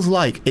feels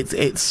like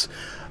it's.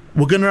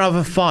 We're going to have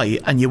a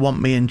fight, and you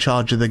want me in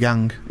charge of the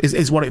gang.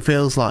 Is what it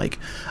feels like,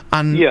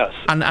 and yes,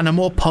 and a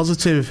more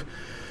positive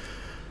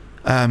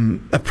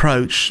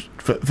approach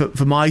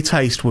for my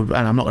taste would.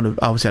 And I'm not going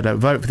to, obviously, I don't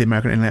vote for the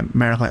American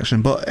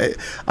election, but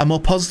a more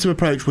positive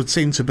approach would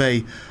seem to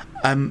be,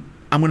 I'm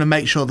going to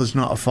make sure there's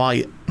not a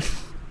fight.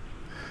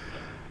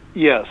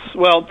 Yes,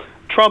 well,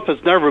 Trump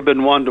has never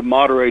been one to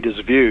moderate his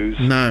views.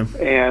 No,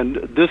 and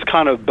this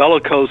kind of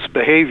bellicose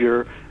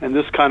behavior and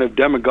this kind of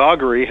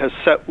demagoguery has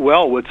set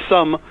well with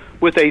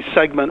a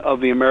segment of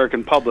the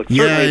American public.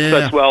 Certainly it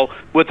sets well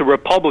with the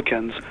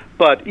Republicans,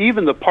 but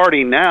even the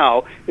party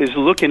now is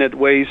looking at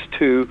ways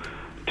to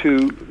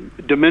to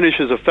diminish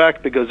his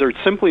effect because they're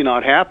simply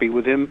not happy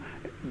with him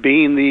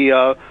being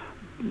the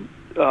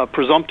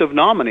presumptive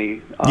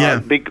nominee.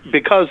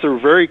 Because they're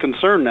very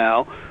concerned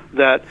now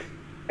that,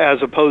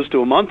 as opposed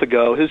to a month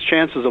ago, his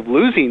chances of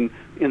losing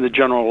in the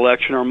general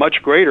election are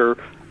much greater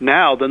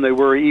now than they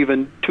were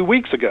even 2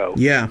 weeks ago.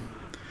 Yeah.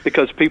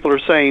 Because people are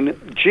saying,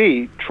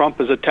 gee, Trump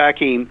is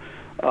attacking,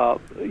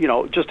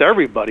 just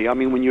everybody. I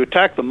mean, when you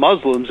attack the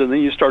Muslims and then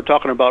you start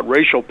talking about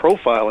racial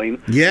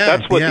profiling,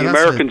 that's what the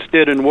Americans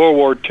did in World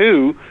War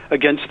II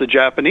against the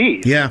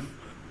Japanese. Yeah.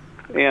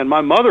 And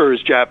my mother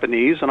is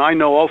Japanese, and I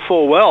know all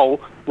full well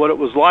what it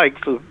was like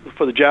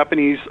for the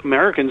Japanese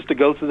Americans to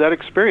go through that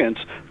experience,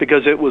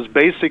 because it was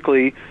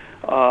basically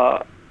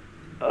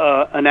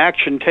an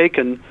action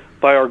taken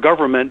by our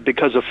government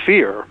because of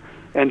fear.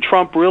 And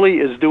Trump really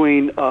is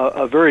doing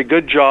a very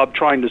good job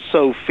trying to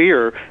sow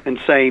fear and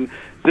saying,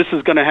 this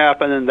is going to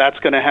happen and that's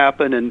going to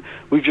happen, and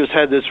we've just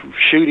had this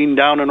shooting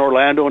down in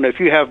Orlando, and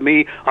if you have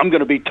me, I'm going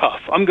to be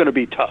tough. I'm going to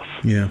be tough.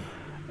 Yeah.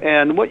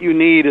 And what you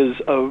need is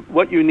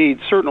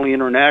certainly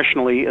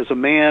internationally is a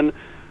man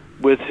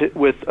with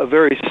a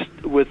very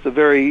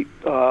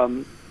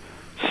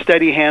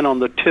steady hand on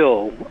the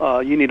till.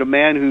 You need a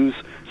man who's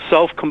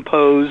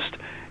self-composed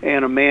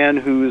and a man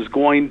who is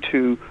going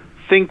to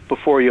think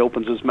before he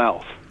opens his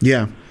mouth.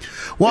 Yeah.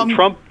 Well, and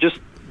Trump just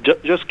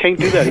can't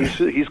do that.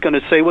 He's going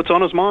to say what's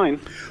on his mind.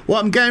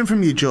 What I'm getting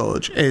from you,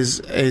 George,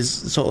 is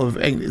sort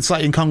of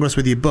slightly incongruous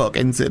with your book,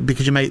 and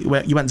because you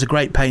went to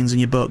great pains in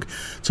your book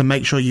to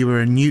make sure you were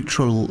a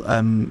neutral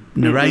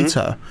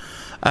narrator.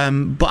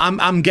 Mm-hmm. But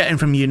I'm getting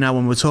from you now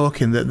when we're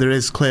talking that there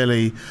is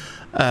clearly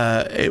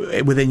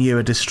within you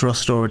a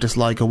distrust or a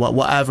dislike or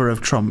whatever of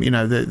Trump. You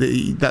know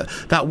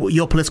that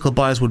your political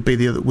bias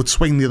would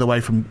swing the other way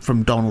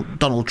from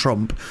Donald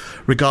Trump,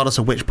 regardless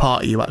of which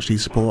party you actually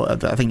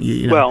support. I think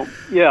you know. Well,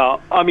 yeah.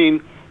 I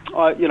mean,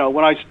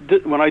 when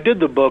I did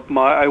the book,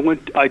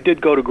 I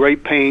did go to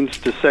great pains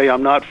to say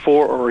I'm not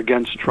for or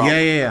against Trump.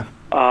 Yeah.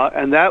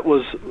 And that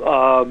was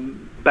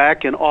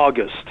back in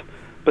August.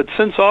 But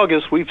since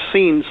August, we've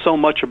seen so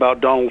much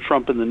about Donald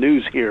Trump in the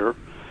news here.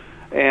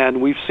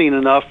 And we've seen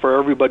enough for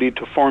everybody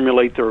to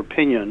formulate their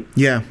opinion.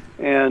 Yeah.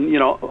 And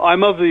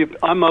I'm of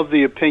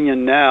the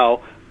opinion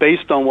now,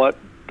 based on what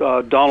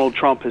Donald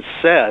Trump has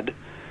said,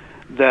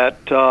 that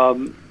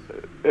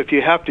if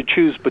you have to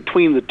choose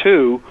between the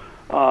two,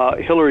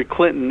 Hillary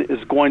Clinton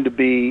is going to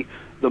be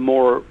the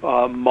more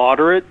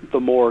moderate, the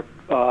more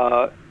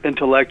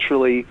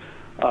intellectually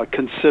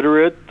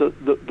considerate,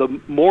 the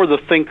more the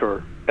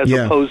thinker, as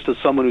opposed to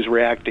someone who's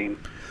reacting.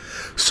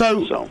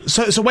 So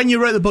when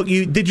you wrote the book,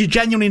 did you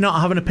genuinely not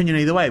have an opinion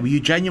either way? Were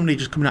you genuinely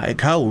just coming at it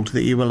cold,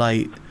 that you were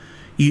like,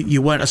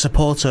 you weren't a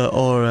supporter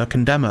or a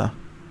condemner?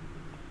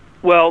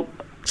 Well,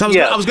 so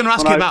I was going to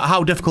ask you about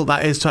how difficult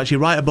that is to actually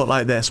write a book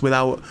like this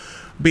without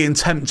being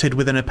tempted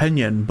with an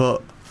opinion.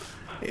 But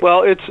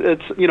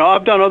it's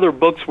I've done other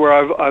books where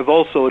I've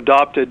also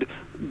adopted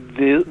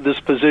this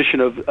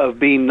position of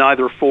being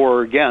neither for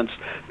or against,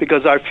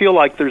 because I feel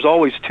like there's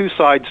always two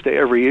sides to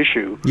every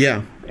issue.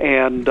 Yeah.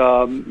 And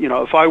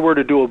if I were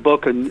to do a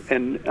book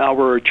and I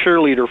were a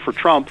cheerleader for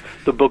Trump,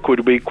 the book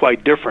would be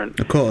quite different.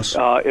 Of course.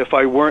 If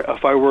I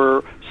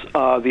were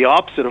the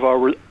opposite,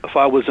 if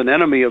I was an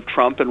enemy of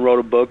Trump and wrote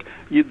a book,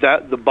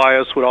 that the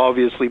bias would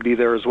obviously be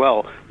there as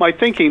well. My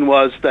thinking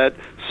was that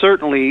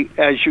certainly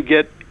as you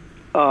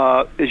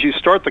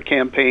start the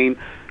campaign,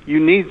 you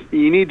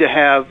need to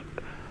have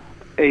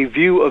a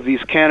view of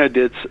these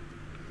candidates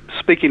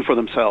speaking for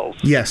themselves.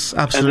 Yes,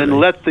 absolutely. And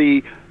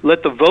then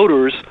let the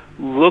voters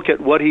look at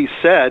what he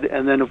said,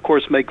 and then of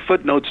course make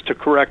footnotes to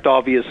correct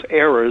obvious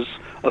errors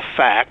of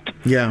fact.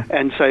 Yeah.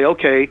 And say,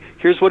 okay,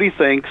 here's what he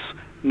thinks.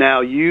 Now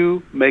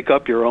you make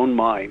up your own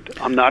mind.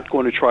 I'm not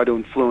going to try to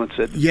influence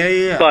it.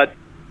 Yeah. But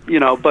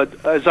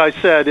as I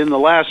said, in the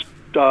last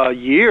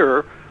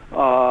year,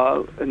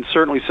 and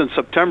certainly since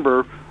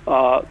September,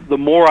 the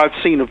more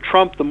I've seen of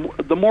Trump,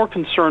 the more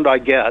concerned I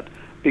get,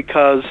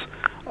 because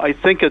I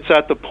think it's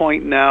at the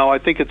point now, I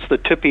think it's the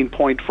tipping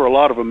point for a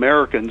lot of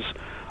Americans,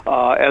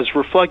 as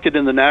reflected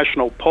in the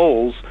national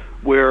polls,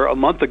 where a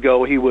month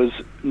ago he was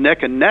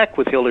neck and neck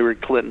with Hillary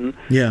Clinton,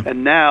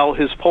 and now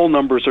his poll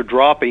numbers are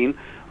dropping.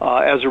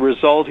 As a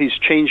result, he's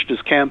changed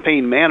his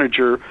campaign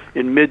manager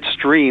in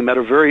midstream at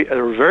a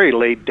very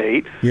late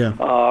date.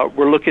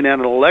 We're looking at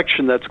an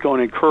election that's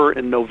going to occur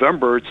in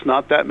November. It's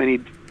not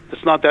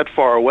that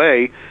far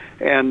away,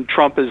 and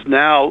Trump is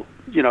now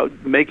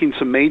making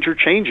some major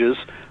changes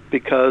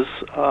because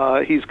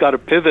he's got to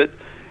pivot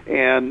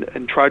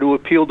and try to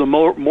appeal to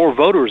more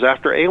voters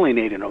after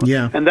alienating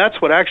them. And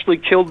that's what actually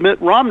killed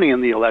Mitt Romney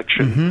in the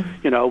election.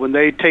 Mm-hmm. When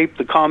they taped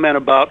the comment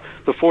about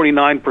the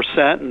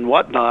 49% and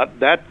whatnot,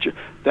 that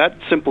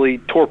simply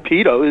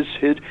torpedoes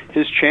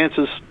his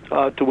chances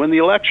to win the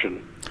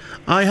election.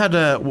 I had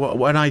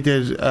when I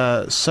did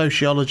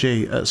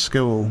sociology at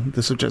school,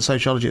 the subject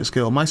sociology at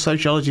school, my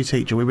sociology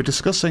teacher, we were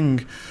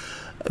discussing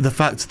the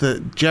fact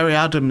that Gerry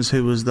Adams,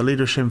 who was the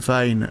leader of Sinn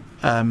Féin,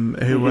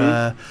 who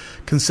were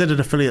considered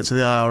affiliates of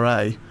the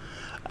IRA,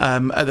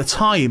 At the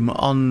time,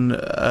 on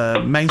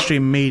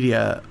mainstream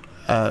media,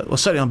 well,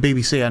 certainly on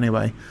BBC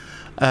anyway,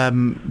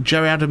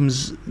 Gerry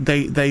Adams,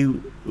 they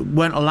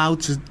weren't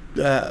allowed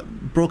to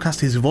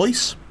broadcast his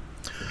voice.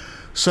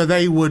 So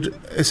they would,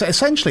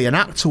 essentially, an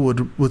actor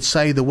would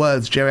say the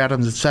words Gerry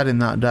Adams had said in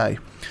that day.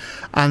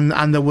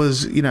 And there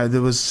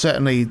was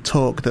certainly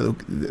talk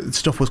that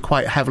stuff was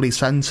quite heavily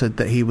censored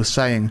that he was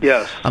saying.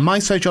 Yes. And my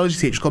sociology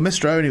teacher, called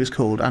Mr. Owen, he was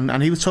called,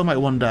 and he was talking about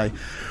it one day.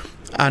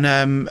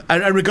 And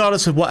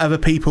regardless of whatever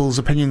people's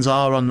opinions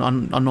are on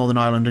Northern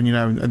Ireland and,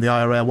 and the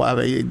IRA,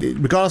 whatever,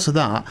 regardless of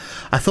that,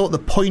 I thought the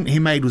point he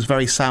made was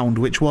very sound,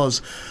 which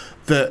was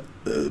that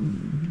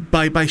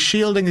by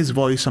shielding his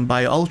voice and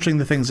by altering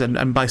the things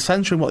and by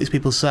censoring what these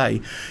people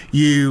say,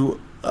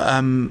 you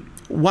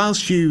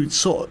whilst you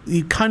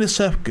kind of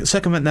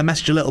circumvent their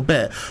message a little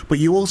bit, but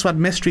you also add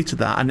mystery to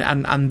that,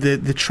 and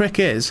the trick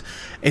is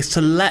to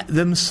let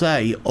them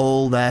say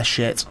all their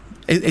shit.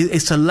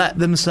 It's to let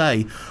them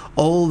say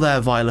all their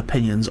vile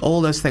opinions,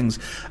 all those things,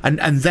 and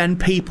then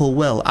people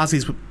will, as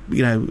is,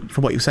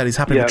 from what you've said, is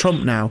happening with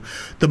Trump now.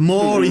 The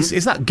more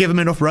is that give them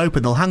enough rope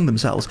and they'll hang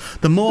themselves.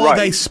 The more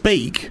they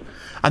speak,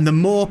 and the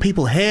more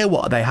people hear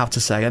what they have to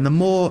say, and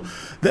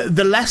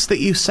the less that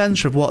you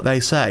censor of what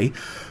they say,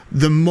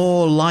 the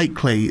more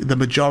likely the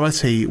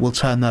majority will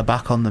turn their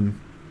back on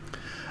them.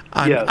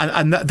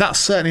 And that's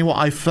certainly what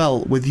I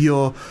felt with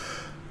your.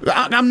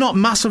 I'm not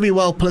massively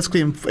well politically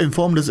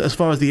informed as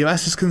far as the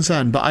US is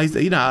concerned, but I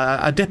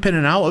dip in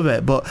and out of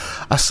it. But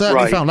I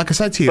certainly found, like I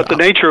said to you, but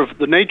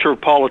the nature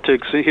of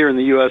politics here in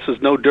the US is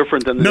no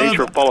different than the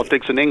nature of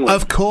politics in England.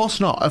 Of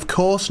course not.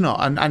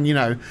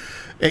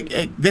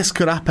 And this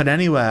could happen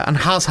anywhere, and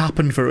has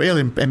happened for real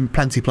in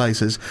plenty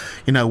places.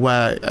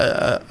 Where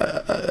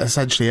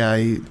essentially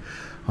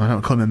I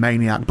don't call him a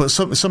maniac, but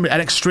an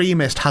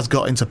extremist has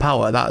got into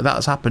power.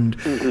 That's happened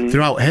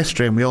throughout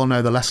history, and we all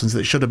know the lessons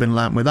that should have been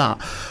learnt with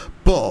that.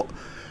 But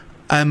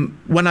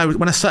when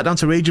I sat down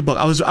to read your book,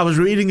 I was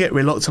reading it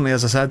reluctantly,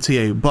 as I said to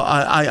you, but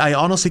I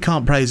honestly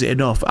can't praise it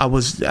enough. I'm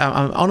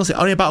honestly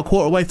only about a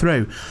quarter way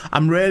through.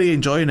 I'm really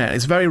enjoying it.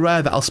 It's very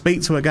rare that I'll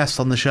speak to a guest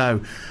on the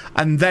show,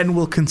 and then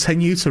we'll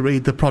continue to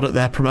read the product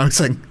they're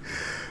promoting.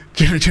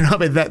 Do you know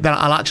what I mean? That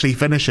I'll actually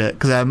finish it,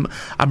 because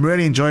I'm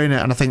really enjoying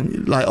it, and I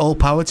think, like, all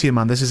power to you,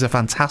 man. This is a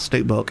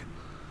fantastic book.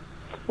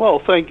 Well,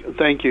 thank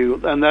you,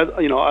 and that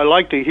I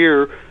like to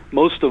hear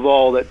most of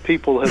all that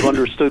people have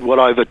understood what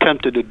I've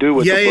attempted to do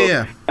with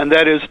the book, and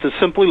that is to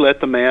simply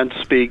let the man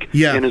speak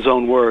in his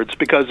own words.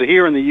 Because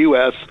here in the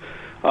U.S.,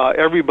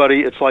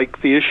 everybody, it's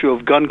like the issue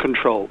of gun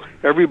control.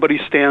 Everybody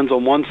stands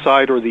on one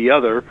side or the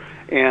other,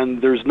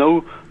 and there's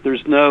no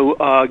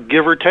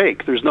give or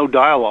take. There's no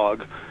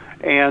dialogue.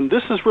 And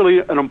this is really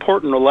an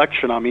important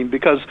election,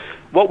 because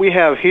what we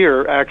have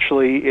here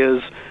actually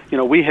is,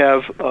 we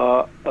have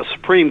a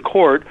Supreme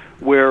Court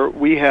where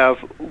we have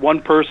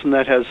one person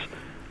that has,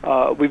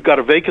 we've got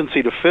a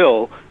vacancy to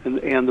fill,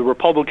 and the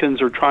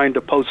Republicans are trying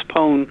to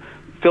postpone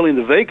filling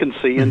the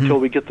vacancy until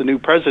we get the new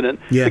president,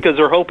 because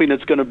they're hoping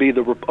it's going to be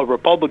a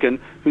Republican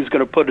who's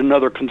going to put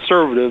another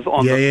conservative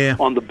on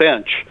the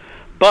bench.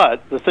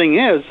 But the thing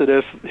is that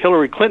if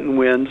Hillary Clinton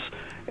wins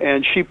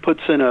and she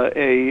puts in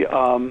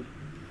a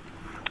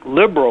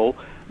liberal,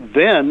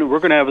 then we're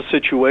going to have a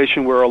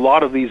situation where a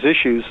lot of these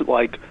issues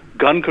like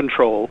gun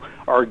control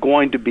are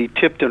going to be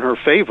tipped in her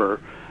favor,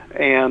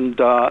 and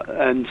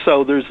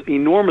so there's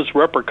enormous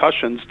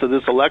repercussions to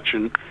this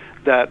election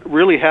that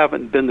really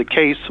haven't been the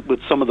case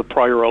with some of the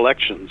prior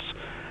elections.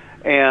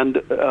 And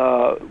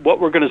what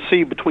we're going to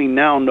see between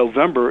now and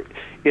November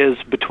is,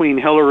 between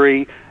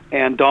Hillary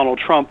and Donald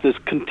Trump, this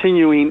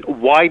continuing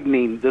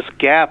widening, this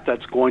gap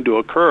that's going to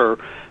occur,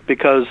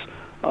 because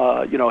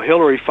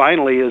Hillary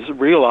finally has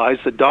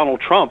realized that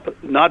Donald Trump,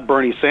 not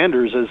Bernie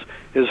Sanders,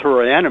 is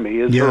her enemy,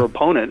 is her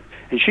opponent,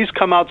 and she's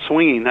come out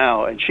swinging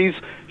now, and she's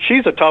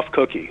a tough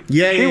cookie.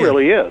 She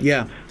really is.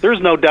 Yeah, there's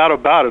no doubt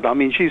about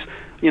it. She's,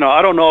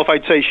 I don't know if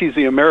I'd say she's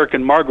the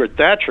American Margaret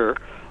Thatcher,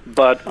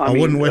 but I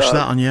wouldn't wish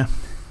that on you.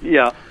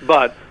 Yeah,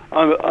 but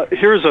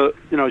here's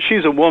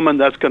she's a woman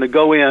that's going to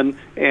go in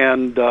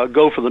and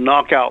go for the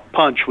knockout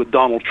punch with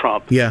Donald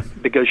Trump. Yeah,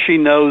 because she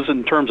knows,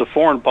 in terms of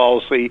foreign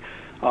policy,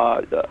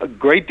 a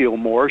great deal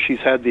more. She's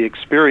had the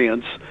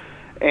experience,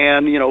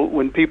 and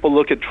when people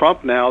look at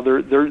Trump now,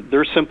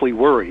 they're simply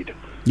worried.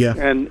 Yeah,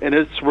 and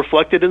it's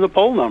reflected in the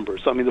poll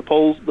numbers.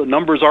 The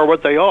numbers are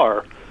what they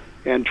are,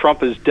 and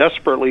Trump is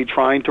desperately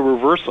trying to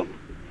reverse them.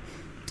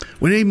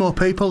 We need more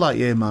people like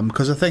you, man,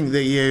 because I think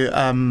that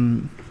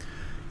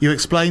you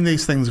explain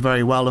these things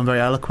very well and very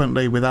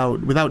eloquently,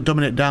 without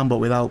dumbing it down, but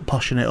without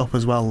pushing it up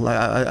as well.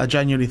 I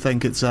genuinely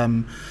think it's.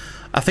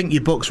 I think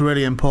your book's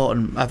really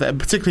important,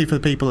 particularly for the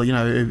people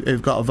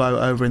who've got a vote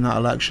over in that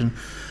election.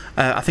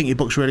 I think your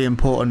book's really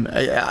important.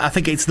 I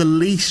think it's the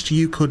least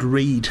you could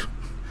read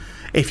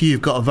if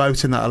you've got a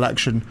vote in that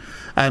election,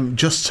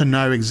 just to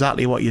know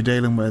exactly what you're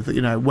dealing with.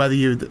 Whether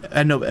you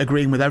end up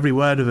agreeing with every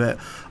word of it,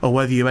 or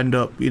whether you end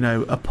up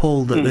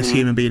appalled that this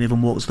human being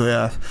even walks the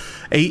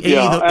earth.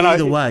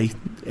 Either way,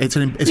 it's a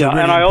really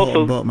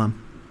important book, man.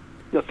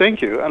 Yeah,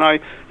 thank you. And I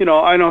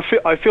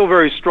feel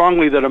very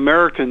strongly that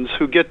Americans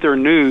who get their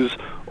news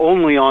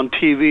only on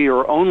TV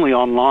or only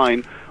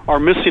online are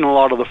missing a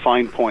lot of the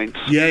fine points.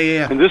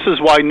 Yeah. And this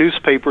is why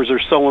newspapers are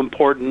so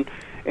important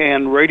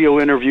and radio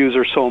interviews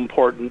are so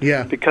important.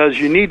 Yeah. Because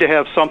you need to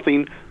have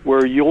something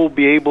where you'll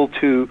be able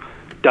to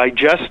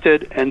digest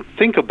it and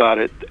think about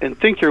it and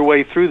think your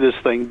way through this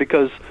thing,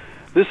 because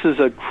this is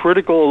a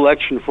critical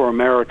election for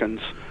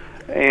Americans.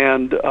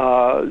 And,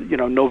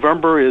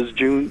 November is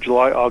June,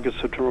 July, August,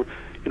 September.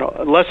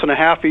 Less than a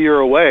half a year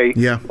away.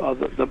 Yeah.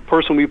 The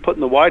person we put in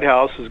the White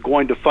House is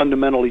going to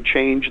fundamentally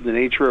change the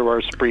nature of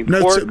our Supreme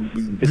Court.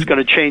 It's going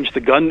to change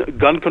the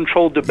gun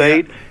control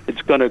debate. Yeah.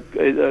 It's going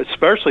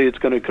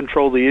to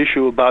control the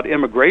issue about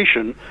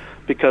immigration,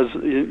 because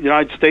the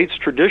United States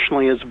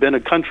traditionally has been a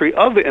country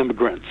of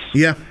immigrants.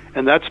 Yeah.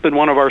 And that's been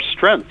one of our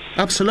strengths.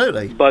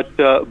 Absolutely. But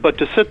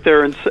to sit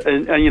there and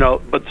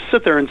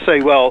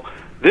say, well,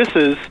 this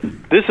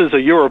is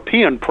a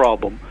European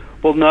problem.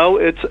 Well, no,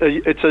 it's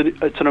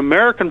an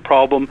American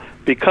problem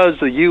because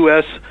the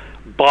U.S.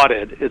 bought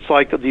it. It's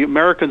like the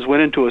Americans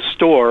went into a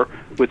store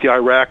with the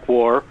Iraq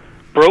War,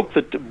 broke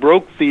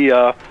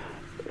the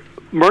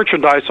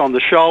merchandise on the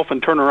shelf,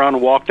 and turned around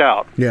and walked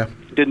out. Yeah,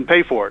 didn't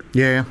pay for it.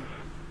 Yeah,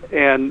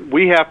 and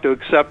we have to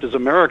accept as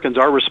Americans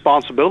our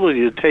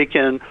responsibility to take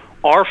in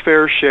our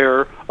fair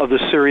share of the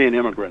Syrian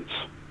immigrants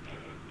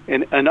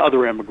and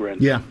other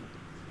immigrants. Yeah.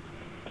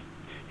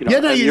 It's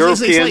like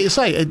you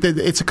say,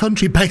 it's a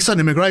country based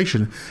on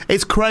immigration.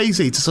 It's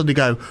crazy to suddenly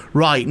go,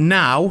 right,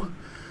 now,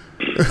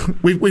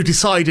 we've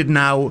decided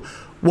now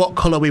what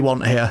colour we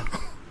want here.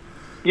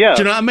 Yeah. Do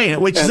you know what I mean?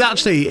 Which is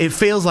actually, it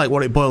feels like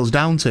what it boils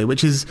down to,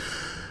 which is,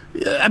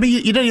 I mean,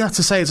 you don't even have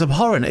to say it's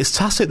abhorrent. It's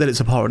tacit that it's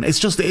abhorrent. It's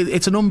just,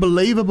 it's an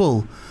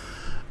unbelievable...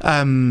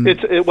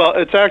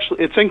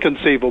 It's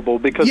inconceivable,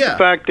 because the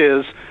fact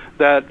is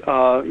that,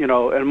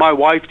 and my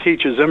wife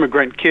teaches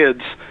immigrant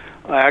kids,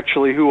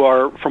 actually, who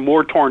are from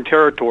war-torn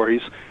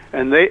territories,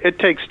 and it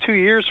takes 2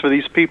 years for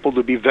these people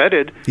to be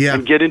vetted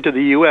and get into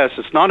the U.S.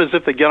 It's not as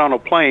if they get on a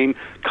plane,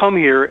 come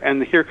here,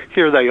 and here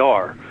they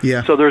are.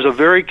 Yeah. So there's a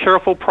very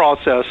careful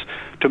process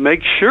to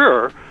make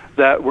sure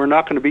that we're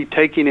not going to be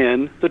taking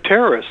in the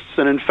terrorists.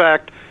 And in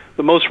fact,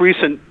 the most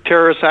recent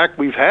terrorist act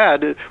we've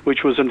had,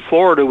 which was in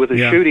Florida with a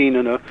shooting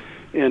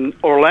in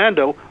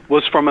Orlando,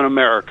 was from an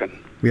American.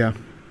 Yeah.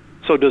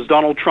 So does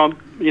Donald Trump,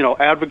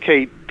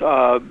 advocate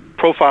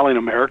profiling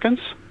Americans?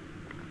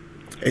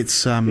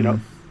 It's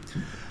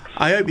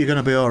I hope you're going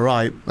to be all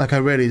right. Like, I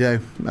really do,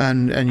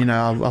 and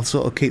I'll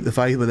sort of keep the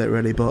faith with it,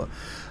 really. But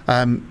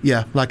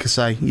like I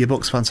say, your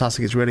book's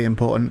fantastic. It's really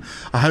important.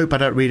 I hope I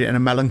don't read it in a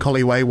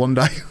melancholy way one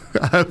day.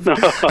 I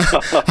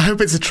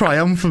hope it's a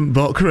triumphant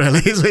book. Really,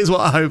 is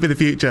what I hope in the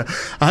future.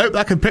 I hope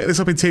I can pick this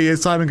up in 2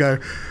 years' time and go,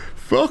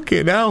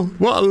 fucking hell,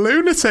 what a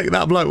lunatic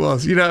that bloke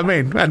was. You know what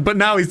I mean? But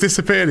now he's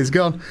disappeared, he's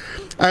gone.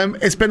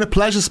 It's been a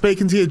pleasure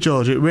speaking to you,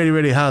 George. It really,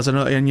 really has.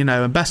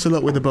 And best of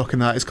luck with the book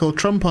and that. It's called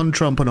Trump on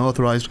Trump,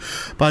 Unauthorized,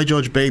 by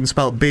George Beam,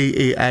 spelled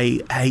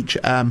Beahm.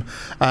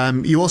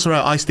 You also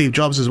wrote I, Steve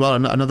Jobs as well,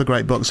 another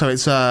great book. So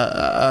it's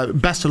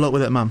best of luck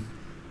with it, man.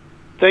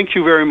 Thank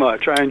you very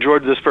much. I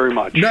enjoyed this very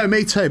much. No,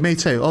 me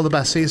too. All the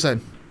best. See you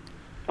soon.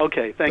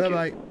 Okay, thank you.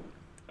 Bye.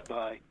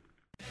 Bye.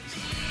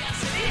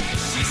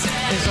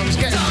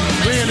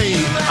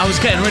 I was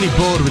getting really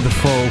bored with The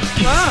Fall.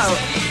 Wow.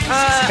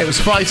 It was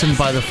frightened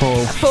by The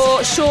Fall.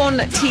 For Sean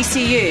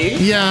TCU.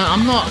 Yeah,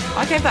 I'm not...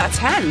 I gave that a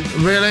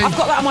 10. Really? I've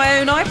got that on my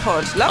own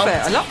iPod. Love it.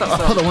 I love that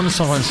song. I put the Wonder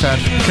Song on instead,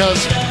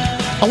 because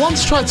I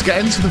once tried to get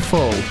into The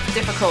Fall.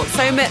 Difficult.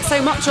 So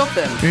much of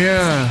them.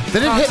 Yeah. They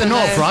didn't hit the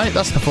north, right?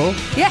 That's The Fall?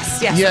 Yes,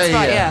 that's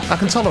right, yeah. I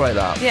can tolerate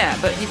that. Yeah,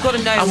 but you've got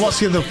to know... And what's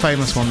the other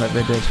famous one that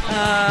they did?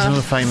 There's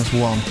another famous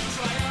one.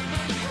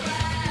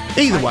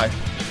 Either way,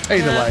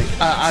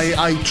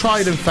 I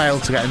tried and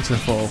failed to get into The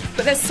Fall.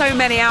 But there's so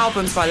many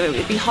albums, by the way,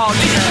 it'd be hard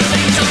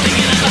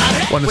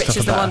to know which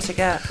is the one to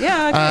get.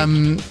 Yeah,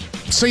 okay.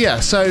 So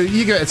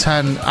you give it a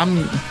 10. Do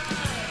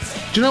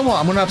you know what?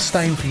 I'm going to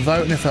abstain from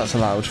voting if that's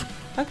allowed.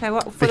 Okay,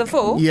 what, for The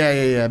Fall?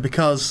 Yeah,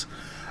 because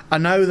I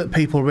know that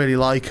people really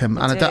like them,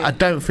 and I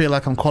don't feel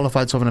like I'm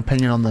qualified to have an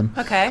opinion on them.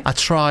 Okay. I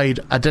tried,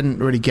 I didn't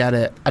really get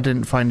it. I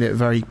didn't find it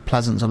very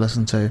pleasant to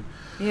listen to.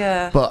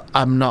 Yeah. But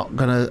I'm not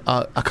going to...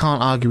 I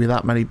can't argue with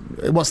that many...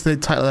 What's the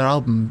title of their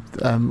album?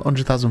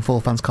 100,000 Fall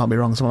Fans Can't Be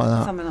Wrong, something like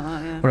that. Something like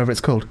that, yeah. Whatever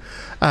it's called.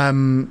 I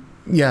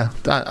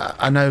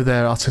know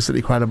they're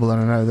artistically credible,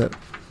 and I know that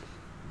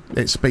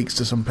it speaks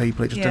to some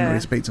people. It just didn't really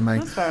speak to me.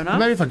 That's fair enough.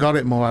 Maybe if I got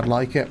it more, I'd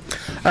like it.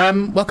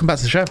 Welcome back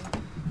to the show.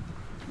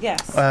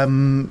 Yes.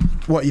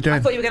 What are you doing? I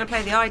thought you were going to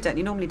play the I Don't.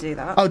 You normally do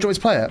that. Oh, do you want me to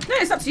play it? No,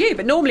 it's up to you.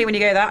 But normally when you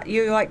go that,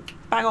 you like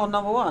bang on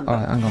number one. All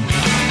right, hang on.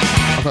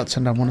 I've got to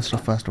turn down one of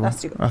stuff first of all.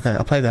 Okay,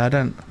 I'll play the I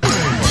Don't.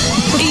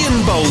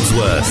 Ian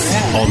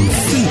Boldsworth on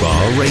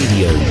Fubar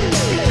Radio.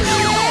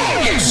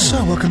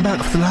 So, welcome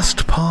back for the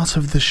last part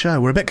of the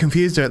show. We're a bit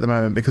confused here at the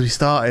moment because we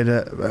started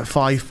at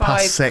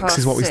 6:05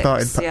 is what we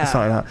started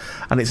at,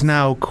 and it's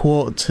now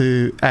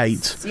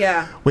 7:45.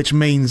 Yeah. Which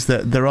means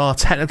that there are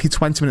technically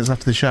 20 minutes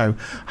after the show.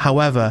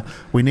 However,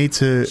 we need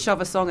to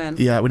shove a song in.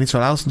 Yeah, we need to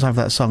allow some time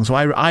for that song. So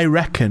I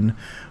reckon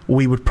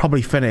we would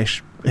probably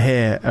finish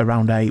here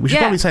around 8. We should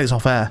probably say this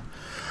off air.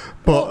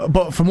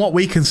 But from what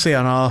we can see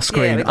on our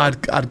screen,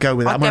 I'd go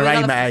with that. I'm going to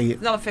aim at 8.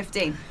 Another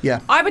 15. Yeah.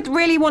 I would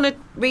really want to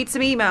read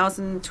some emails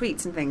and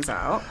tweets and things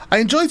out. I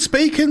enjoyed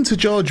speaking to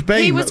George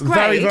Beam. He was great.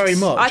 Very, very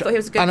much. I thought he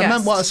was a good guest. I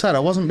meant what I said. I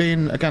wasn't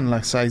being, again,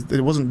 like I say,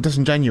 it wasn't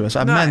disingenuous.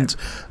 I meant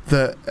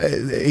that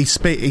he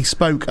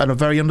spoke at a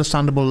very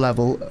understandable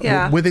level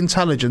with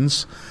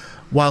intelligence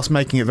whilst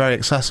making it very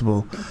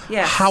accessible.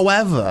 Yes.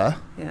 However...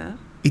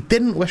 he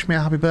didn't wish me a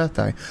happy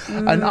birthday.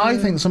 And I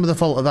think some of the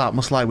fault of that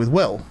must lie with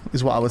Will,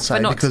 is what I would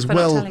say. Because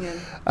Will...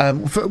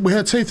 we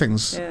heard two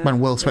things when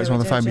Will spoke to him on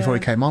the phone before he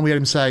came on. We heard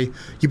him say,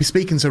 you'd be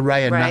speaking to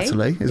Ray and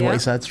Natalie, is what he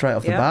said straight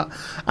off the bat.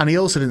 And he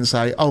also didn't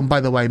say, oh, and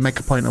by the way, make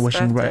a point of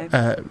wishing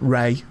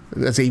Ray,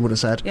 as he would have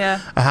said,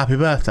 a happy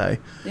birthday.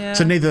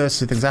 So neither of those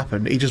two things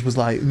happened. He just was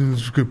like,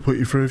 just going to put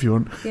you through if you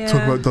want.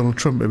 Talk about Donald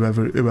Trump,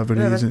 whoever it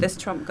is. This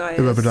Trump guy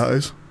whoever that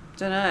is.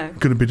 Don't know.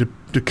 Going to be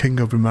the king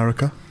of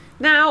America.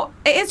 Now,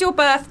 it is your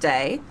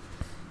birthday,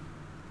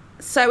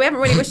 so we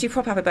haven't really wished you a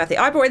proper happy birthday.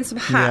 I brought in some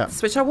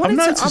hats, which I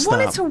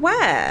wanted to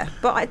wear,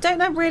 but I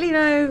don't really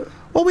know...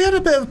 Well, we had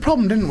a bit of a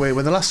problem, didn't we,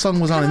 when the last song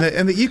was on,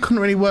 and that you couldn't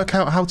really work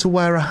out how to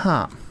wear a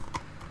hat.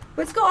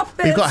 Well, it's got a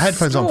bit You've got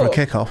headphones on for a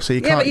kick-off, so you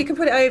can't... Yeah, but you can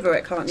put it over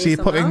it, can't you? So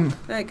you're putting...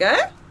 There you go.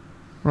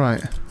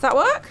 Right. Does that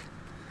work?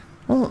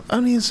 Well,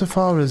 only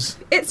insofar as...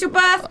 It's your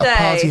birthday. A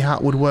party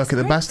hat would work at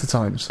the best of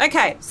times.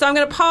 Okay, so I'm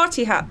going to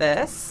party hat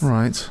this.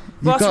 Right.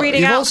 You've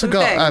also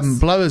got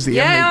blowers that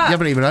you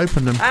haven't even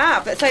opened them.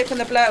 Ah, let's open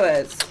the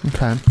blowers.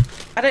 Okay.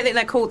 I don't think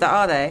they're called that,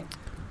 are they?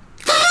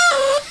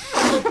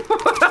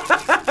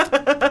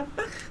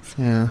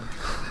 Yeah.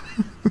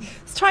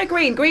 Let's try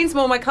green. Green's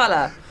more my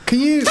colour. Can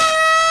you...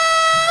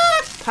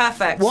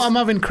 Perfect. What I'm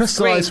having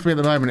crystallised for me at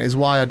the moment is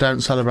why I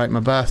don't celebrate my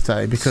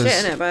birthday, because...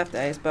 Shit, innit,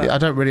 birthdays, but... I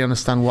don't really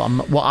understand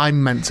what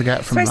I'm meant to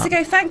get from that. Supposed to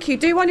go, thank you.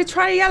 Do one, you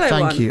try a yellow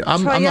one. Thank you.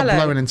 I'm not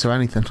blowing into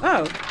anything.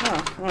 Oh,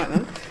 right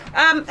then.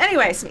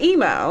 Anyway, some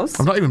emails.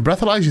 I've not even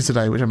breathalyzed you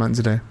today, which I meant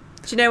to do.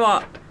 Do you know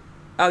what?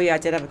 Oh, yeah, I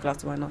did have a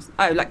glass of wine last...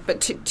 Oh, but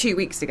 2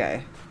 weeks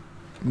ago.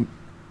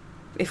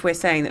 If we're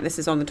saying that this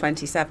is on the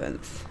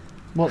 27th.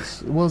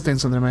 Will's doing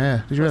something in my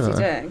ear. Did you hear that? What's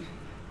he doing?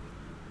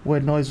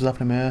 Weird noise was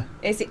happening in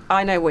my ear.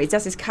 I know what he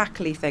does. His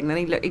cackly thing.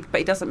 Then but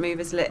he doesn't move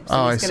his lips.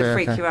 Oh, he's going to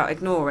freak you out.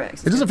 Ignore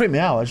it. It doesn't freak me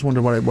out. I just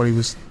wondered what he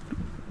was.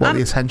 What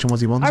the attention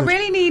was he wanted. I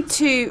really need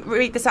to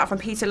read this out from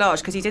Peter Large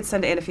because he did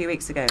send it in a few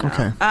weeks ago now.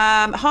 Okay.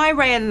 Hi,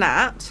 Ray and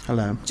Nat.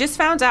 Hello. Just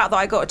found out that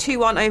I got a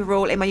 2-1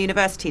 overall in my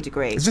university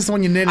degree. Is this the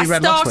one you nearly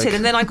read last week? I started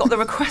and then I got the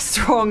request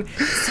wrong,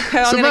 so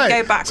I'm going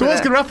to go back. So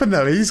what's going to happen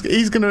though? He's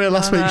going to read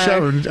last week's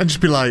show and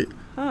just be like,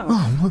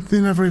 well,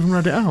 they never even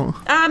read it out.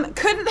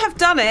 Couldn't have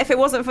done it if it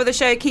wasn't for the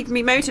show keeping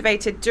me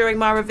motivated during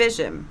my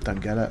revision. Don't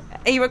get it.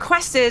 He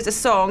requested a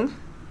song.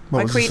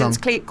 By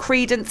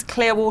Creedence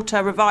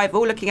Clearwater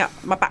Revival, looking at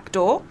my back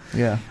door.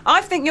 Yeah.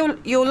 I think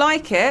you'll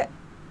like it.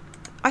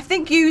 I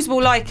think yous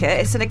will like it.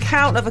 It's an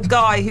account of a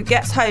guy who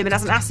gets home and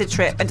has an acid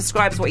trip and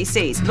describes what he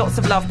sees. Lots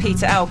of love,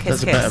 Peter L.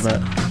 Kiss, There's a bit of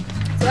it.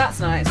 So that's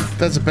nice.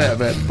 There's a bit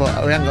of it,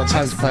 but we haven't got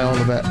time to play all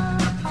of it.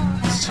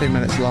 It's 2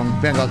 minutes long.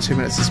 We haven't got 2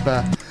 minutes to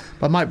spare.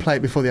 But I might play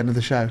it before the end of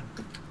the show.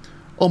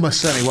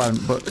 Almost certainly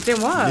won't, but... It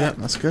didn't work. Yeah,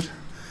 that's good.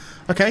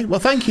 Okay, well,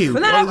 thank you.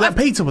 Well,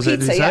 Peter, was it,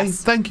 did you say?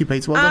 Yes. Thank you,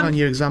 Peter. Well done on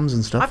your exams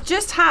and stuff. I've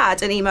just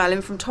had an email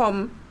in from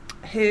Tom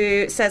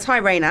who says, hi,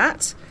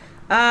 Raynat.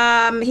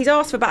 He's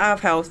asked for Bat Out of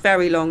Hell.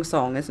 Very long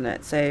song, isn't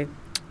it? So,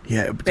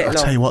 yeah, I'll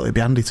tell you what, it'd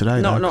be handy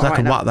today, though. Because I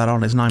can whack that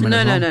on. It's 9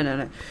 minutes long.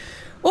 No.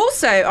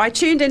 Also, I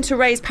tuned into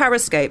Ray's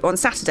Periscope on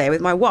Saturday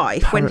with my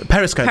wife.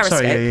 Periscope,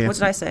 sorry. Yeah. What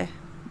did I say?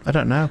 I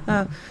don't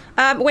know.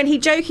 When he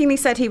jokingly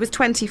said he was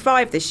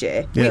 25 this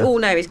year. Yeah. We all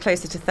know he's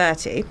closer to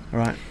 30.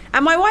 Right.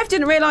 And my wife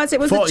didn't realise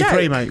it was a joke.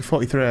 43, mate.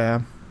 43 I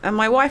am. And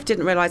my wife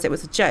didn't realise it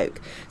was a joke.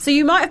 So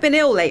you might have been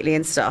ill lately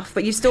and stuff,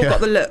 but you've still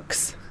got the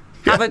looks.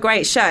 Yeah. Have a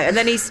great show. And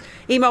then he's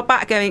emailed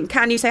back going,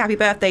 can you say happy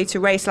birthday to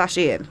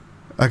Ray/Ian?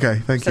 Okay,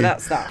 thank you. So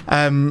that's that.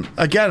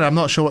 Again, I'm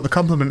not sure what the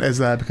compliment is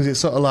there, because it's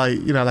sort of like,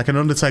 like an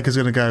Undertaker's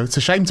going to go, it's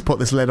a shame to put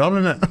this lid on,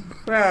 isn't it?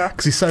 Yeah.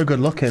 Because he's so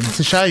good looking. It's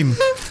a shame.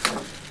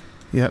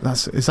 Yeah,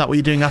 is that what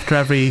you're doing after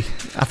every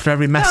message?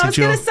 No, I was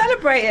going to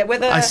celebrate it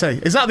with a... I see.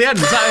 Is that the end?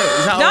 Is that it?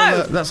 Is that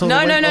no. That's all the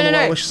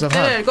well wishes I've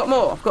had?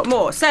 No, I've got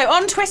more. So,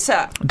 on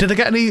Twitter... Did I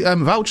get any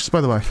vouchers, by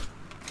the way?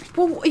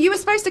 Well, you were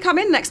supposed to come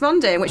in next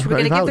Monday, which we're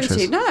going to give them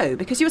to you. No,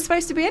 because you were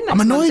supposed to be in next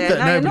Monday. I'm annoyed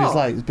that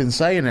nobody's been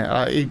saying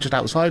it. Just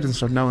outside and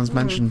stuff, no one's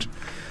mentioned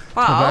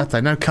my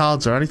birthday. No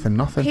cards or anything,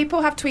 nothing.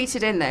 People have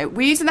tweeted in, though.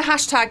 We're using the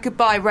hashtag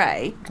Goodbye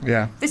Ray.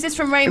 Yeah. This is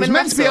from Raymond Russell.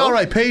 It was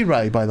meant to be R.I.P.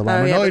 Ray, by the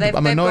way.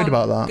 I'm annoyed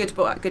about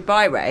that.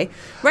 Goodbye Ray.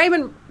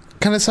 Raymond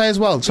Can I say as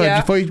well? So Yeah.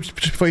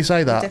 before you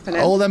say that, Dipping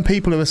in. all them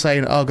people who were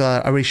saying, "Oh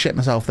God, I really shit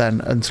myself," then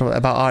and so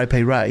about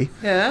R.I.P. Ray.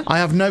 Yeah. I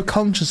have no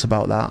conscience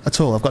about that at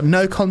all. I've got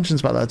no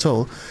conscience about that at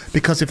all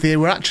because if they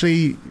were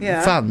actually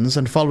Yeah. fans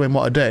and following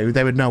what I do,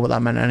 they would know what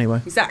that meant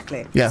anyway.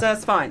 Exactly. Yeah. So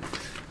that's fine.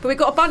 But we've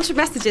got a bunch of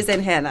messages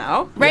in here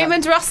now.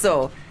 Raymond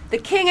Russell. The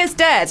king is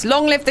dead.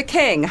 Long live the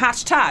king.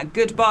 Hashtag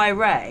goodbye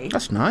Ray.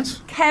 That's nice.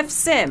 Kev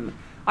Sim.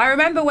 I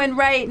remember when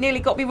Ray nearly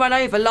got me run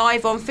over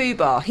live on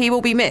Fubar. He will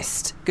be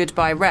missed.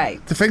 Goodbye Ray.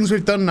 The things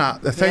we've done,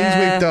 the things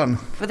Yeah. we've done.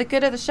 For the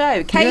good of the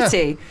show.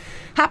 Katie.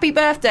 Happy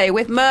birthday.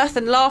 With mirth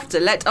and laughter,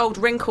 let old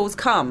wrinkles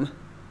come.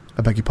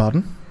 I beg your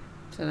pardon.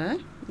 Don't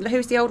know.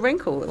 Who's the old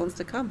wrinkle that wants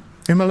to come?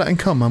 Who am I letting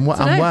come and,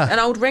 Dunno. and where? An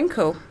old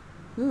wrinkle.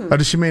 Or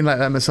does she mean like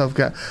let myself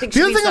get? think The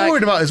she other thing means I'm like-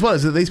 worried about as well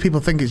is that these people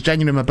think it's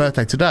genuinely my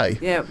birthday today.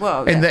 Yeah,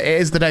 well, In yeah. that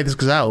it is the day this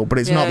goes out, but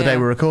it's not the day yeah.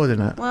 we're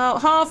recording it. Well,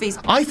 Harvey's...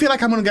 I feel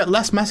like I'm going to get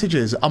less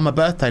messages on my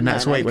birthday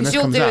next week when this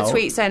you'll comes do out. a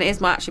tweet saying it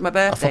is actually my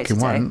birthday fucking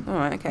today. won't. All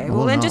right, okay. I Well,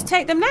 will then not. just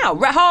take them now.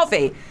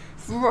 Harvey,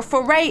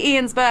 for Ray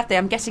Ian's birthday,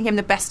 I'm getting him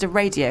the best of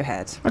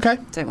Radiohead. Okay.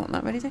 Don't want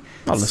that, really, do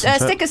I'll listen to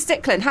it. Sticker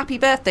Stickland, happy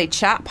birthday,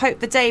 chap.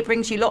 Hope the day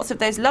brings you lots of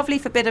those lovely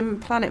Forbidden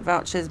Planet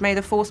vouchers. May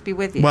the force be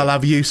with you. Well,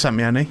 have you sent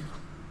me any?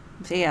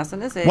 He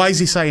hasn't, has he? Why is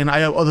he saying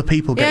I hope other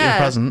people get you a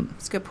present?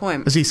 That's a good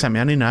point. Has he sent me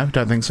any? No,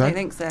 don't think so. I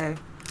think so.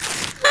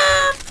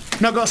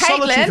 No, I've got a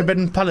solitary Caitlin?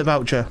 Forbidden Planet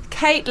voucher.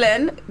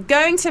 Caitlin,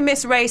 going to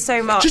miss Ray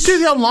so much. Just do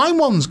the online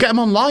ones. Get them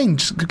online.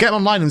 Just get them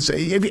online and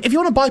see. If you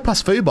want to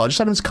bypass Fubar, just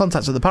send them to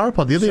contacts at the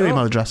Parapod, the other Sure.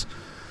 email address.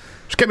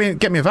 Just get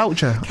me a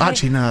voucher.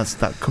 Actually, no,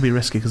 that could be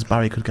risky because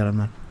Barry could get them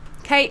then.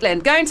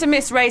 Caitlin, going to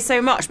miss Ray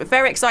so much, but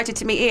very excited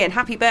to meet Ian.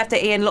 Happy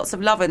birthday, Ian. Lots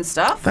of love and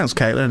stuff. Thanks,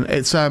 Caitlin.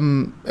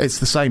 It's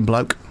the same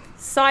bloke.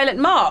 Silent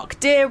Mark,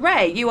 dear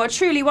Ray, you are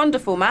truly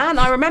wonderful, man.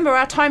 I remember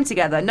our time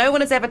together. No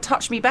one has ever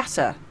touched me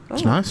better.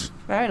 That's Oh, nice.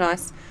 Very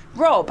nice.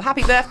 Rob,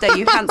 happy birthday,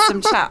 you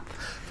handsome chap.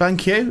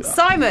 Thank you.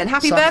 Simon,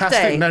 happy Sarcastic,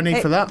 birthday. no need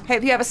for that.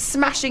 Hope you have a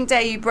smashing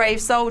day, you brave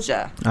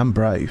soldier. I'm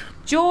brave.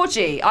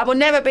 Georgie, I will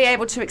never be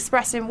able to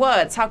express in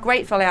words how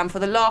grateful I am for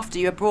the laughter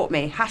you have brought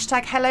me.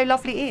 Hashtag hello,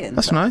 lovely Ian.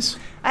 That's nice.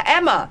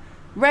 Emma,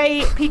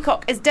 Ray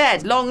Peacock is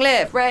dead. Long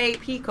live Ray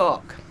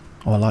Peacock.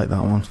 Oh, I like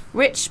that one.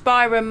 Rich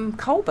Byram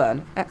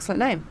Colburn, excellent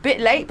name. Bit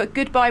late, but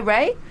goodbye,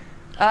 Ray.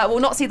 Will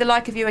not see the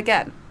like of you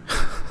again.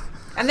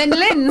 And then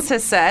Linz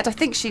has said,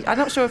 I'm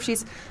not sure if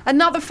she's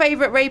another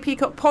favourite Ray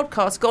Peacock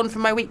podcast gone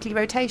from my weekly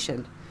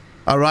rotation.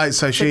 All right,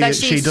 so she does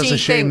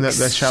assume that the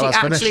thinks show has She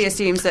actually finished.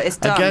 assumes that it's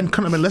done. Again,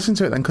 couldn't have been listening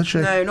to it then, could she?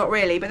 No, not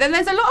really. But then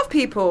there's a lot of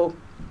people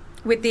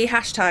with the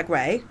hashtag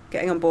Ray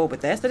getting on board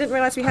with this. I didn't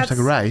realise we had...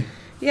 Hashtag Ray?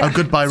 Yeah. Oh,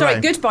 goodbye, Sorry,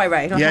 Ray. goodbye,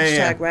 Ray, not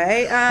hashtag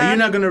Ray. Are you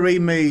now going to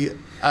read me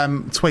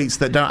tweets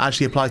that don't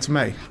actually apply to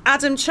me?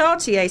 Adam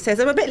Chartier says,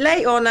 I'm a bit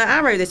late on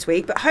Arrow this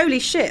week, but holy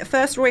shit,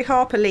 first Roy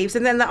Harper leaves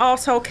and then the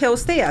arsehole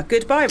kills Thea.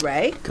 Goodbye,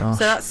 Ray. Gosh.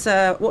 So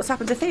that's what's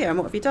happened to Thea and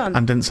what have you done?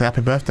 And didn't say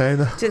happy birthday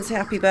either. Didn't say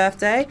happy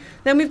birthday.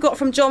 Then we've got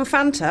from John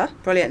Fanta,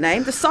 brilliant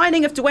name. The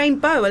signing of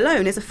Dwayne Bowe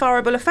alone is a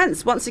fireable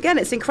offence. Once again,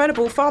 it's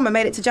incredible Farmer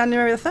made it to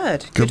January the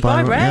 3rd. Goodbye,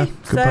 Ray. yeah.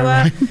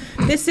 Goodbye,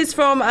 So this is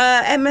from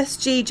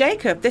MSG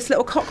Jacob. This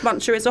little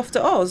cockmuncher is off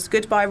to Oz.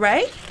 Goodbye,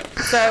 Ray.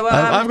 So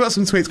I've got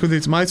some tweets coming through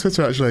to my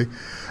Twitter actually.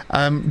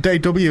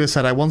 Dave W has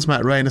said, I once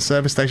met Ray in a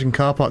service station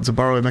car park to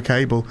borrow him a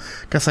cable.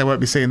 Guess I won't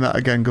be seeing that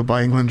again.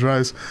 Goodbye, England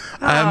Rose.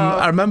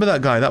 I remember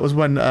that guy. That was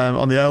when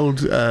on the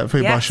old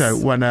Food Bar show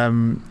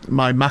when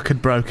my Mac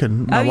had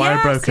broken, my wire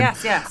had broken,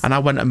 yes. and I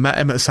went and met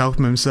him at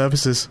Southmoon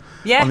Services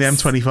Yes. on the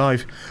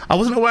M25. I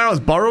wasn't aware I was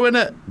borrowing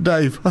it,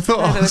 Dave. I thought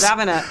I was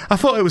having it. I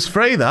thought it was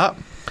free. That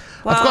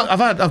Well-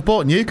 I've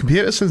bought a new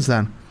computer since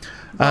then.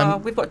 Well,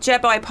 we've got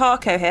Jebai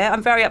Parko here.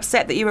 I'm very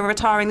upset that you were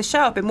retiring the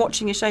show. I've been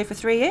watching your show for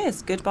 3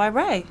 years. Goodbye,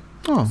 Ray.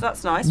 Oh, So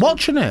that's nice.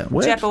 Watching it.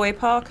 Weird. Jebai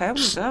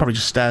Parko. Probably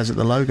just stares at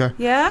the logo.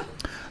 Yeah?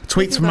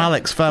 Tweets from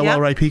Alex. Farewell, Yeah.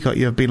 Ray Peacock.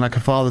 You have been like a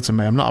father to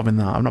me. I'm not having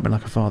that. I've not been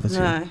like a father to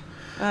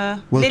you.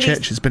 No. Will Lily-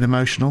 Chich, it's been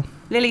emotional.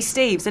 Lily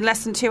Steves, in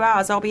less than 2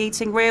 hours, I'll be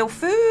eating real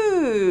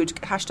food.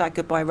 Hashtag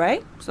goodbye,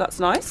 Ray. So that's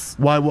nice.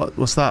 Why?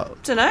 What's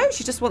that? Don't know.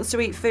 She just wants to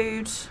eat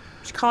food.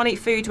 She can't eat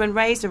food when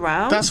Ray's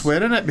around. That's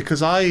weird, isn't it?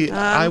 Because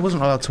I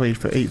wasn't allowed to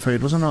eat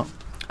food, was I not?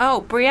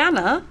 Oh,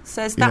 Brianna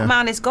says that Yeah.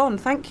 man is gone.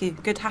 Thank you.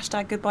 Good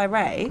hashtag goodbye,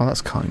 Ray. Oh,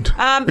 that's kind.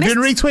 Have you Mist-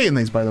 been retweeting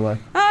these, by the way?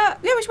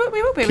 Yeah,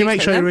 we will be. Can you make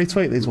retweeting sure them. you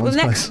retweet these ones,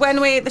 Well, please?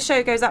 when the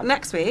show goes up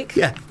next week.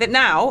 Yeah. But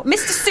now,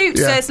 Mr. Suit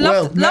Yeah. says,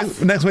 love.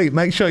 Next week,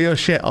 make sure you're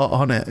shit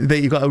on it. That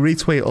you've got to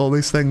retweet all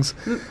these things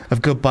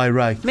of Goodbye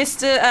Ray.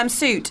 Mr.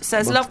 Suit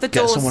says, Well, love the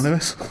get Doors. someone who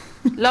is.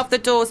 Love the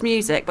Doors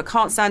music, but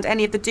can't stand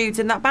any of the dudes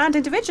in that band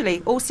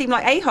individually. All seem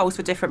like a-holes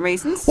for different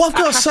reasons. What I've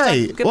got to Hashtag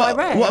say, goodbye,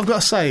 Ray. what I've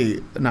got to say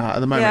now at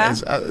the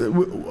moment Yeah. is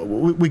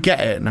we get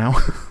it now.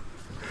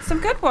 Some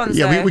good ones.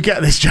 Yeah, though. we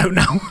get this joke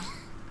now.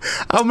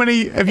 How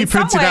many have you In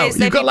some printed ways, out?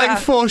 they'd You've got be like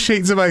better. 4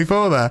 sheets of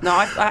A4 there. No,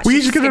 I've Were actually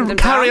you just going skimmed to them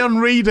carry down. on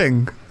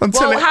reading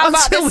until Well, how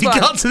about until this we one?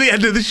 got to the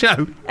end of the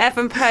show?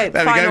 Evan Pope.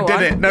 There we go, final did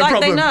one. it, no like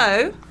problem. they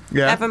know.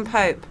 Yeah. Evan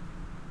Pope.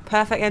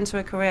 Perfect end to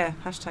a career.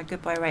 Hashtag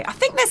goodbye, Ray. I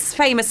think there's a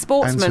famous End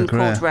sportsman to a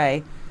career. called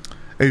Ray.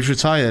 Who's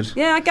retired?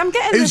 Yeah, I'm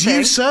getting Who's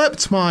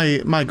usurped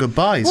my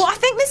goodbyes? Well, I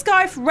think this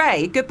guy,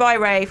 Ray, Goodbye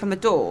Ray from The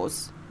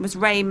Doors, was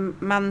Ray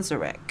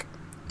Manzarek.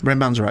 Ray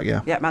Manzarek,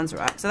 yeah. Yeah,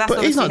 Manzarek. So that's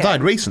but he's not him.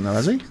 died recent, though,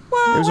 has he?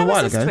 Well, it was a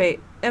while this ago. Tweet?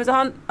 It was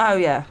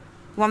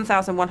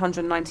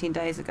 1,119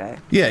 days ago.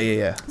 Yeah.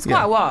 It's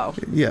quite a while.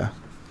 Yeah.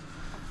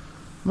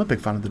 I'm a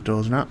big fan of The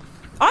Doors now.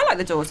 I like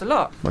The Doors a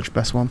lot. What's your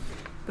best one?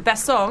 The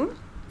best song?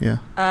 Yeah.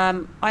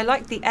 I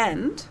like The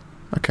End.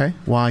 Okay.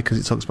 Why? Because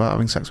it talks about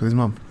having sex with his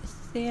mum.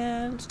 The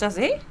End. Does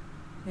he?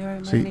 There are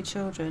many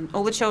children.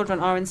 All the children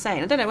are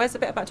insane. I don't know, where's the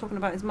bit about talking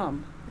about his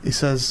mum? He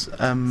says,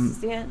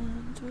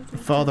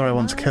 Father, I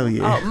want to kill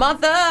you. Oh,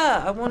 Mother,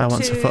 I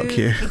want to fuck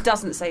you. He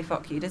doesn't say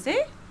fuck you, does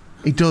he?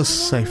 He does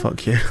say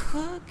fuck you.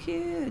 Fuck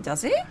you.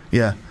 Does he?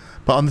 Yeah.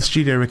 But on the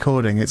studio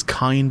recording, it's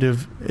kind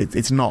of...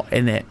 It's not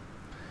in it.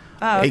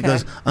 Oh, okay. It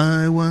goes,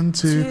 I want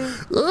to...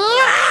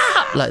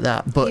 like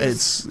that. But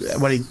it's...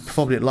 When he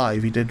performed it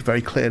live, he did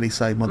very clearly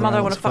say, Mother, I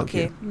want to fuck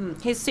you.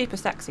 He's super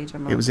sexy,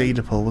 Jim. It was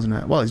Oedipal, wasn't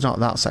it? Well, he's not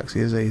that sexy,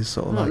 is he? He's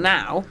sort of not like...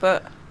 now,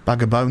 but...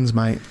 Bag of bones,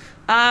 mate.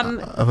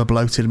 Of a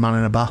bloated man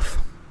in a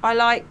bath. I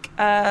like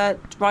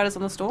Riders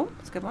on the Storm.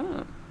 It's a good one, isn't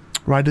it?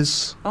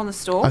 Riders on the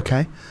Storm.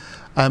 Okay.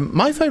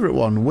 My favourite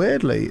one,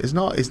 weirdly, is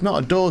not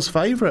a Doors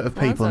favourite of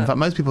people. In fact,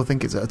 most people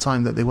think it's at a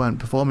time that they weren't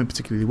performing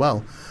particularly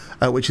well,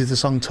 which is the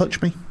song "Touch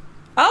Me."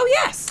 Oh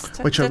yes,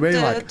 which I really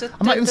like.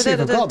 I might even see if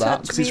I've got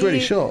that because it's really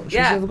short.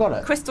 Should we see if I've got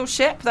it? Crystal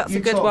Ship. That's a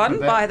good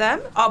one by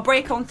them. I'll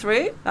Break On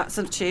Through. That's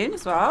a tune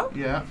as well.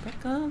 Yeah.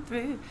 Break On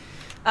Through.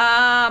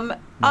 No,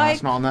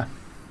 it's not on there.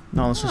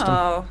 Not on the system.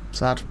 Oh.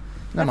 Sad.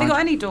 Have you got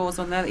any Doors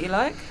on there that you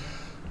like?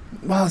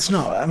 Well, it's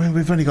not. I mean,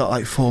 we've only got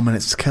like 4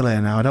 minutes to kill here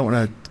now. I don't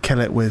want to kill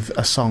it with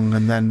a song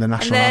and then the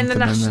national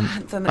anthem.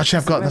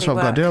 Actually, that's what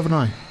I've got to do, haven't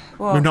I?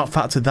 What? We've not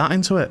factored that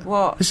into it.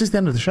 What? This is the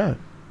end of the show.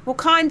 Well,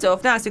 kind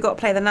of. Now, so we've got to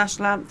play the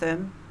national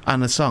anthem.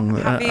 And a song.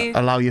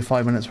 Allow you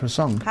 5 minutes for a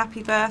song.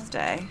 Happy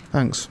birthday.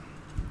 Thanks.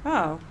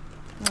 Oh.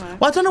 Right.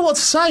 Well, I don't know what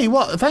to say.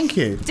 What? Thank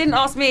you. Didn't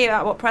ask me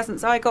about what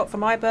presents I got for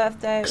my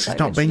birthday. It's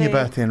not been your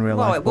birthday in real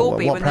life. Well, it will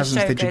be what when presents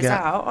the show did you goes get?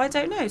 out. I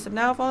don't know. Some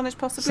nail varnish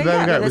possibly. So there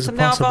we go. It was some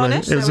nail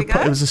varnish. It was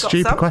a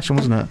stupid question,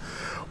 wasn't it?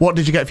 What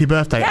did you get for your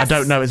birthday? Yes. I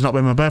don't know. It's not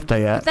been my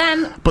birthday yet.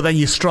 But then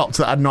you stropped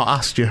that I'd not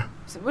asked you.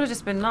 So it would have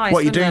just been nice. What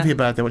are you doing for your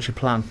birthday? What's your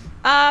plan?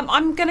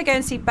 I'm going to go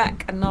and see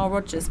Beck and Nile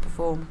Rodgers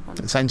perform. At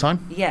the same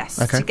time? Yes.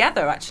 Okay.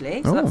 Together,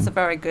 actually. So that's a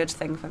very good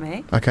thing for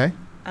me. Okay.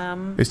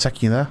 Who's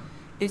taking you there?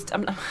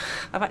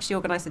 I've actually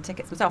organised the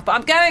tickets myself, but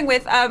I'm going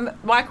with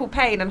Michael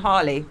Payne and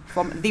Harley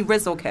from the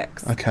Rizzle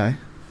Kicks. Okay,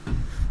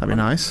 that'd be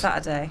nice.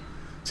 Saturday.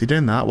 So you're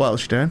doing that? What else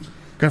are you doing?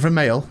 Going for a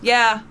meal?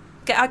 Yeah.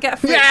 I'll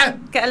get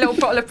a little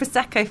bottle of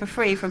Prosecco for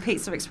free from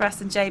Pizza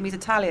Express and Jamie's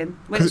Italian.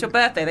 When it's your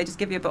birthday, they just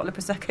give you a bottle of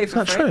Prosecco for free. Is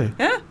that true?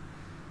 Yeah.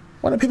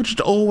 Why don't people just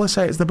always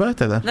say it's their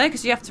birthday then? No,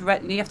 because you have to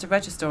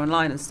register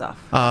online and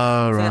stuff.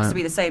 Oh, so right. it has to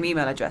be the same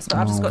email address. But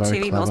I've just got 2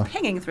 emails clever.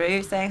 pinging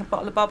through saying a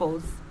bottle of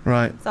bubbles.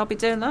 Right. So I'll be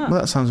doing that.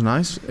 Well, that sounds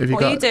nice.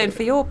 What are you doing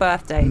for your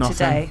birthday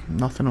today?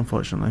 Nothing,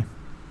 unfortunately.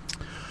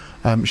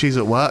 She's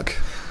at work.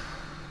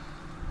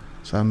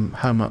 So I'm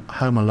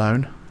home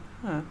alone.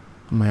 Oh. On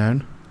my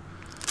own.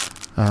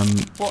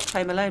 What?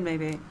 Home alone,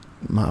 maybe?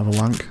 Might have a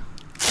wank.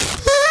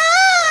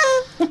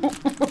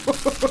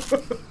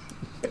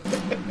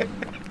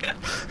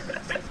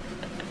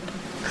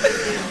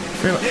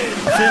 I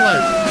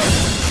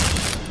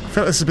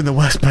feel like this has been the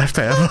worst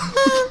birthday ever.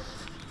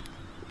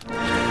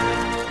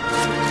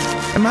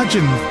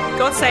 Imagine.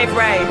 God save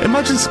Ray.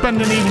 Imagine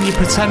spending even your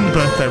pretend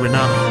birthday with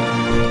Nat.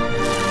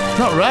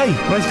 Not Ray.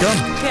 Ray's gone.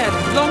 Yeah,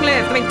 long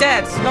live.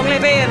 Dead. Long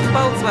live Ian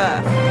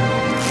Boldsworth.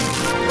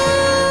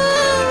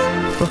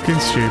 Fucking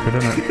stupid,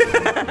 isn't it?